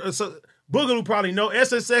the older... Boogaloo probably know.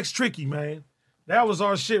 SSX Tricky, man. That was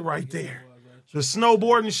our shit right there. The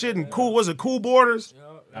snowboarding shit and Cool Borders.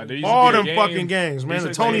 All them fucking games, man.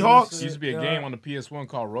 The Tony Hawks. There used to be a game on the PS1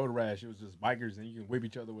 called Road Rash. It was just bikers and you can whip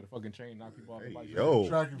each other with a fucking chain, knock people off the bike. Yo.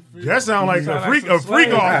 That sound like a freak off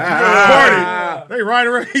party. They ride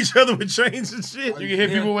around each other with chains and shit. You can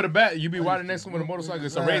hit people with a bat. You be riding next to them with a motorcycle.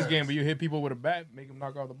 It's a race game, but you hit people with a bat, make them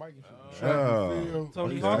knock off the bike and shit.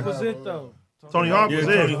 Tony Hawk was it though. Tony Hawk was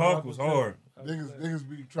it. Tony Hawk was hard. Niggas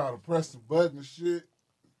be trying to press the button and shit.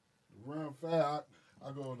 Run fast.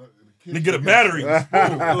 I go in the To get a battery.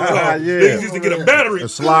 Niggas used to get a battery. And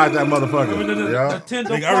slide that motherfucker. Yeah.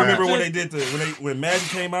 Nigga, I remember when they did when Madden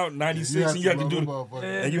came out in '96, and you had to do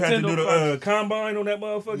the combine on that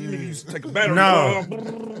motherfucker. You nigga used to take a battery.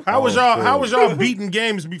 No. How was y'all beating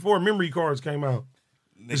games before memory cards came out?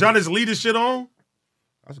 Did y'all just leave this shit on?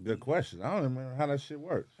 That's a good question. I don't remember how that shit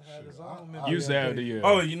works. You used to have the you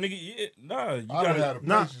nigga, you gotta have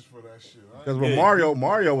patience for that shit. Because with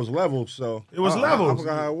Mario was leveled, so it was leveled. I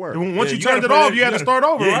forgot how it worked. Once you turned it off, you had to start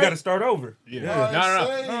over. Yeah, right? you got to start over. Yeah. No.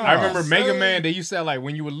 I remember Mega Man. They used to have, like,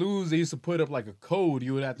 when you would lose, they used to put up like a code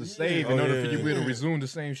you would have to save in order for you to be able to resume the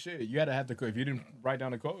same shit. You had to have the code. If you didn't write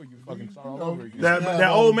down the code, you fucking start all over again.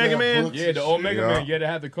 That old Mega Man. Yeah, the old Mega Man. You had to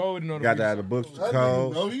have the code in order. Got to have the books, the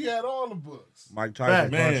codes. No, he had all the books. Mike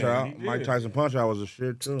Tyson Punch Out. Mike Tyson Punch Out was a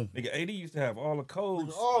shit too. Nigga, AD used to have all the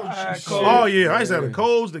codes. Oh yeah, I used to have the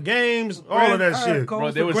codes, the games, all of that shit.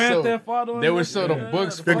 Bro, they were so the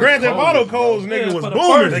books. The Grand Theft Auto codes, nigga, was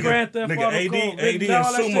booming. Nigga, AD and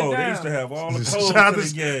Sumo, they used to have all the codes. Shout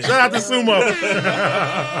out to Sumo.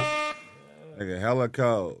 Nigga, hella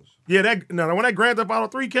codes. Yeah, when that Grand Theft Auto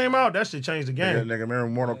 3 came out, that shit changed the game. Nigga, remember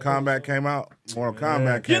Mortal Kombat came out? Mortal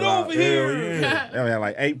Kombat came out. Get over here. They only had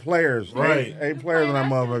like 8 players. Right. 8 players in that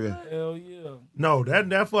motherfucker. Hell yeah. No,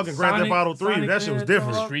 that fucking Grand Theft Auto 3, that shit was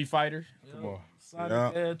different. Street Fighter. Come on.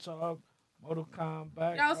 Sonic Hedgehog, Mortal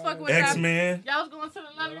Kombat. Y'all was fucking with X-Men. Y'all was going to the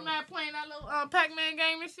laundromat playing that little Pac-Man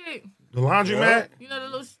game and shit. The laundromat? You know the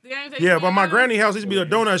little games. Yeah, but my granny house used to be a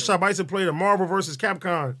donut shop. I used to play the Marvel vs.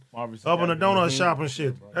 Capcom up in the donut shop and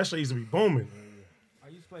shit. That shit used to be booming. I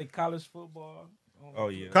used to play college football. Oh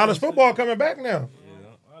yeah, college football coming back now.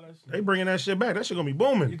 Yeah, they bringing that shit back. That shit gonna be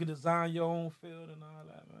booming. You can design your own field and all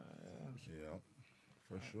that, man. Yeah,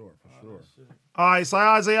 for sure. All right,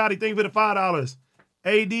 Sayaz Ayati, thank you for the $5.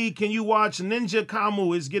 AD, can you watch Ninja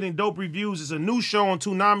Kamu? It's getting dope reviews. It's a new show on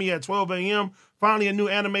Toonami at 12 a.m. Finally, a new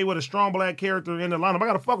anime with a strong black character in the lineup. I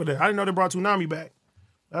gotta fuck with that. I didn't know they brought Toonami back.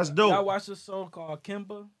 That's dope. Y'all watch this show called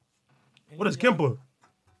Kimba? What is Kimba?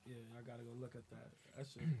 Yeah, I gotta go look at that. That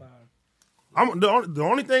shit's fire. The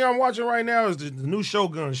only thing I'm watching right now is the new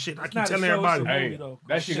Shogun shit. I keep telling everybody. Hey,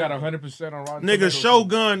 that shit got 100% on Rotten Nigga, Tomatoes.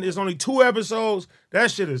 Shogun is only 2 episodes.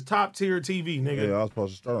 That shit is top tier TV, nigga. Yeah, I was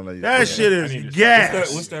supposed to start on that. That shit is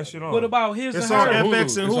gas. What's that shit on? What about his? It's and on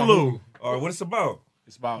hers? FX and Hulu. Or what it's about?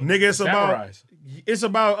 It's about nigga. samurais. It's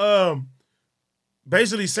about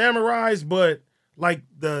basically samurais, but like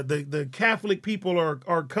the Catholic people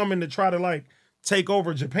are coming to try to like take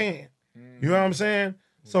over Japan. You know what I'm saying?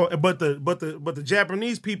 So, but the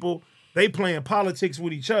Japanese people, they playing politics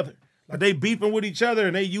with each other. Like they beefing with each other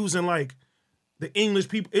and they using like the English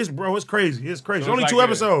people. It's crazy. It's crazy. So Only it's 2 like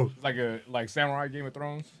episodes. Like Samurai Game of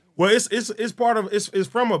Thrones. Well, it's part of it's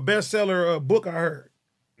from a bestseller book I heard.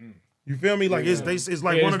 You feel me? Like it's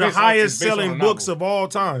like one of the highest selling books of all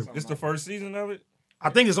time. It's the first season of it.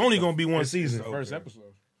 I think it's only gonna be one season. It's the first episode.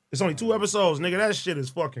 It's only 2 episodes, nigga. That shit is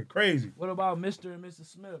fucking crazy. What about Mr. and Mrs.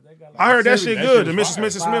 Smith? They got like I heard that series. shit good. The Mrs.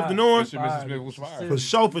 Smith, the new one. Mr. and Mrs. Smith was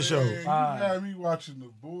fire. For sure. Man, you had me watching The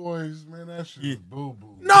Boys, man. That shit is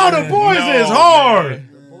boo-boo. No, The Boys is hard.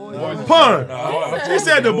 Pun. She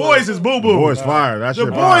said The Boys is boo-boo. Boys fire. That shit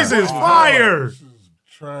The Boys is fire.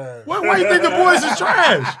 Trash. Why you think The Boys is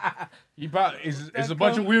trash? It's a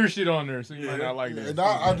bunch of weird shit on there, so you might not like that.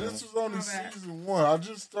 And this was only season 1. I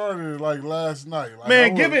just started like last night. Like,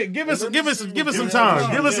 Man, give us some time. Give us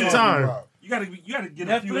some time. You gotta get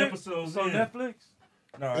a few episodes on in. Netflix.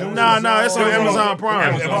 No, it's on Amazon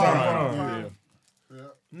Prime. Yeah.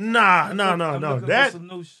 No. That some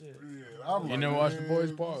new shit. You never watched The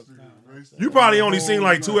Boys Pause? you probably only seen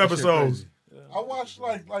like 2 episodes. I watched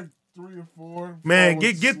like 3 or 4. Man,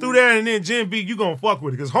 get through that and then Gen B, you gonna fuck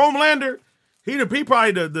with it. Cause Homelander, he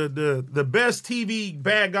probably the best TV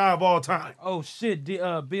bad guy of all time. Oh shit,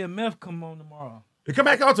 BMF come on tomorrow. It come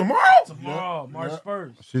back out tomorrow? Tomorrow, March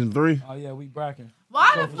 1st. Season 3. Oh yeah, we bracking.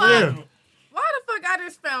 Why the fuck I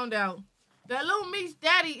just found out that Little Meech's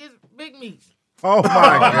daddy is Big Meech? Oh my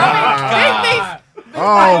god. Big Meech.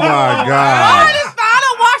 Oh my god. I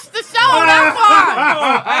don't watch the show. That's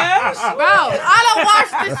why. Bro, I don't watch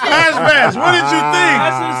the shit. Ash, what did you think?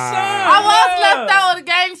 That's his son. I was left out of the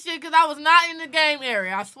game shit because I was not in the game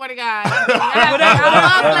area. I swear to God. I was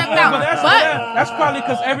left out. But That's probably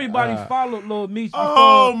because everybody followed Lil Meech before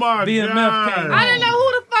Oh my BMF god. came. I didn't know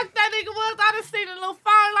who the fuck that nigga was. I just seen a little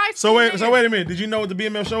firelight. So wait a minute. Did you know what the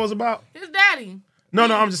BMF show was about? His daddy. No,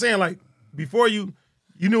 I'm just saying, like, before you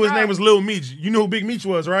knew his name was Lil Meech. You knew who Big Meech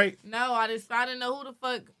was, right? No, I didn't know who the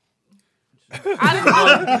fuck.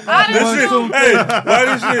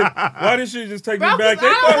 Why this shit just take me back? They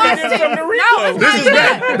thought he did something to Rico.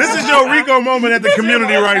 This is your Rico moment at the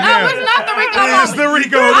community right now. No, it's not the Rico moment. It's the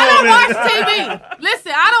Rico I don't moment. watch TV.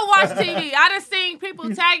 Listen, I don't watch TV. I just seen people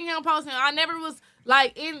tagging him, posting. I never was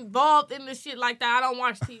like involved in the shit like that. I don't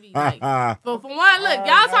watch TV. Like, but for one, look,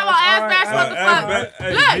 y'all talking about ass bash, what the fuck? Look,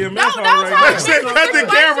 don't try to cut the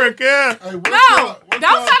camera, kid. No,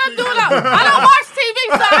 don't try to do it. I don't watch TV,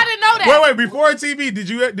 so I didn't know that. Wait, before TV, did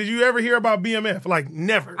you ever hear about BMF? Like,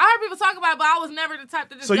 never. I heard people talk about it, but I was never the type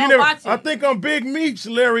to just So go you never? watch it. I think on Big Meech,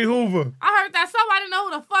 Larry Hoover. I heard that stuff. I didn't know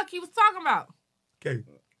who the fuck he was talking about. Okay,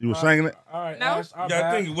 you were singing it. All right, No. Ash, our Yeah, I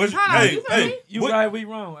bad. think it was. Hold on, Hey, you feel hey, me? You what- right, we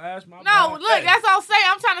wrong. Ash, my No, bad. look, that's all I'm saying.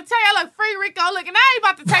 I'm trying to tell you, look, free Rico. Look, and I ain't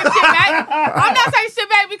about to take shit back. I'm not taking shit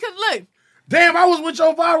back because, look. Damn, I was with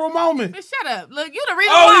your viral moment. Man, shut up. Look, you the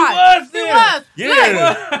reason Oh, he why. was He there. was. Yeah. Look,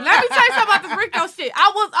 let me tell you something about this Rico shit.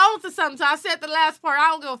 I was on to something, so I said the last part. I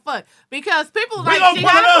don't give a fuck. Because people like, gonna she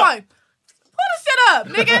pull got it a up. point. Pull the shit up,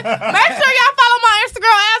 nigga. Make sure y'all follow my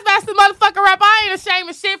Instagram, Ass Bastard Motherfucker Rap. I ain't ashamed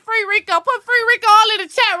of shit. Free Rico. Put Free Rico all in the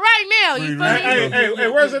chat right now. You feel me? Hey,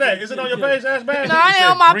 where's it at? Is it on your page, Ash Bash? No, I ain't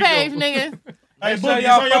on my page, nigga. Hey, Make sure Boogie, it's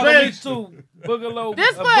y'all on your follow me page. too. Boogaloo.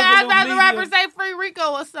 This put Ass Bastard Rapper say Free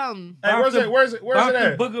Rico or something. Hey, where's it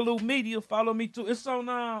at? Boogaloo Media. Follow me too. It's on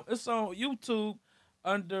YouTube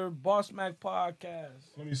under Boss Mac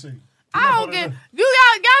Podcast. Let me see. I don't get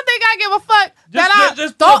y'all think I give a fuck that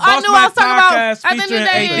Just I thought I knew I was talking about Podcast at the end of the featuring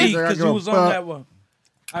day. AD because you was on that one.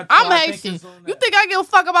 I'm Haitian. You think I give a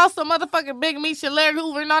fuck about some motherfucking Big Meech and Larry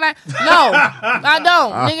Hoover and all that? No, I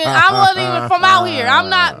don't, nigga. I wasn't even from out here. I'm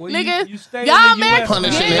not, nigga. Y'all American. I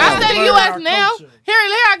stay in the U.S. now. Here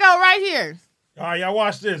I go right here. All right, y'all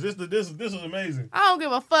watch this. This is amazing. I don't give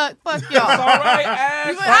a fuck. Fuck y'all. All right,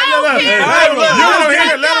 ass. I don't care.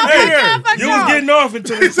 You was getting off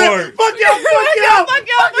into this part. Fuck y'all.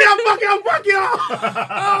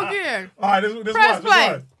 I don't care. All right, this Press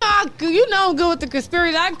play. You know I'm good with the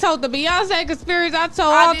conspiracy. I told the Beyonce conspiracy. I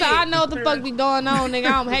told all the time. I know what the fuck be going on,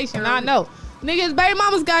 nigga. I'm Haitian. I know. Niggas, baby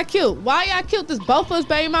mamas got killed. Why y'all killed this? Both of us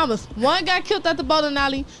baby mamas. One got killed at the bowling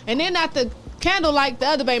alley, and then at the candlelight, the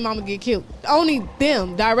other baby mama get killed. Only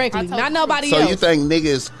them directly, not nobody else. So you think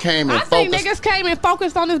niggas came and I think focused? niggas came and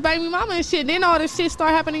focused on this baby mama and shit. Then all this shit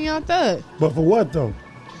start happening to Young Thug. But for what though?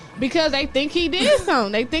 Because they think he did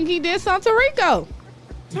something. They think he did something to Rico.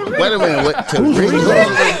 Wait a minute. What, to Rico?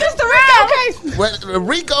 This the Rico case. What,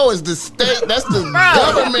 Rico is the state. That's the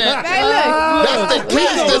government. Hey, look. That's the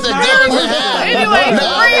case that the government has. Anyway,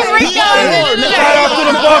 free Rico. Shout out to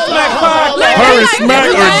the Boss Mac Podcast. Hurry, smack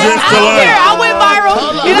or just I don't care. I went viral.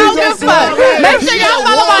 You don't give a fuck. Make sure y'all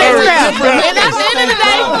follow my Instagram. And at the end of the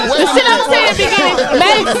day, the shit I'm saying at the beginning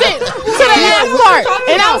made sense to the last part.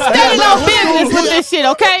 And I'm standing on business with this shit,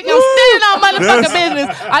 okay? I'm standing on motherfucking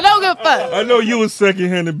business. I don't give a fuck. I know you was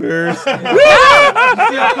secondhand embarrassed. Nobody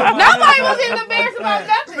was even embarrassed about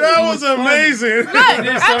nothing. That was amazing. Look, at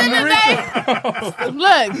the end of the day,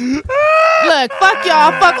 look, fuck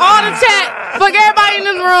y'all, fuck all the chat, fuck everybody in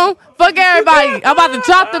this room, fuck everybody. I'm about to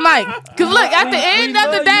drop the mic. Cause look, at the end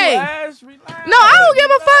of the day, no, I don't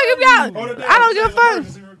give a fuck if y'all, I don't give a fuck.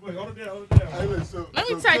 Hey, listen, Let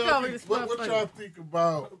me take over this What y'all think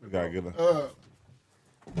about?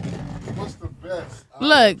 What's the best?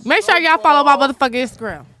 Look, make sure y'all follow my motherfucking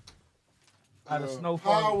Instagram. Out of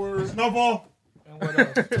Snowfall. Snowfall. And what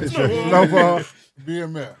else? Snowfall.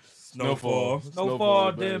 BMF.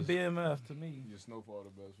 Snowfall, then BMF to me. Snowfall the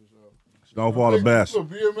best for sure. Snowfall the best. So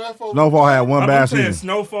BMF over Snowfall had one bad saying season.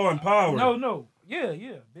 Snowfall and Power. No. Yeah.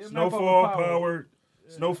 BMF Snowfall, over Power.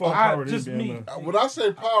 Snowfall, I- Power. just then me. BMF. When I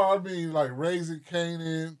say Power, I mean like Raising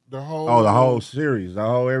Kanan, the whole. Oh, the whole series, the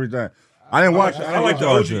whole everything. I didn't watch. I like the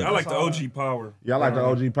all that OG. shit. I like the OG Power. Yeah, I like the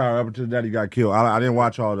OG Power up until Daddy got killed. I didn't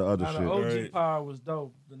watch all the other Now, shit. the OG Power was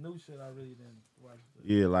dope. The new shit I really didn't watch.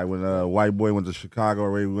 Yeah, like when White Boy went to Chicago,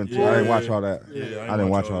 or he went to. I didn't watch all that. Yeah, I didn't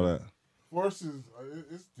watch all that. Forces,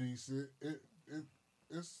 it's decent.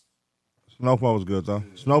 It's. Snowfall was good though.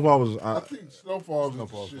 Snowfall was. I think Snowfall was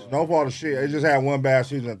the shit. Snowfall the shit. It just had one bad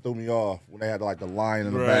season that threw me off when they had like the lion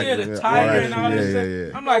in the back. Yeah, the tiger and all that shit.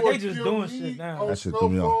 Yeah. I'm like, they just doing shit now. That shit threw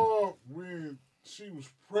me off. Snowfall, when she was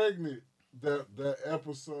pregnant, that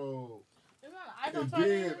episode. And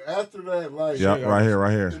then after that, like, yeah, right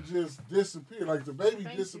here. It just disappeared. Like the baby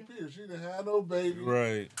disappeared. She didn't have no baby.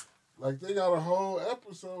 Right. Like they got a whole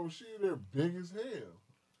episode where she in there big as hell.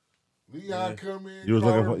 Leon come in. You was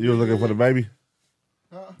looking for the baby?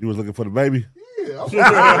 Huh? You was looking for the baby? Yeah.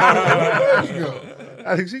 There you go.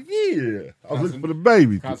 I think she, I was looking for the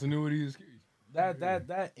baby. Continuity is key.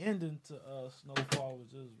 That ending to Snowfall was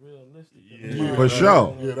just realistic. Yeah. For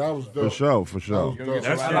sure. Yeah, that was dope. For sure.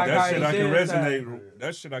 That shit I can resonate.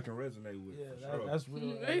 That shit I can resonate with. Yeah, that's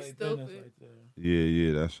real. They stupid. Right there.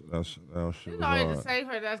 Yeah, that shit It's was always hard. the same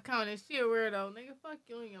person that's coming. She a weirdo, nigga. Fuck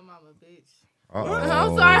you and your mama, bitch. Uh-oh.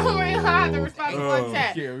 I'm sorry, I'm real hard to respond to one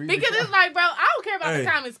chat yeah, because it's like, bro, I don't care about Hey. the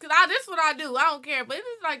comments because this is what I do. I don't care, but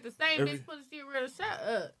it's like the same bitch put shit real. Shut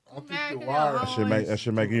up. I'm mad The 'cause Wire- y'all That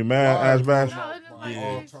shit make you mad, Ash Bash? No, it's just like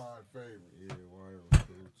this. All-time favorite. Yeah, Wire was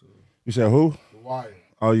cool too. You said who? The Wire.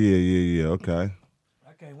 Oh yeah. Okay.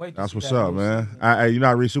 I can't wait. That's to what's see that up, new man. season. Hey, you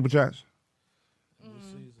not read super chats?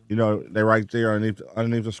 Mm. You know they right there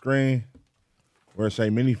underneath the screen, where it say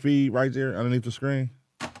mini feed right there underneath the screen.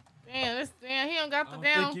 Damn, he don't got the I don't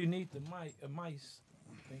down. think you need the mice.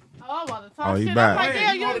 Oh, I'm about to talk Oh, he shit. back. I'm like,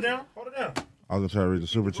 damn, Hold it you. down. Hold it down. I was gonna try to read the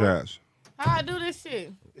super chats. How I do this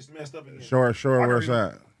shit? It's messed up again. Sure, I can where it's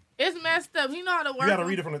read at. It's messed up. You know how to work. You gotta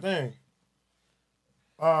read it from the thing.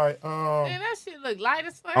 All right. Man, that shit look light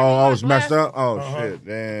as fuck. Oh, it's messed up. Oh Uh-huh. shit,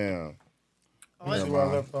 damn. Oh, it's Never where I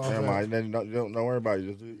mind. left off Never at. mind. Then don't worry about it.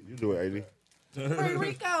 You do it, AD. Free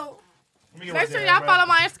Rico. Let me get Make right sure there, y'all man. follow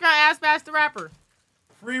my Instagram, Ask Bash the Rapper.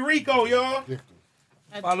 Free Rico, y'all.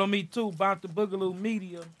 Follow me too, Bout the Boogaloo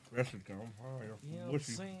Media. That shit come high. You know what I'm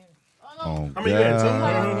saying? Oh, I mean, yeah,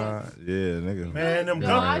 God. Yeah, nigga. Man, them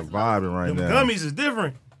Nigga gummies. vibing right Them now. gummies is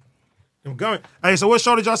different. Them gummies. Hey, so what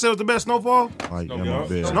show did y'all say was the best? Snowfall? Like, them a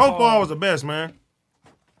bitch. Snowfall was the best, man.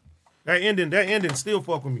 That ending still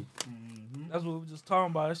fuck with me. That's what we were just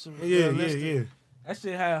talking about. That shit was Yeah. realistic. That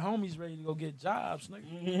shit had homies ready to go get jobs,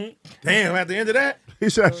 nigga. Damn, at the end of that? He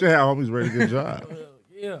said shit how homies ready to get a job.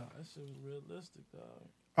 Yeah, that shit was realistic, dog.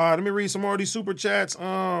 All right, let me read some more of these super chats.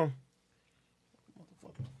 What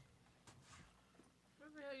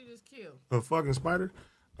the hell you just killed? A fucking spider.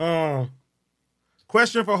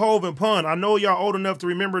 Question for Hove and Pun. I know y'all old enough to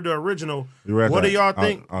remember the original. You read What that? do y'all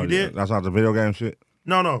think? Oh, You yeah. did? That's not the video game shit?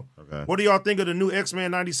 No. Okay. What do y'all think of the new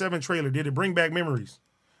X-Men 97 trailer? Did it bring back memories?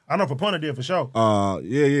 I know for Pun it did for sure.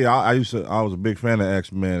 Yeah. I was a big fan of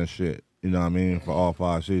X-Men and shit. You know what I mean? For all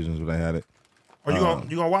 5 seasons when they had it. Are you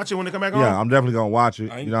gonna watch it when they come back on? Yeah, I'm definitely gonna watch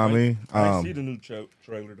it. You know what I mean? I didn't see the new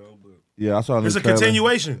trailer though, but Yeah, I saw the It's new a trailer.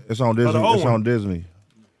 continuation It's on of the Disney. old It's one. on Disney.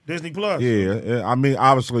 Disney Plus. Yeah, I mean,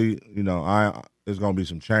 obviously, you know, there's gonna be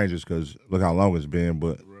some changes because look how long it's been.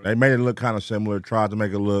 But they made it look kind of similar. Tried to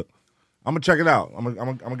make it look. I'm gonna check it out. I'm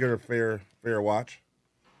gonna give it a fair watch.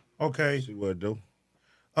 Okay. See what it do.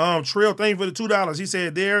 Trill, thank you for the $2. He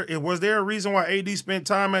said was there a reason why AD spent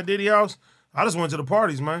time at Diddy house? I just went to the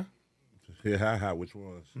parties, man. Yeah, which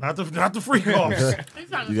ones? Not the freak offs.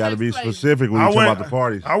 You got to be specific when you talk about the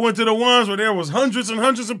parties. I went to the ones where there was hundreds and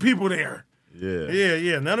hundreds of people there. Yeah.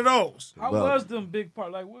 Yeah. None of those. How was them big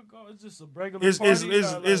part? Like, what? It's just a regular It's party?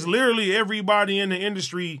 it's literally everybody in the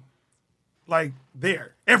industry, like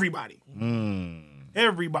there. Everybody.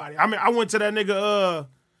 Everybody. I mean, I went to that nigga.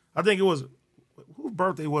 I think it was whose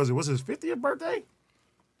birthday was it? Was his 50th birthday?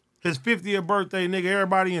 His 50th birthday, nigga.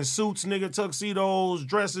 Everybody in suits, nigga, tuxedos,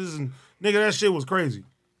 dresses, and nigga, that shit was crazy.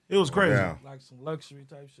 It was crazy. Yeah. Like some luxury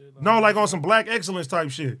type shit. No, like on some black excellence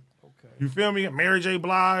type shit. Okay. You feel me? Mary J.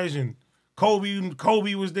 Blige and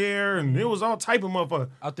Kobe was there, and it was all type of motherfucker.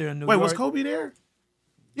 Out there in New Wait, York. was Kobe there?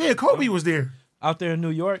 Yeah, Kobe was there. Out there in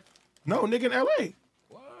New York? No, nigga in L.A.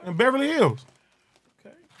 In Beverly Hills.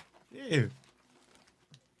 Okay. Yeah.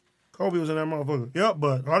 Kobe was in that motherfucker. Yep,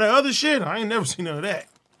 but all that other shit, I ain't never seen none of that.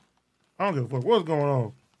 I don't give a fuck what's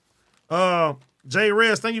going on. Jay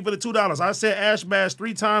Rez, thank you for the $2. I said Ash Bash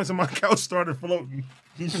 3 times and my couch started floating.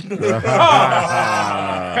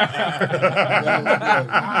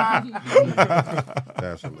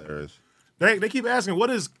 That's hilarious. They keep asking, what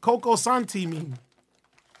does Coco Santi mean?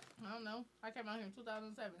 I don't know. I came out here in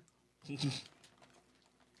 2007.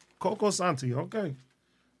 Coco Santi, okay.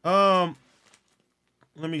 Let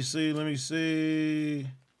me see.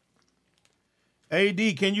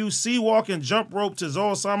 AD, can you see walk and jump rope to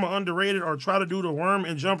Zoe Sama underrated or try to do the worm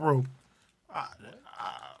and jump rope?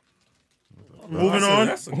 Moving on.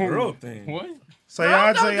 That's a girl thing. What?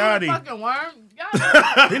 Sayad Don't do the Sayadi. fucking worm.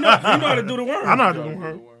 He know how to do the worm. I know how to do the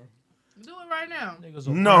worm. Do it right now. Niggas a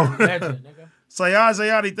No. worm legend, nigga. Sayad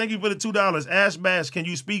Sayadi, thank you for the $2. Ash Bash, can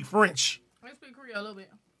you speak French? I speak Creole a little bit.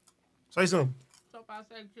 Say something. So I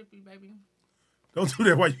say trippy, baby. Don't do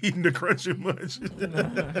that while you eating the crunchy much.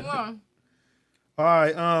 Come on. All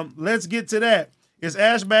right, let's get to that. Is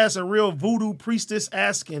Ash Bass a real voodoo priestess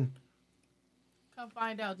asking? Come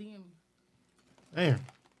find out, DM me. Damn.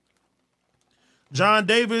 John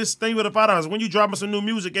Davis, thank you for the $5. When you dropping some new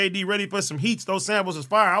music, AD, ready for some heats? Those samples is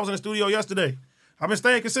fire. I was in the studio yesterday. I've been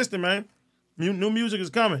staying consistent, man. New music is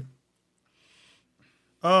coming.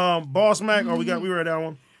 Boss Mac. Oh, we read that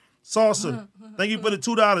one. Salsa. Thank you for the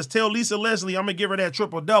 $2. Tell Lisa Leslie I'm gonna give her that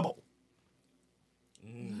triple double.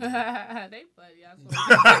 They funny.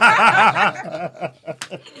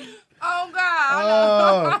 Oh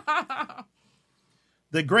God.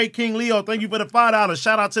 The great King Leo, thank you for the $5.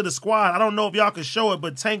 Shout out to the squad. I don't know if y'all can show it,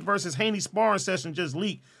 but Tank versus Haney sparring session just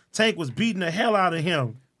leaked. Tank was beating the hell out of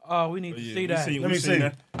him. Oh, we need to see that. Let me see.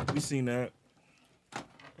 We seen that.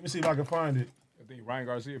 Let me see if I can find it. I think Ryan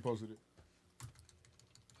Garcia posted it.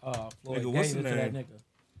 Floyd Nigga, gave it to that nigga.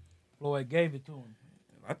 Floyd gave it to him.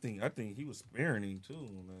 I think he was sparing him too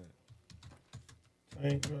on that.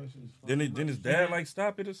 Tank versus. Didn't his dad like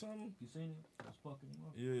stop it or something? You seen it? I was fucking him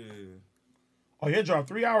up. Yeah. Oh, yeah, dropped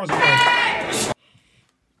 3 hours ago. Let's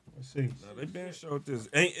see. Now, they been showed this.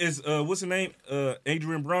 Is what's the name?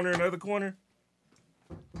 Adrian Bronner in the other corner.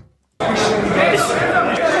 Don't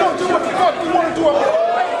do what the fuck you want to do.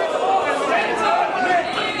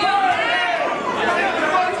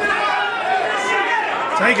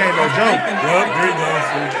 Tank ain't no joke.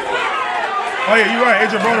 Oh yeah, you're right.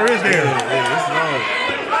 Adrian Bronner is there. Yeah, this is wrong.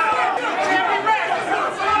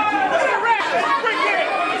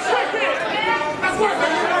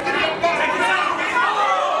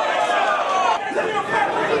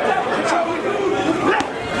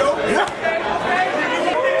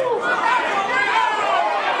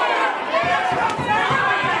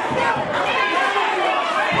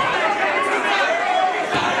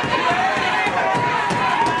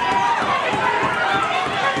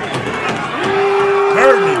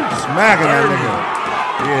 Smacking that nigga.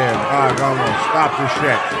 Yeah, all right, come on. Stop this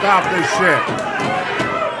shit. Stop this shit.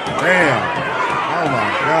 Damn. Oh my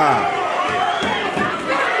God.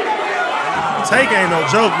 Tank ain't no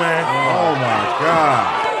joke, man. Oh my God.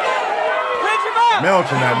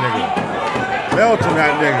 Melting that nigga. Melting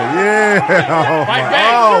that nigga. Yeah.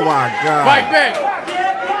 Oh my God. Fight back.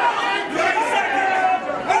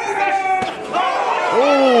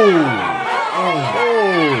 Ooh.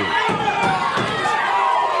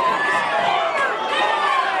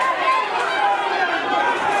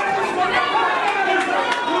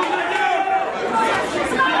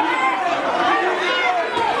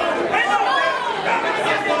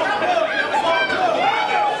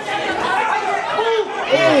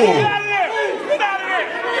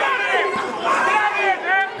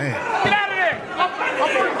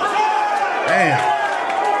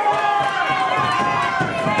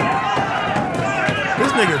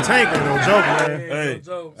 Tank ain't no joke, man. Hey,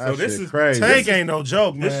 so this is crazy. Tank ain't no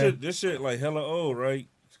joke, man. This shit like hella old, right?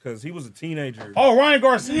 Because he was a teenager. Oh, Ryan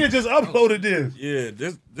Garcia just uploaded this. Yeah,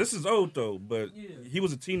 this is old though, but he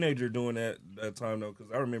was a teenager doing that time though.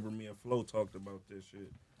 Because I remember me and Flo talked about this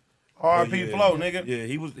shit. R.I.P. Flo, nigga. Yeah,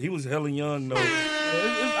 he was hella young though.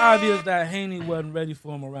 It's obvious that Haney wasn't ready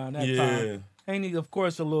for him around that Yeah. time. Haney, of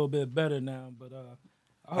course, a little bit better now, but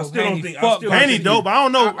I still don't think Haney dope. I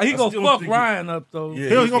don't know. He gonna fuck Ryan up though.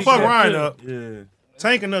 Yeah, he gonna fuck Ryan up. Yeah.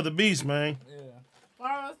 Tank another beast, man. What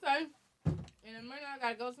I was saying, in a minute I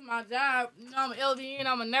gotta go to my job. You know I'm an LVN,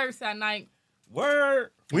 I'm a nurse at night.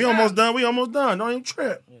 Word. We almost done. Don't even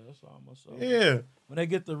trip. Yeah, that's almost over. Yeah. When they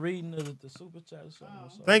get the reading of the super chat, it's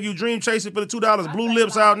almost over. Thank you, Dream Chaser, for the $2. Blue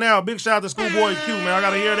Lips out now. Big shout out to Schoolboy Q, man. I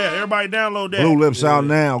gotta hear that. Everybody download that. Blue Lips out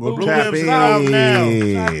now. Go Blue tap Lips in. out now.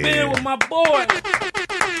 Tap in with my boy.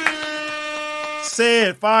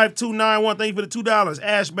 Said 5291. Thank you for the $2.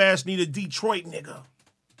 Ash Bash need a Detroit nigga.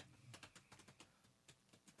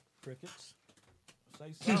 Crickets.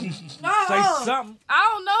 Say something. No, Say something. I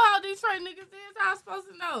don't know how Detroit niggas is. How I'm supposed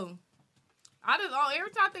to know?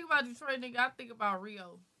 Every time I think about Detroit nigga, I think about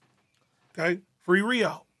Rio, Okay. Free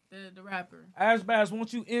Rio. the rapper. Ash Bass,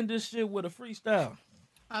 won't you end this shit with a freestyle?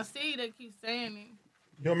 I see they keep saying it.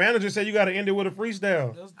 Your manager said you gotta end it with a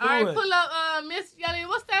freestyle. Let's do All right, it. pull up Miss Yelly.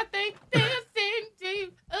 What's that thing? Dancing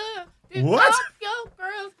Jeep. What? Yo,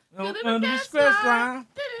 girls. On the express line.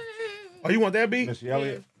 Oh, you want that beat? Miss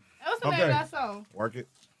Elliott. What's the name of that song? Work it.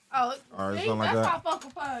 Oh, All right, see, something like that's that. my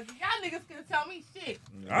fucking fun. Y'all niggas couldn't tell me shit.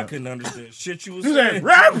 I couldn't understand shit you was You saying. said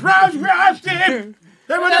rap, shit.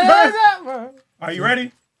 Are you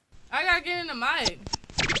ready? I gotta get in the mic.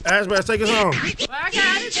 Ash Bash, take us home. Well, I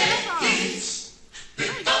gotta get that song.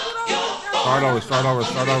 Start over. Wait,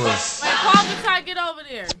 Paul can try to get over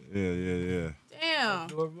there. Yeah. Damn.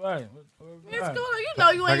 Do it right. It's cool. You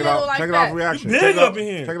know you ain't Take it little off. like Take it that. off reaction. Big Take it up off- in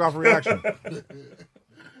here. Take it off reaction.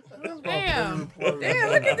 Damn. Damn,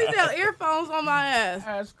 look at these little earphones on my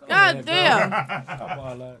ass. Cool, God man, damn. Stop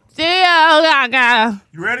all that. Damn.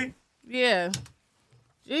 You ready? Yeah.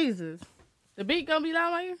 Jesus. The beat gonna be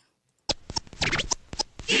loud right here?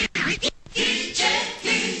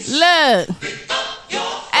 Look.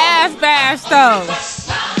 Ass bash though.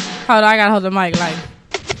 Hold on, I gotta hold the mic like.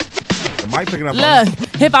 The mic picking up.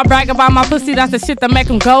 Look, if I brag about my pussy, that's the shit that make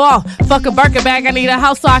them go off. Fuck a Birkin bag, I need a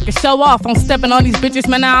house so I can show off. I'm stepping on these bitches,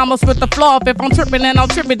 man, I almost ripped the floor off. If I'm tripping, then I'm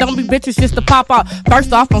tripping. Don't be bitches just to pop off.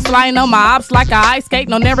 First off, I'm sliding on my ops like a ice skate.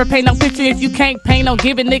 No, never paint no picture if you can't paint. No,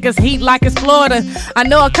 giving niggas heat like it's Florida. I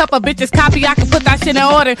know a couple bitches copy, I can put that shit in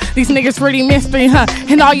order. These niggas really mystery, huh?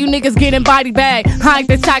 And all you niggas getting body bag. I ain't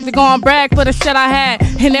the type to go on brag for the shit I had.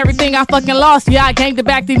 And everything I fucking lost, yeah, I gained it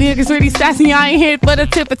back. These niggas really sassy, I ain't here for the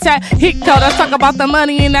tip of tat. Hit code, let's talk about the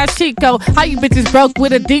money in that sheet code. How you bitches broke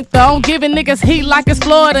with a deep though? I'm giving niggas heat like it's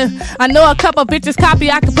Florida. I know a couple bitches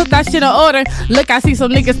copy, I can put that shit in order. Look, I see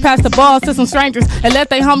some niggas pass the ball to some strangers and let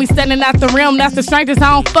they homies standing at the rim. That's the strangers.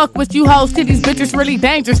 I don't fuck with you hoes. See, these bitches really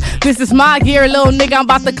dangerous. This is my year, little nigga, I'm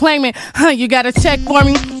about to claim it. Huh, you gotta check for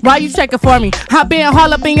me. Why you checking for me? I been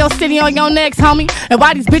all up in your city on your necks, homie. And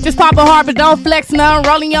why these bitches popping hard but don't flex none?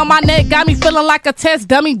 Rolling on my neck got me feeling like a test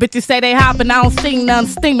dummy. Bitches say they hopping, I don't see none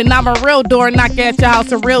steaming. I'm a real door knock at your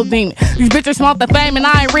house, a real demon. These bitches want the fame and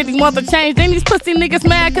I ain't really want the change. Then these pussy niggas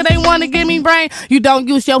mad cause they wanna give me brain. You don't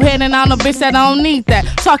use your head and I'm a bitch that don't need that.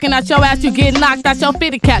 Talking out your ass, you get knocked out your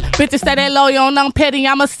fitty cap. Bitches say they loyal and I'm petty.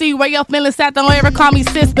 I'ma see where your feelings at. Don't ever call me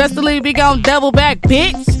sis. Best believe we gon' double back,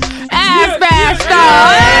 bitch. Ass bastard.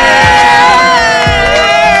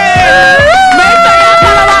 Make sure y'all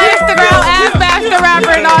follow my Instagram, ass bastard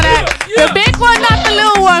rapper and all that. The big one, not the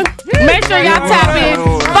little one. Make sure y'all tap in.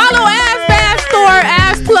 Follow ass bastard store,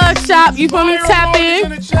 ass plug shop. You feel me? Tap in.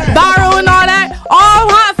 Borrow and all that. All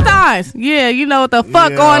hot signs. Yeah, you know what the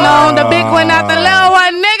fuck going on. The big one, not the little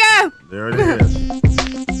one, nigga. There it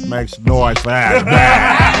is. Makes noise for ass.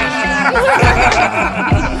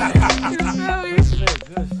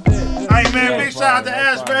 Hey man, big shout out to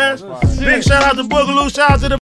Ash Bash. Big shout out to Boogaloo. Shout out to the